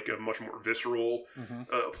opposed to a much more visceral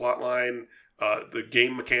plot line. The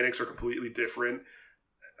game mechanics are completely different.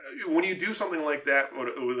 When you do something like that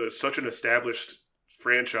with such an established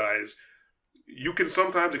franchise, you can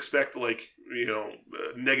sometimes expect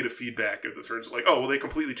negative feedback if the turns they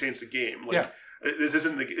completely changed the game. This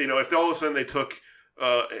isn't if all of a sudden they took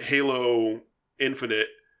Halo Infinite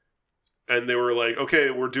and they were like, okay,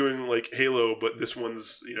 we're doing Halo, but this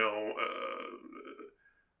one's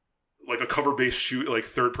a cover-based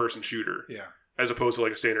third-person shooter. Yeah. As opposed to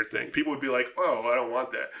a standard thing. People would be like, oh, I don't want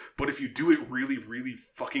that. But if you do it really, really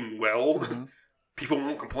fucking well, people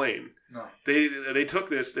won't complain. No. They took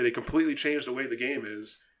this, they completely changed the way the game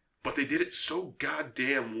is, but they did it so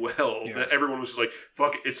goddamn well that everyone was just like,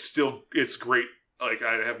 fuck it, it's great. I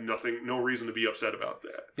have no reason to be upset about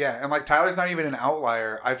that. Yeah, and Tyler's not even an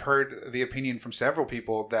outlier. I've heard the opinion from several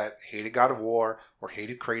people that hated God of War or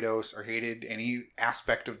hated Kratos or hated any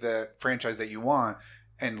aspect of the franchise that you want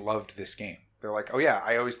and loved this game. They're like, oh yeah,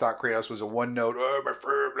 I always thought Kratos was a one-note,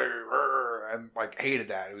 and hated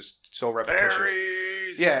that. It was so repetitious.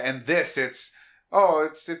 Berries. Yeah, and this, it's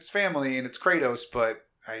family and it's Kratos, but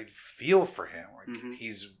I feel for him.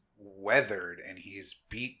 He's weathered and he's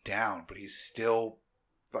beat down, but he's still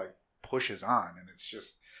pushes on, and it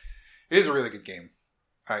is a really good game.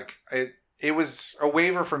 it was a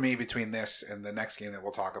waiver for me between this and the next game that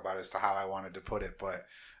we'll talk about as to how I wanted to put it. But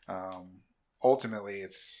ultimately,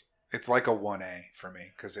 it's like a 1A for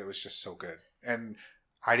me because it was just so good. And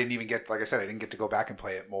I didn't even get, like I said, I didn't get to go back and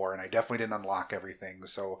play it more. And I definitely didn't unlock everything.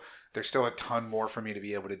 So there's still a ton more for me to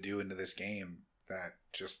be able to do into this game that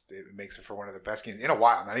just it makes it for one of the best games in a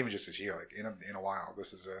while. Not even just this year, like in a while.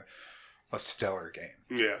 This is a stellar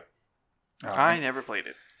game. Yeah. I never played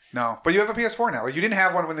it. No, but you have a PS4 now. Like you didn't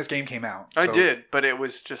have one when this game came out. I did, but it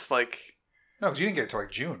was just like no, because you didn't get it till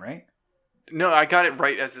like June, right? No, I got it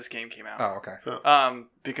right as this game came out. Oh, okay.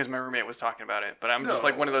 Because my roommate was talking about it, but I'm just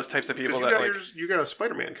like one of those types of people that like you got a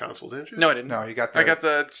Spider-Man console, didn't you? No, I didn't. No, you got. I got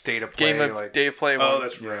the state of play, game of like day of play. Oh, one.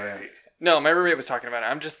 that's right. Yeah. No, my roommate was talking about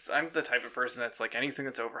it. I'm the type of person that's like anything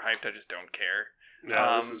that's overhyped, I just don't care.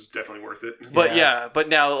 No, this is definitely worth it. But but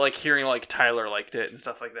now like hearing like Tyler liked it and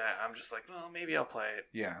stuff like that, I'm just like, well, maybe I'll play it.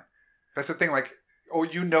 Yeah, that's the thing. Like,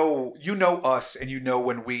 you know us, and you know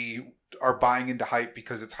when we are buying into hype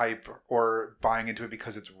because it's hype, or buying into it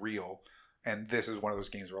because it's real. And this is one of those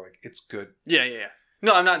games where like it's good. Yeah.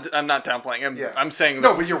 No, I'm not downplaying. I'm saying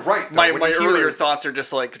no, but you're right. Though. My earlier thoughts are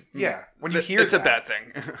just like when you hear it's a bad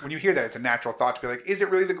thing. When you hear that, it's a natural thought to be like, is it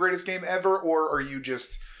really the greatest game ever, or are you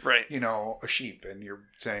just right? A sheep, and you're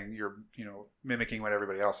saying you're mimicking what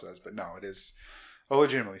everybody else does. But no, it is a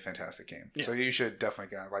legitimately fantastic game. Yeah. So you should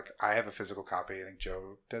definitely get it. Like I have a physical copy. I think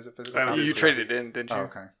Joe does a physical copy. You traded it in, didn't you? Oh,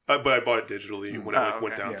 okay. But I bought it digitally when it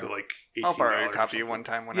went down to like $18. I'll borrow your copy one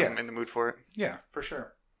time when I'm in the mood for it. Yeah, for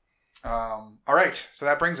sure. All right, so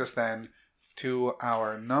that brings us then to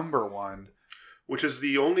our number one, which is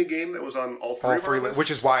the only game that was on all three of our lists, which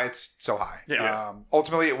is why it's so high. Yeah.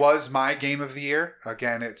 Ultimately, it was my game of the year.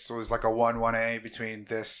 Again, it was like a 1A between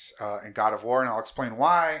this and God of War, and I'll explain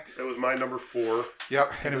why. It was my number 4.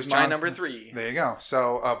 Yep, and it was my number 3. There you go.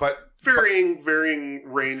 So, but varying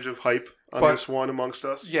range of hype on this one amongst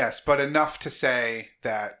us. Yes, but enough to say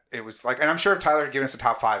that it was like, and I'm sure if Tyler had given us a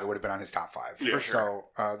top 5, it would have been on his top 5. Yeah, sure. So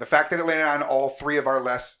the fact that it landed on all 3 of our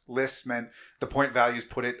lists meant the point values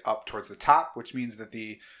put it up towards the top, which means that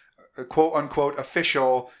the quote unquote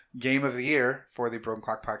official game of the year for the Broken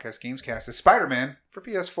Clock Podcast Gamescast is Spider-Man for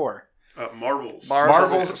PS4. Marvel's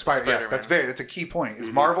Spider-Man. Yes, that's a key point. It's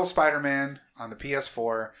Marvel's Spider-Man on the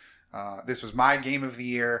PS4. This was my game of the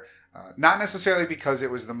year. Not necessarily because it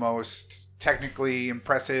was the most technically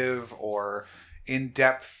impressive or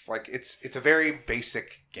in-depth. Like it's a very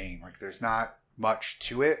basic game. Like there's not much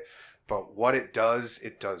to it, but what it does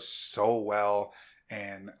so well.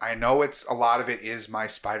 And I know a lot of it is my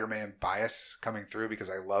Spider-Man bias coming through because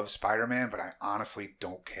I love Spider-Man, but I honestly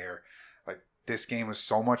don't care. Like this game was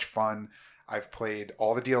so much fun. I've played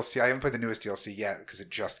all the DLC. I haven't played the newest DLC yet because it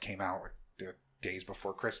just came out like the days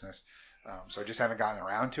before Christmas. So I just haven't gotten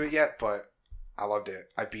around to it yet, but I loved it.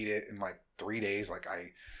 I beat it in like 3 days. Like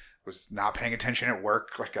I was not paying attention at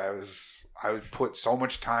work. Like I would put so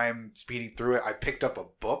much time speeding through it. I picked up a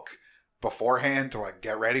book beforehand to like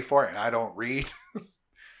get ready for it, and I don't read.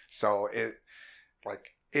 So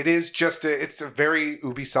it is just it's a very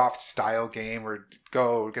Ubisoft style game where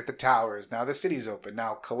go get the towers. Now the city's open.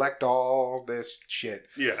 Now collect all this shit.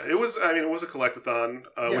 Yeah, it was a collectathon,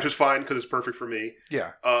 which is fine because it's perfect for me.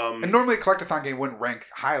 Yeah. And normally a collectathon game wouldn't rank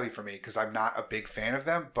highly for me because I'm not a big fan of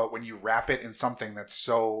them. But when you wrap it in something that's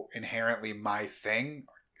so inherently my thing,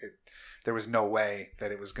 there was no way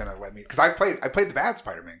that it was gonna let me, because I played the bad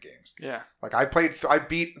Spider-Man games. Yeah, like I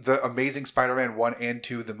beat the Amazing Spider-Man 1 and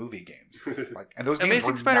 2, the movie games. Like, and those games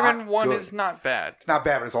Amazing were Spider-Man 1 good. is not bad. It's not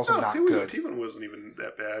bad, but it's also not good. T1 wasn't even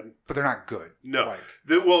that bad, but they're not good. No,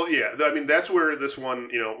 that's where this one,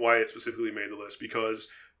 why it specifically made the list, because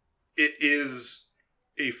it is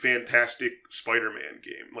a fantastic Spider-Man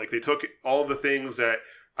game. Like they took all the things that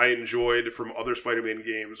I enjoyed from other Spider-Man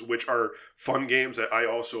games, which are fun games that I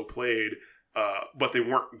also played, but they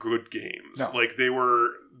weren't good games. No. Like they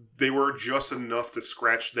were just enough to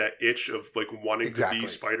scratch that itch of like wanting to be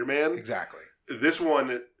Spider-Man. Exactly. This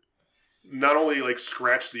one not only like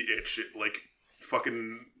scratched the itch, it like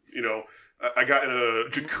fucking, I got in a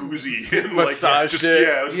jacuzzi and massaged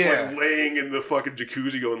it. Yeah, like laying in the fucking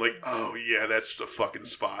jacuzzi going like, oh yeah, that's the fucking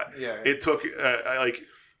spot. Yeah. It took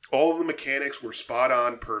all of the mechanics were spot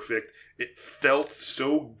on, perfect. It felt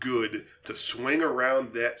so good to swing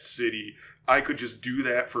around that city. I could just do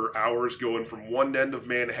that for hours, going from one end of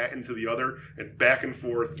Manhattan to the other and back and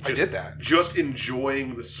forth. I did that. Just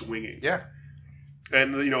enjoying the swinging. Yeah.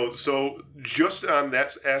 And, so just on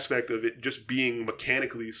that aspect of it just being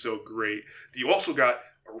mechanically so great, you also got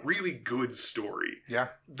a really good story. Yeah.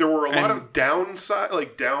 There were a lot of down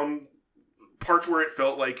parts where it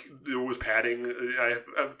felt like there was padding. I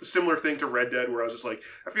have a similar thing to Red Dead where I was just like,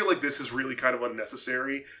 I feel like this is really kind of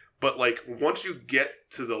unnecessary. But like once you get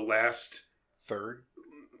to the last third,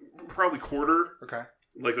 probably quarter, okay,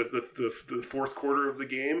 like the fourth quarter of the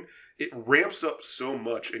game, it ramps up so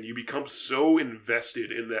much and you become so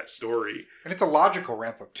invested in that story. And it's a logical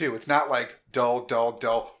ramp up too. It's not like dull, dull,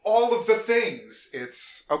 dull. All of the things.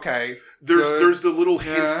 It's okay. There's the little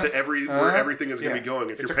hints to where everything is going to be going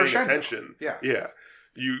if it's you're paying crescendo. attention. Yeah.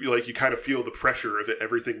 You kind of feel the pressure of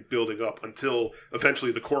everything building up until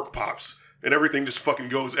eventually the cork pops and everything just fucking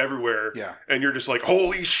goes everywhere. Yeah. And you're just like,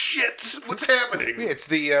 holy shit, what's happening? It's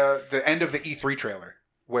the end of the E3 trailer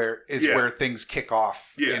where things kick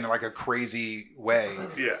off in like a crazy way.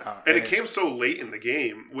 Yeah. And it came so late in the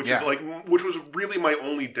game, which was really my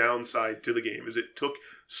only downside to the game, is it took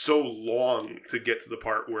so long to get to the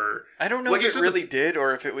part where I don't know if it really did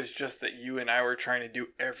or if it was just that you and I were trying to do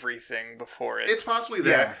everything before it. It's possibly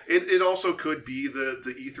that. Yeah. It also could be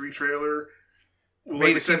the E3 trailer.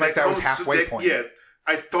 Made it seem like that was halfway point. Yeah.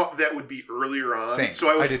 I thought that would be earlier on. Same. So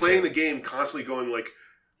I was playing the game constantly going like,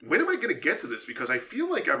 when am I going to get to this? Because I feel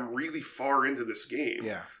like I'm really far into this game.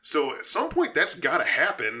 Yeah. So at some point, that's got to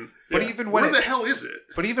happen. But even when where the hell is it?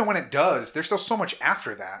 But even when it does, there's still so much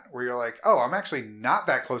after that where you're like, oh, I'm actually not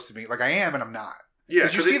that close to me. Like I am and I'm not. Yeah.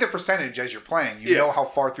 Because you see the percentage as you're playing. You know how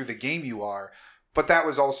far through the game you are. But that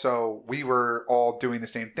was also, we were all doing the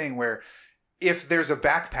same thing where if there's a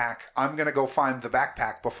backpack, I'm going to go find the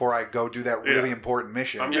backpack before I go do that really important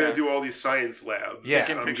mission. I'm going to do all these science labs. Yeah.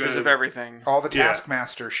 Taking pictures of everything. All the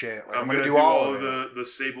Taskmaster shit. Like, I'm going to do all of the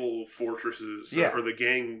Sable fortresses or the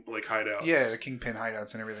gang like hideouts. Yeah, the Kingpin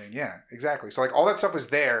hideouts and everything. Yeah, exactly. So like all that stuff was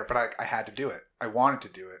there, but I had to do it. I wanted to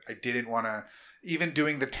do it. I didn't want to, even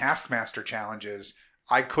doing the Taskmaster challenges,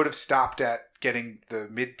 I could have stopped at getting the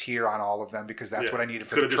mid-tier on all of them because that's what I needed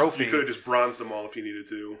for the trophy. You could have just bronzed them all if you needed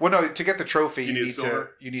to. Well, no, to get the trophy, you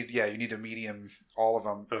need to medium all of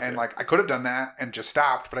them. Okay. And like I could have done that and just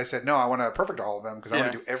stopped, but I said no, I want to perfect all of them because I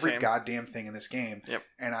want to do every same. goddamn thing in this game. Yep.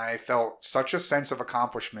 And I felt such a sense of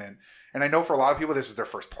accomplishment. And I know for a lot of people this was their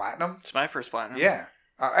first platinum. It's my first platinum. Yeah.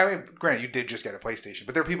 I mean, granted, you did just get a PlayStation,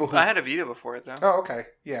 but there are people who... I had a Vita before it, though. Oh, okay.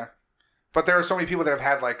 Yeah. But there are so many people that have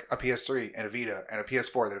had like a PS3 and a Vita and a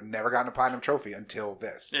PS4 that have never gotten a platinum trophy until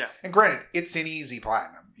this. Yeah. And granted, it's an easy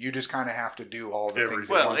platinum. You just kind of have to do all the things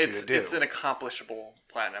they want you to do. It's an accomplishable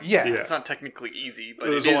platinum. Yeah. It's not technically easy, but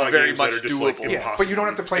There's it is very much doable. doable. Yeah, but you don't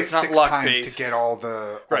have to play it 6 times to get all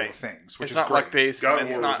the things, which it's is not great. luck-based, and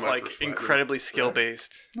it's not like incredibly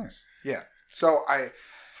skill-based. Nice. Yeah. So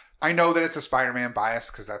I know that it's a Spider-Man bias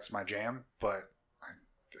because that's my jam, but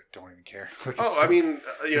don't even care. Like, I mean,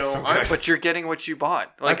 but you're getting what you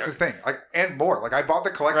bought. Like, that's the thing. Like, and more. Like, I bought the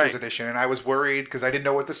collector's edition, and I was worried because I didn't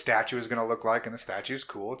know what the statue was going to look like, and the statue's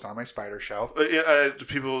cool. It's on my spider shelf.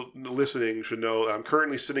 People listening should know I'm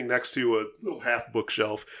currently sitting next to a little half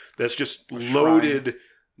bookshelf that's just loaded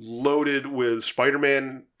with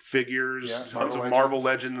Spider-Man figures, tons of Marvel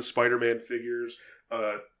Legends Spider-Man figures,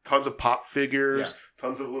 tons of pop figures,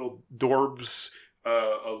 tons of little Dorbs.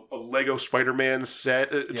 A Lego Spider-Man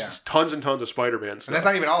set, just tons and tons of Spider-Man stuff. And that's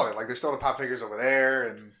not even all of it. Like, there's still the pop figures over there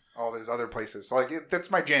and all these other places. So, like,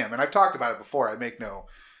 that's my jam. And I've talked about it before. I make no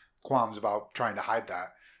qualms about trying to hide that.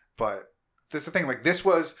 But this is the thing. Like, this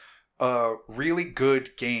was a really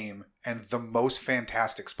good game and the most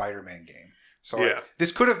fantastic Spider-Man game. So, like,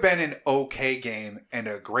 this could have been an okay game and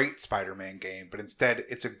a great Spider-Man game. But instead,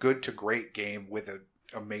 it's a good to great game with an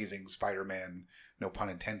amazing Spider-Man, no pun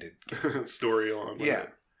intended, story along with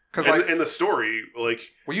it. Because in the story, like,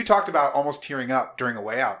 well, you talked about almost tearing up during A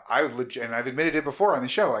Way Out. And I've admitted it before on the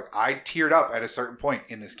show. Like, I teared up at a certain point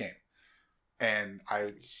in this game, and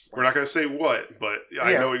we're not going to say what, but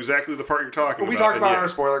I know exactly the part you're talking about. We talked about it on our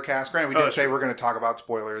spoiler cast. Granted, we did say we're going to talk about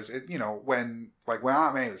spoilers. When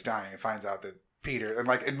Aunt May was dying and finds out that Peter and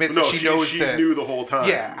admits that she knows that knew the whole time.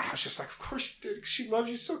 Yeah, I was just like, of course she did. She loves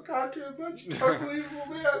you so goddamn much. Unbelievable,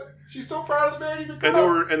 man. She's so proud of the man you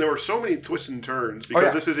become. And there were so many twists and turns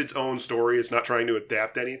because this is its own story. It's not trying to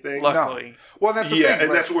adapt anything. Luckily, no. Well, that's the thing.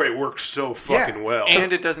 And that's where it works so fucking well.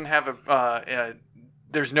 And it doesn't have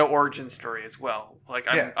there's no origin story as well. Like,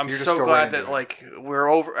 I'm so glad that we're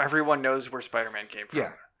over. Everyone knows where Spider-Man came from.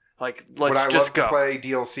 Yeah. Like, let's Would I just love to play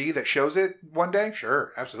DLC that shows it one day?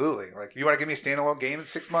 Sure, absolutely. Like, you want to give me a standalone game in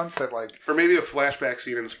 6 months that or maybe a flashback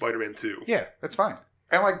scene in Spider-Man 2. Yeah, that's fine.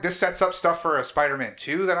 And this sets up stuff for a Spider-Man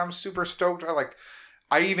 2 that I'm super stoked.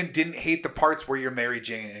 I even didn't hate the parts where you're Mary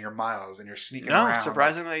Jane and you're Miles and you're sneaking around. No,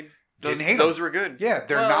 surprisingly, didn't hate those were good. Yeah,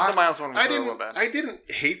 they're not. The Miles one was a little bad. I didn't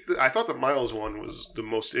hate I thought the Miles one was the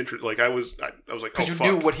most interesting. Like, I was like, because you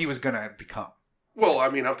knew what he was gonna become. Well, I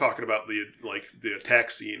mean, I'm talking about the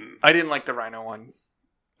attack scene. I didn't like the Rhino one.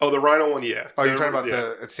 Oh, the Rhino one, yeah. Oh, you're talking about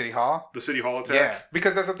the at City Hall? The City Hall attack? Yeah,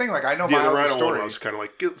 because that's the thing. Like, I know The Miles' Rhino story. one, I was kind of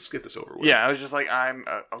like, let's get this over with. Yeah, I was just like, I'm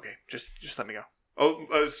okay. Just let me go. Oh,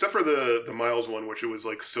 except for the Miles one, which it was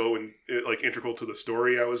like so integral to the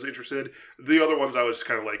story. I was interested. The other ones, I was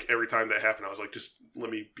kind of like, every time that happened, I was like, just let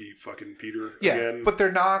me be fucking Peter again. But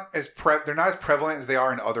they're not as prevalent as they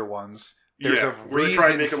are in other ones. There's a where they reason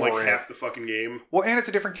try to make him like for it. half the fucking game. Well, and it's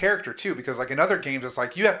a different character too, because like in other games, it's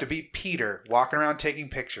like you have to be Peter walking around taking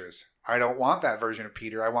pictures. I don't want that version of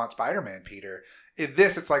Peter. I want Spider-Man Peter. In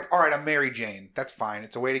this, it's like, all right, I'm Mary Jane. That's fine.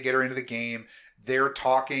 It's a way to get her into the game. They're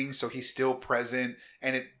talking, so he's still present,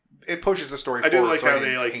 and it pushes the story forward. I do like so how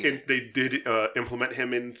they did implement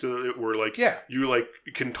him into it, where like you like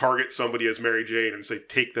can target somebody as Mary Jane and say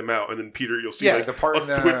take them out, and then Peter, you'll see like the part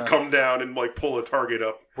a whip come down and like pull a target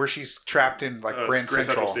up where she's trapped in like Grand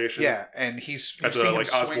Central Station. Yeah, and you see him like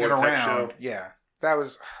swinging Osborne tech around. show. Yeah, that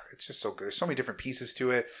was it's just so good. There's so many different pieces to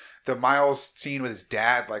it. The Miles scene with his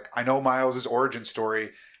dad, like I know Miles' origin story.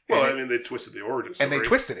 Well, I mean, they twisted the origin story. And they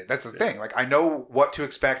twisted it. That's the thing. Like, I know what to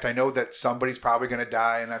expect. I know that somebody's probably going to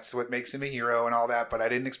die, and that's what makes him a hero and all that, but I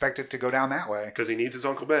didn't expect it to go down that way. Because he needs his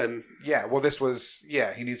Uncle Ben. Yeah, well, this was...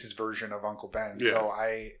 Yeah, he needs his version of Uncle Ben. Yeah. So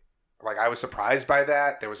I was surprised by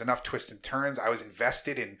that. There was enough twists and turns. I was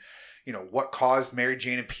invested in, what caused Mary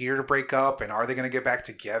Jane and Peter to break up, and are they going to get back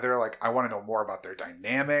together? Like, I want to know more about their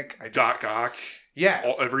dynamic. Doc Ock.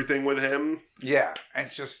 Yeah. Everything with him. Yeah. And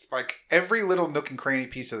it's just like every little nook and cranny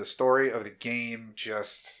piece of the story of the game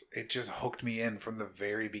it just hooked me in from the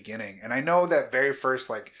very beginning. And I know that very first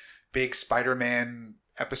like big Spider-Man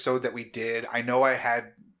episode that we did, I know I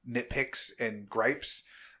had nitpicks and gripes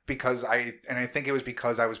because I think it was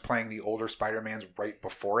because I was playing the older Spider-Mans right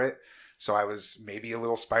before it. So I was maybe a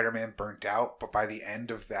little Spider-Man burnt out, but by the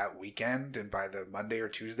end of that weekend and by the Monday or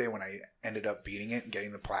Tuesday when I ended up beating it and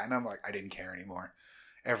getting the platinum, like I didn't care anymore.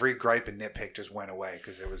 Every gripe and nitpick just went away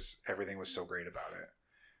because everything was so great about it.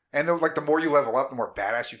 And the more you level up, the more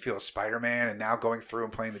badass you feel as Spider-Man. And now going through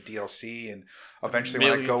and playing the DLC, and eventually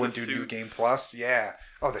when I go and do New Game Plus, yeah.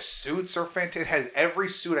 Oh, the suits are fantastic. It had every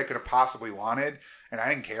suit I could have possibly wanted, and I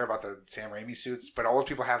didn't care about the Sam Raimi suits, but all those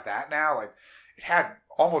people have that now. Like, it had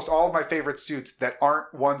almost all of my favorite suits that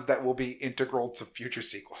aren't ones that will be integral to future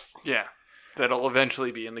sequels. Yeah, that'll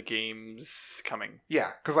eventually be in the games coming.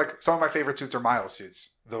 Yeah, because like some of my favorite suits are Miles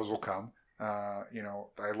suits. Those will come.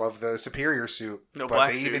 I love the Superior suit, but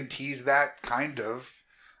they even tease that kind of.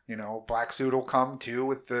 Black suit will come too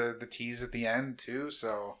with the tease at the end too.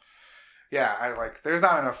 So yeah, there's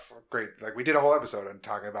not enough great. Like we did a whole episode on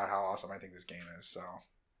talking about how awesome I think this game is. So.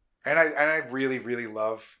 And I really, really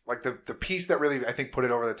love, like, the piece that really, I think, put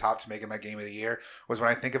it over the top to make it my game of the year was when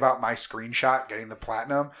I think about my screenshot getting the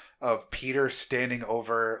platinum of Peter standing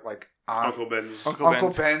over, like, Uncle Ben's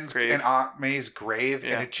grave. And Aunt May's grave,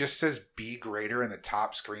 and it just says "Be Greater" in the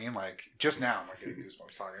top screen. Like, just now I'm like, getting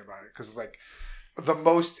goosebumps talking about it. Because, like, the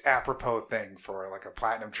most apropos thing for, like, a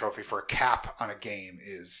platinum trophy for a cap on a game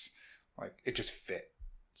is, like, it just fit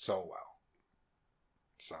so well.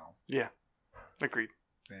 So. Yeah. Agreed.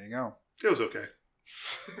 There you go. It was okay.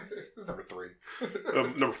 It was number 3.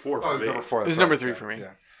 Number 4 for me. It was number 4. It was number 3 for me.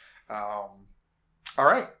 Yeah. All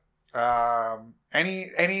right.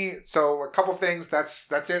 So a couple things. That's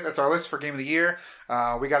it. That's our list for Game of the Year.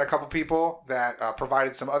 We got a couple people that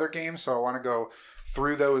provided some other games, so I want to go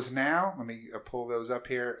through those now. Let me pull those up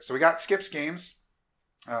here. So we got Skip's games.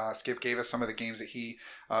 Skip gave us some of the games that he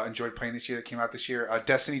enjoyed playing this year that came out this year.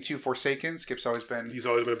 Destiny 2 Forsaken. He's always been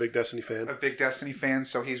a big Destiny fan.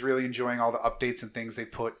 So he's really enjoying all the updates and things they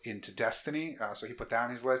put into Destiny. So he put that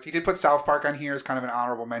on his list. He did put South Park on here as kind of an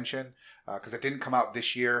honorable mention because it didn't come out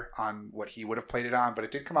this year on what he would have played it on, but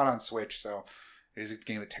it did come out on Switch, so it is a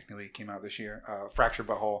game that technically came out this year. Fractured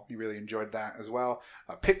Butthole, he really enjoyed that as well.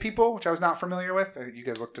 Pit People, which I was not familiar with. You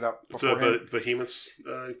guys looked it up beforehand. It's a Behemoth's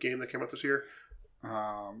game that came out this year.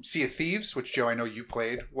 Sea of Thieves, which Joe, I know you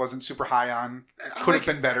played, wasn't super high on. Could have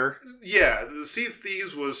been better. Yeah, the Sea of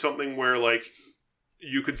Thieves was something where like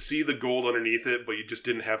you could see the gold underneath it, but you just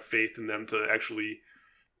didn't have faith in them to actually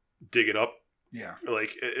dig it up. Yeah,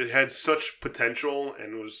 like it had such potential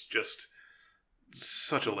and was just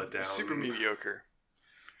such a letdown. Super mediocre.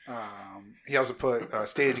 He also put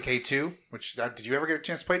State of Decay 2, which did you ever get a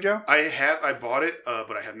chance to play, Joe? I bought it,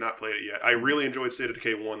 but I have not played it yet. I really enjoyed State of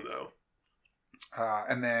Decay 1 though.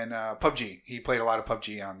 And then PUBG. He played a lot of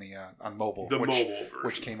PUBG on mobile. Mobile version.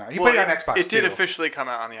 Which came out. He played it on Xbox. It did officially come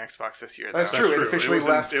out on the Xbox this year. That's true. It officially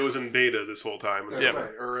left. It was in beta this whole time. That's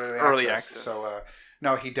right. Early access. So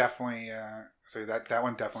no, he definitely So that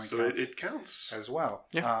one definitely So counts. it counts. As well.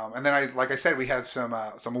 Yeah. And then like I said, we had some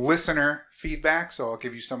listener feedback, so I'll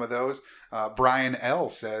give you some of those. Brian L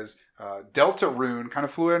says Deltarune kind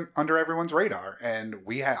of flew under everyone's radar, and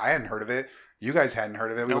I hadn't heard of it. You guys hadn't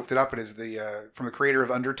heard of it. We looked it up. It is from the creator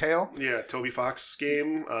of Undertale. Yeah, Toby Fox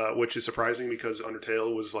game, which is surprising because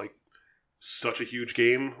Undertale was like such a huge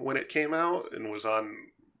game when it came out and was on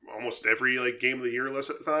almost every like game of the year list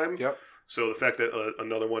at the time. Yep. So the fact that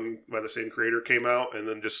another one by the same creator came out and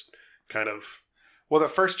then just kind of... Well, the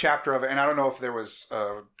first chapter of it, and I don't know if there was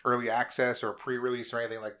early access or pre-release or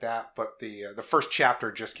anything like that, but the first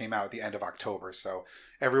chapter just came out at the end of October, so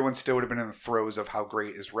everyone still would have been in the throes of how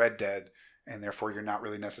great is Red Dead, and therefore you're not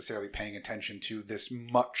really necessarily paying attention to this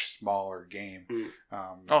much smaller game.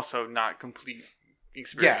 Also, not complete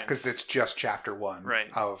experience. Yeah, because it's just chapter 1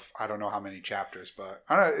 Right. of I don't know how many chapters, but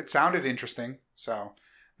I don't know, it sounded interesting, so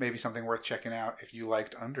maybe something worth checking out if you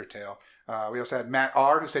liked Undertale. We also had Matt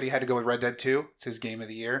R, who said he had to go with Red Dead 2. It's his game of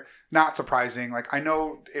the year. Not surprising. Like, I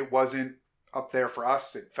know it wasn't up there for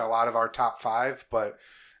us. It fell out of our top 5, but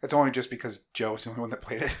it's only just because Joe was the only one that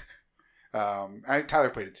played it. Tyler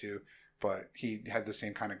played it too, but he had the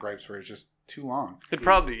same kind of gripes where it's just too long. It'd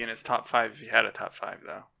probably be in his top 5 if he had a top 5,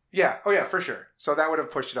 though. Yeah. Oh, yeah, for sure. So that would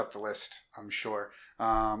have pushed it up the list, I'm sure.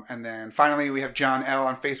 And then finally, we have John L.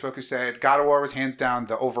 on Facebook who said God of War was hands down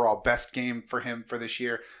the overall best game for him for this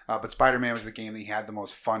year, but Spider-Man was the game that he had the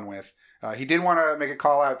most fun with. He did want to make a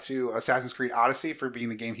call out to Assassin's Creed Odyssey for being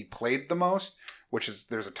the game he played the most, which is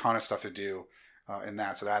there's a ton of stuff to do in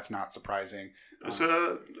that, so that's not surprising.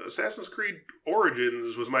 So Assassin's Creed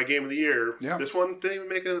Origins was my game of the year. Yeah. This one didn't even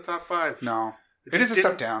make it in the top 5. No. It just is a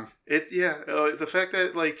step down. The fact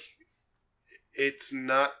that like it's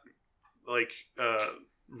not like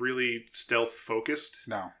really stealth focused,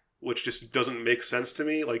 No. which just doesn't make sense to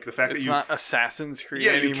me. Like the fact It's that you not Assassin's Creed you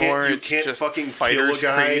anymore. can't It's fucking just kill a Fighters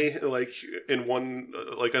guy Creed. like in one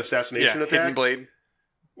like assassination Yeah, attack. Hidden Blade.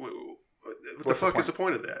 What the What's the fuck point? is the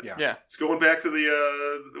point of that? Yeah. Yeah. It's going back to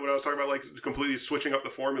the what I was talking about, like completely switching up the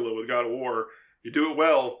formula with God of War. You do it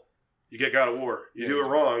well, you get God of War. You do it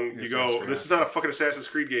wrong, you Assassin's go, Creed this is Odyssey. not a fucking Assassin's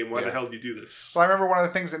Creed game. Why the Yeah. hell did you do this? Well, I remember one of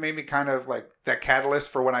the things that made me kind of like that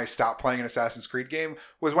catalyst for when I stopped playing an Assassin's Creed game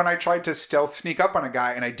was when I tried to stealth sneak up on a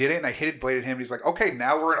guy and I did it and I hidden bladed him. And he's like, "Okay,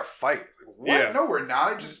 now we're in a fight." Like, what? Yeah. No, we're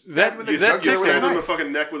not. I just That- stabbed him in the You that jugular with a stabbed him in the knife.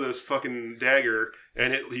 fucking neck with his fucking dagger,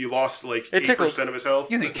 and he lost like It 8% of his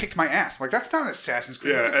health. Yeah, and they kicked my ass. I'm like, that's not an Assassin's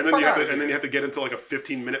Creed. Yeah, Get the and then fuck you have outta to, and then here. you have to get into like a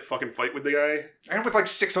 15-minute fucking fight with the guy. And with like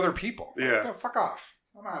 6 other people. Like, Yeah. no, fuck off.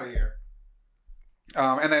 I'm out of here.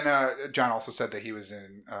 And then John also said that he was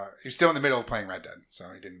still in the middle of playing Red Dead, so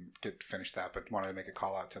he didn't get to finish that, but wanted to make a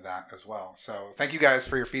call out to that as well. So thank you guys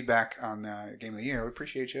for your feedback on Game of the Year. We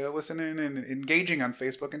appreciate you listening and engaging on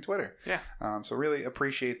Facebook and Twitter. Yeah. So really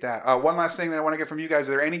appreciate that. One last thing that I want to get from you guys: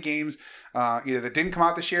 are there any games either that didn't come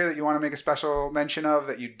out this year that you want to make a special mention of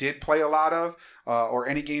that you did play a lot of, or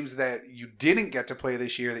any games that you didn't get to play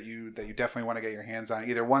this year that you definitely want to get your hands on?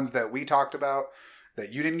 Either ones that we talked about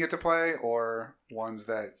that you didn't get to play, or ones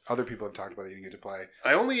that other people have talked about that you didn't get to play.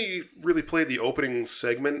 I only really played the opening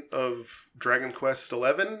segment of Dragon Quest XI,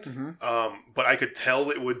 but I could tell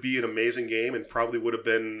it would be an amazing game and probably would have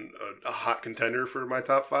been a hot contender for my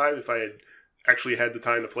top 5 if I had actually had the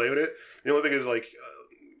time to play with it. The only thing is, like,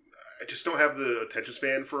 I just don't have the attention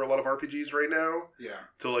span for a lot of RPGs right now Yeah.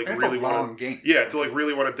 to like And it's really a long want game. Yeah, to like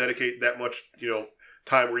really want to dedicate that much,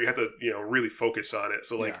 time where you have to, really focus on it.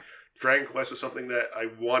 So like. Yeah. Dragon Quest was something that I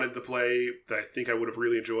wanted to play that I think I would have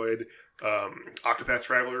really enjoyed. Octopath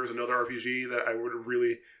Traveler is another RPG that I would have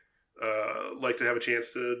really liked to have a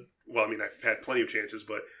chance to... Well, I mean, I've had plenty of chances,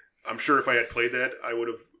 but I'm sure if I had played that, I would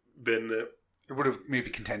have been... It would have maybe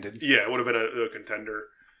contended. yeah, it would have been a contender.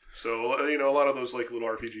 So, a lot of those like little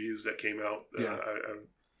RPGs that came out, Yeah.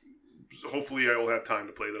 hopefully I will have time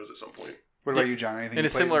to play those at some point. What about you, John? Anything In you a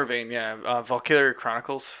played? similar vein, yeah. Valkyria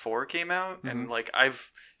Chronicles 4 came out, and like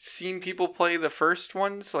I've seen people play the first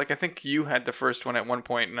ones. Like I think you had the first one at one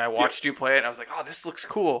point, and I watched you play it, and I was like, "Oh, this looks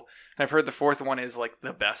cool." And I've heard the fourth one is like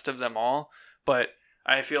the best of them all, but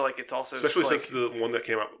I feel like it's also Especially just, since the one that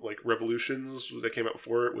came out, like Revolutions, that came out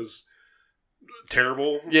before it was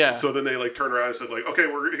terrible. Yeah. So then they like turned around and said like, okay,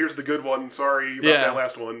 here's the good one. Sorry about Yeah. that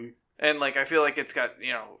last one. And like I feel like it's got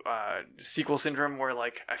sequel syndrome where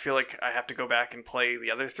like I feel like I have to go back and play the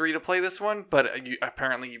other 3 to play this one, but you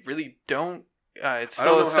apparently really don't. It's I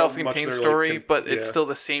don't still know a how self-contained much they're, story, like, but it's yeah. still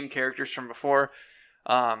the same characters from before.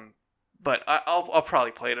 But I'll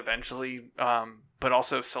probably play it eventually. But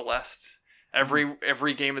also Celeste.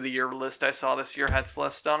 Every game of the year list I saw this year had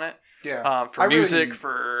Celeste on it. Yeah. For I really- music,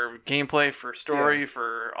 for gameplay, for story,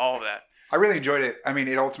 for all of that. I really enjoyed it. I mean,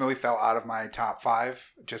 it ultimately fell out of my top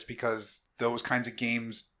 5 just because those kinds of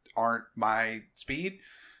games aren't my speed.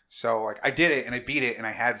 So like I did it and I beat it and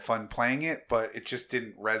I had fun playing it, but it just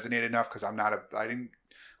didn't resonate enough because I didn't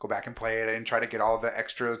go back and play it. I didn't try to get all the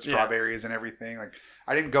extra strawberries and everything. Like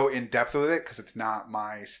I didn't go in depth with it because it's not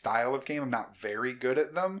my style of game. I'm not very good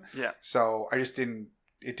at them. Yeah. So I just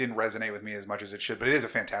it didn't resonate with me as much as it should, but it is a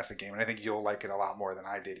fantastic game, and I think you'll like it a lot more than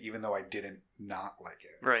I did, even though I didn't not like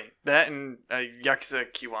it. Right. That and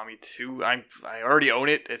Yakuza Kiwami 2, I already own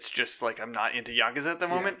it. It's just like I'm not into Yakuza at the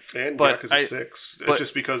moment. And but Yakuza 6. It's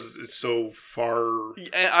just because it's so far...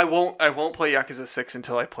 I won't play Yakuza 6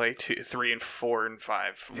 until I play 2, 3, and 4, and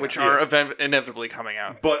 5, which are inevitably coming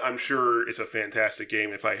out. But I'm sure it's a fantastic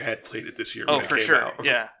game if I had played it this year when it for came sure. out.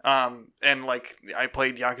 Yeah. And like I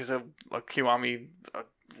played Yakuza Kiwami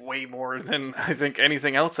way more than I think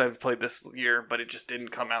anything else I've played this year, but it just didn't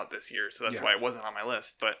come out this year, so that's why it wasn't on my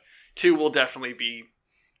list. But 2 will definitely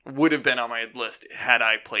would have been on my list had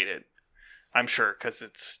I played it. I'm sure, because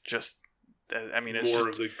it's just, I mean, it's more just,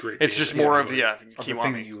 of the great. It's just more of the of the Kiwami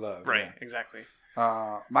thing that you love, right? Yeah. Exactly.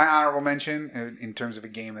 My honorable mention in terms of a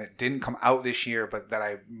game that didn't come out this year, but that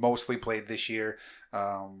I mostly played this year,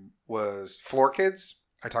 was Floor Kids.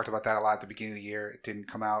 I talked about that a lot at the beginning of the year. It didn't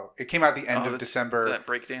come out. It came out at the end of December. That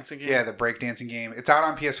breakdancing game? Yeah, the breakdancing game. It's out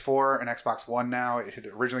on PS4 and Xbox One now. It had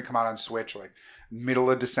originally come out on Switch like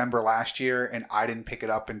middle of December last year, and I didn't pick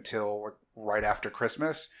it up until right after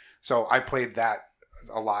Christmas. So I played that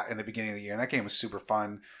a lot in the beginning of the year, and that game was super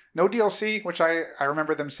fun. No DLC, which I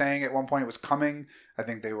remember them saying at one point it was coming. I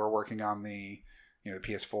think they were working on the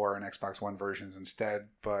PS4 and Xbox One versions instead.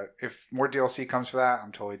 But if more DLC comes for that,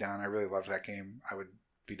 I'm totally down. I really loved that game. I would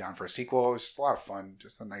be down for a sequel. It was just a lot of fun.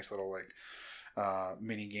 Just a nice little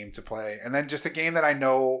mini game to play. And then just a game that I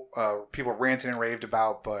know people ranted and raved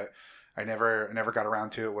about, but I never got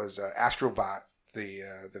around to it, was Astrobot, the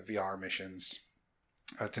VR missions.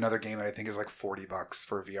 It's another game that I think is like $40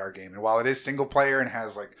 for a VR game. And while it is single player and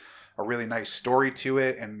has like a really nice story to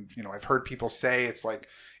it, and I've heard people say it's like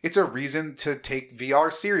it's a reason to take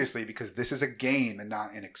VR seriously because this is a game and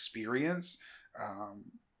not an experience.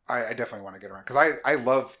 I definitely want to get around because I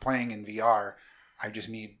love playing in VR. I just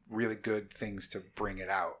need really good things to bring it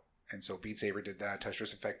out. And so Beat Saber did that,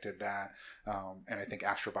 Tetris Effect did that, and I think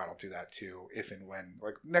Astrobot will do that too if and when.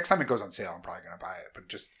 Like next time it goes on sale, I'm probably going to buy it.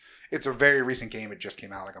 But it's a very recent game. It just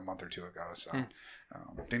came out like a month or two ago, so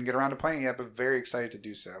didn't get around to playing it yet, but very excited to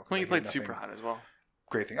do so. Well, you played Super Hot as well.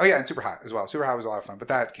 Great thing. Oh yeah, and Super Hot as well. Super Hot was a lot of fun, but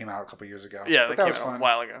that came out a couple years ago. Yeah, but that was came out fun a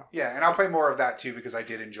while ago. Yeah, and I'll play more of that too because I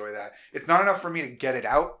did enjoy that. It's not enough for me to get it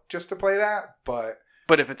out just to play that, but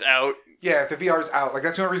if it's out, yeah, if the VR is out, like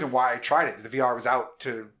that's the only reason why I tried it. Is the VR was out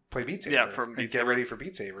to play Beat Saber and get ready for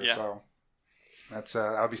Beat Saber. Yeah. So that's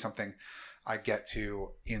that'll be something I get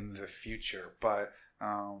to in the future. But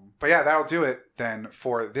yeah, that'll do it then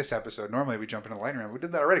for this episode. Normally we jump into the lightning round. We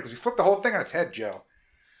did that already because we flipped the whole thing on its head, Joe.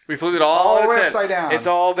 We flipped it all the way upside down. It's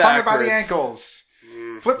all backwards. Hung it by the ankles.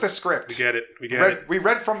 Flip the script. We get it. We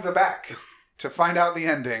read from the back to find out the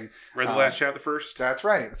ending. Read the last chapter first. That's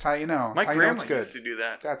right. That's how you know. My grandma good. used to do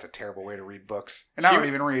that. That's a terrible way to read books. And I don't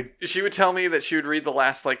even read. She would tell me that she would read the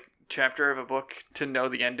last chapter of a book to know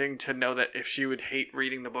the ending, to know that if she would hate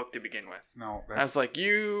reading the book to begin with. No, I was like,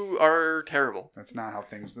 you are terrible. That's not how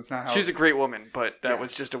things. That's not how. She's a great woman, but that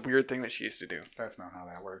was just a weird thing that she used to do. That's not how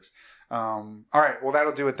that works. All right, well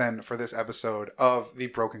that'll do it then for this episode of the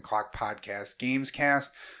Broken Clock Podcast Gamescast.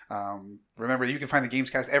 Remember, you can find the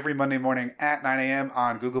Gamescast every Monday morning at 9 a.m.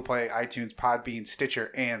 on Google Play, iTunes, Podbean,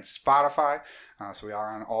 Stitcher, and Spotify. So we are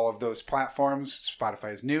on all of those platforms.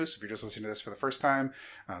 Spotify is new, so if you're just listening to this for the first time,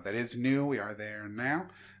 that is new. We are there now.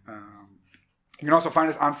 You can also find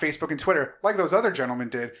us on Facebook and Twitter, like those other gentlemen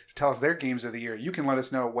did, to tell us their games of the year. You can let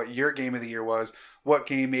us know what your game of the year was, what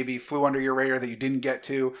game maybe flew under your radar that you didn't get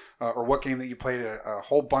to, or what game that you played a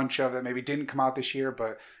whole bunch of that maybe didn't come out this year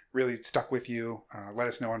but really stuck with you. Let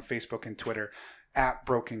us know on Facebook and Twitter at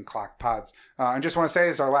Broken Clock Pods. And just want to say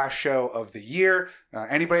this is our last show of the year.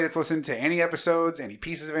 Anybody that's listened to any episodes, any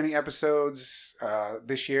pieces of any episodes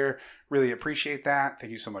this year, really appreciate that. Thank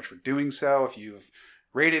you so much for doing so. If you've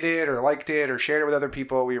rated it or liked it or shared it with other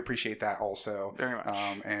people, we appreciate that also. Very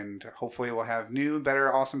much. And hopefully we'll have new,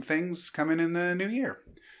 better, awesome things coming in the new year.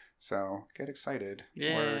 So get excited.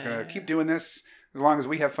 Yeah. We're going to keep doing this as long as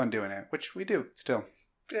we have fun doing it, which we do still.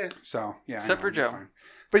 Yeah. So, yeah. Except for Joe. Fine.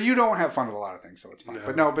 But you don't have fun with a lot of things, so it's fine.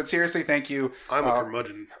 No. But seriously, thank you. I'm a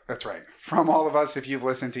curmudgeon. That's right. From all of us, if you've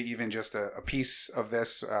listened to even just a piece of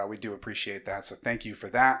this, we do appreciate that. So thank you for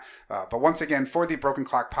that. But once again, for the Broken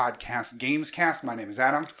Clock Podcast Gamescast, my name is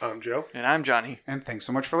Adam. I'm Joe. And I'm Johnny. And thanks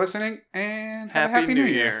so much for listening, and have a Happy Happy New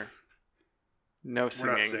Year. No We're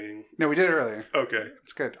singing. not singing. No, we did it earlier. Okay.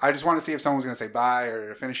 It's good. I just want to see if someone was going to say bye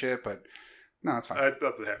or finish it, but no, it's fine. I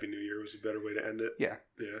thought the Happy New Year was a better way to end it. Yeah.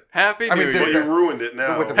 Yeah. Happy I mean, New the- Well, Year. you ruined it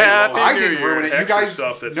now. With the- Happy I New didn't Year. ruin it. You Extra guys.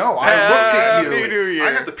 stuff that's- No, I looked at Happy you. New Year.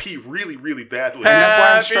 I had to pee really, really badly. And that's why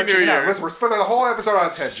I'm Happy stretching New it out. Year. Listen, we're for the whole episode on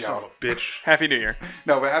its head, Son Joe. of a bitch. Happy New Year.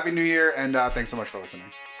 No, but Happy New Year, and thanks so much for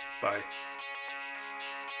listening. Bye.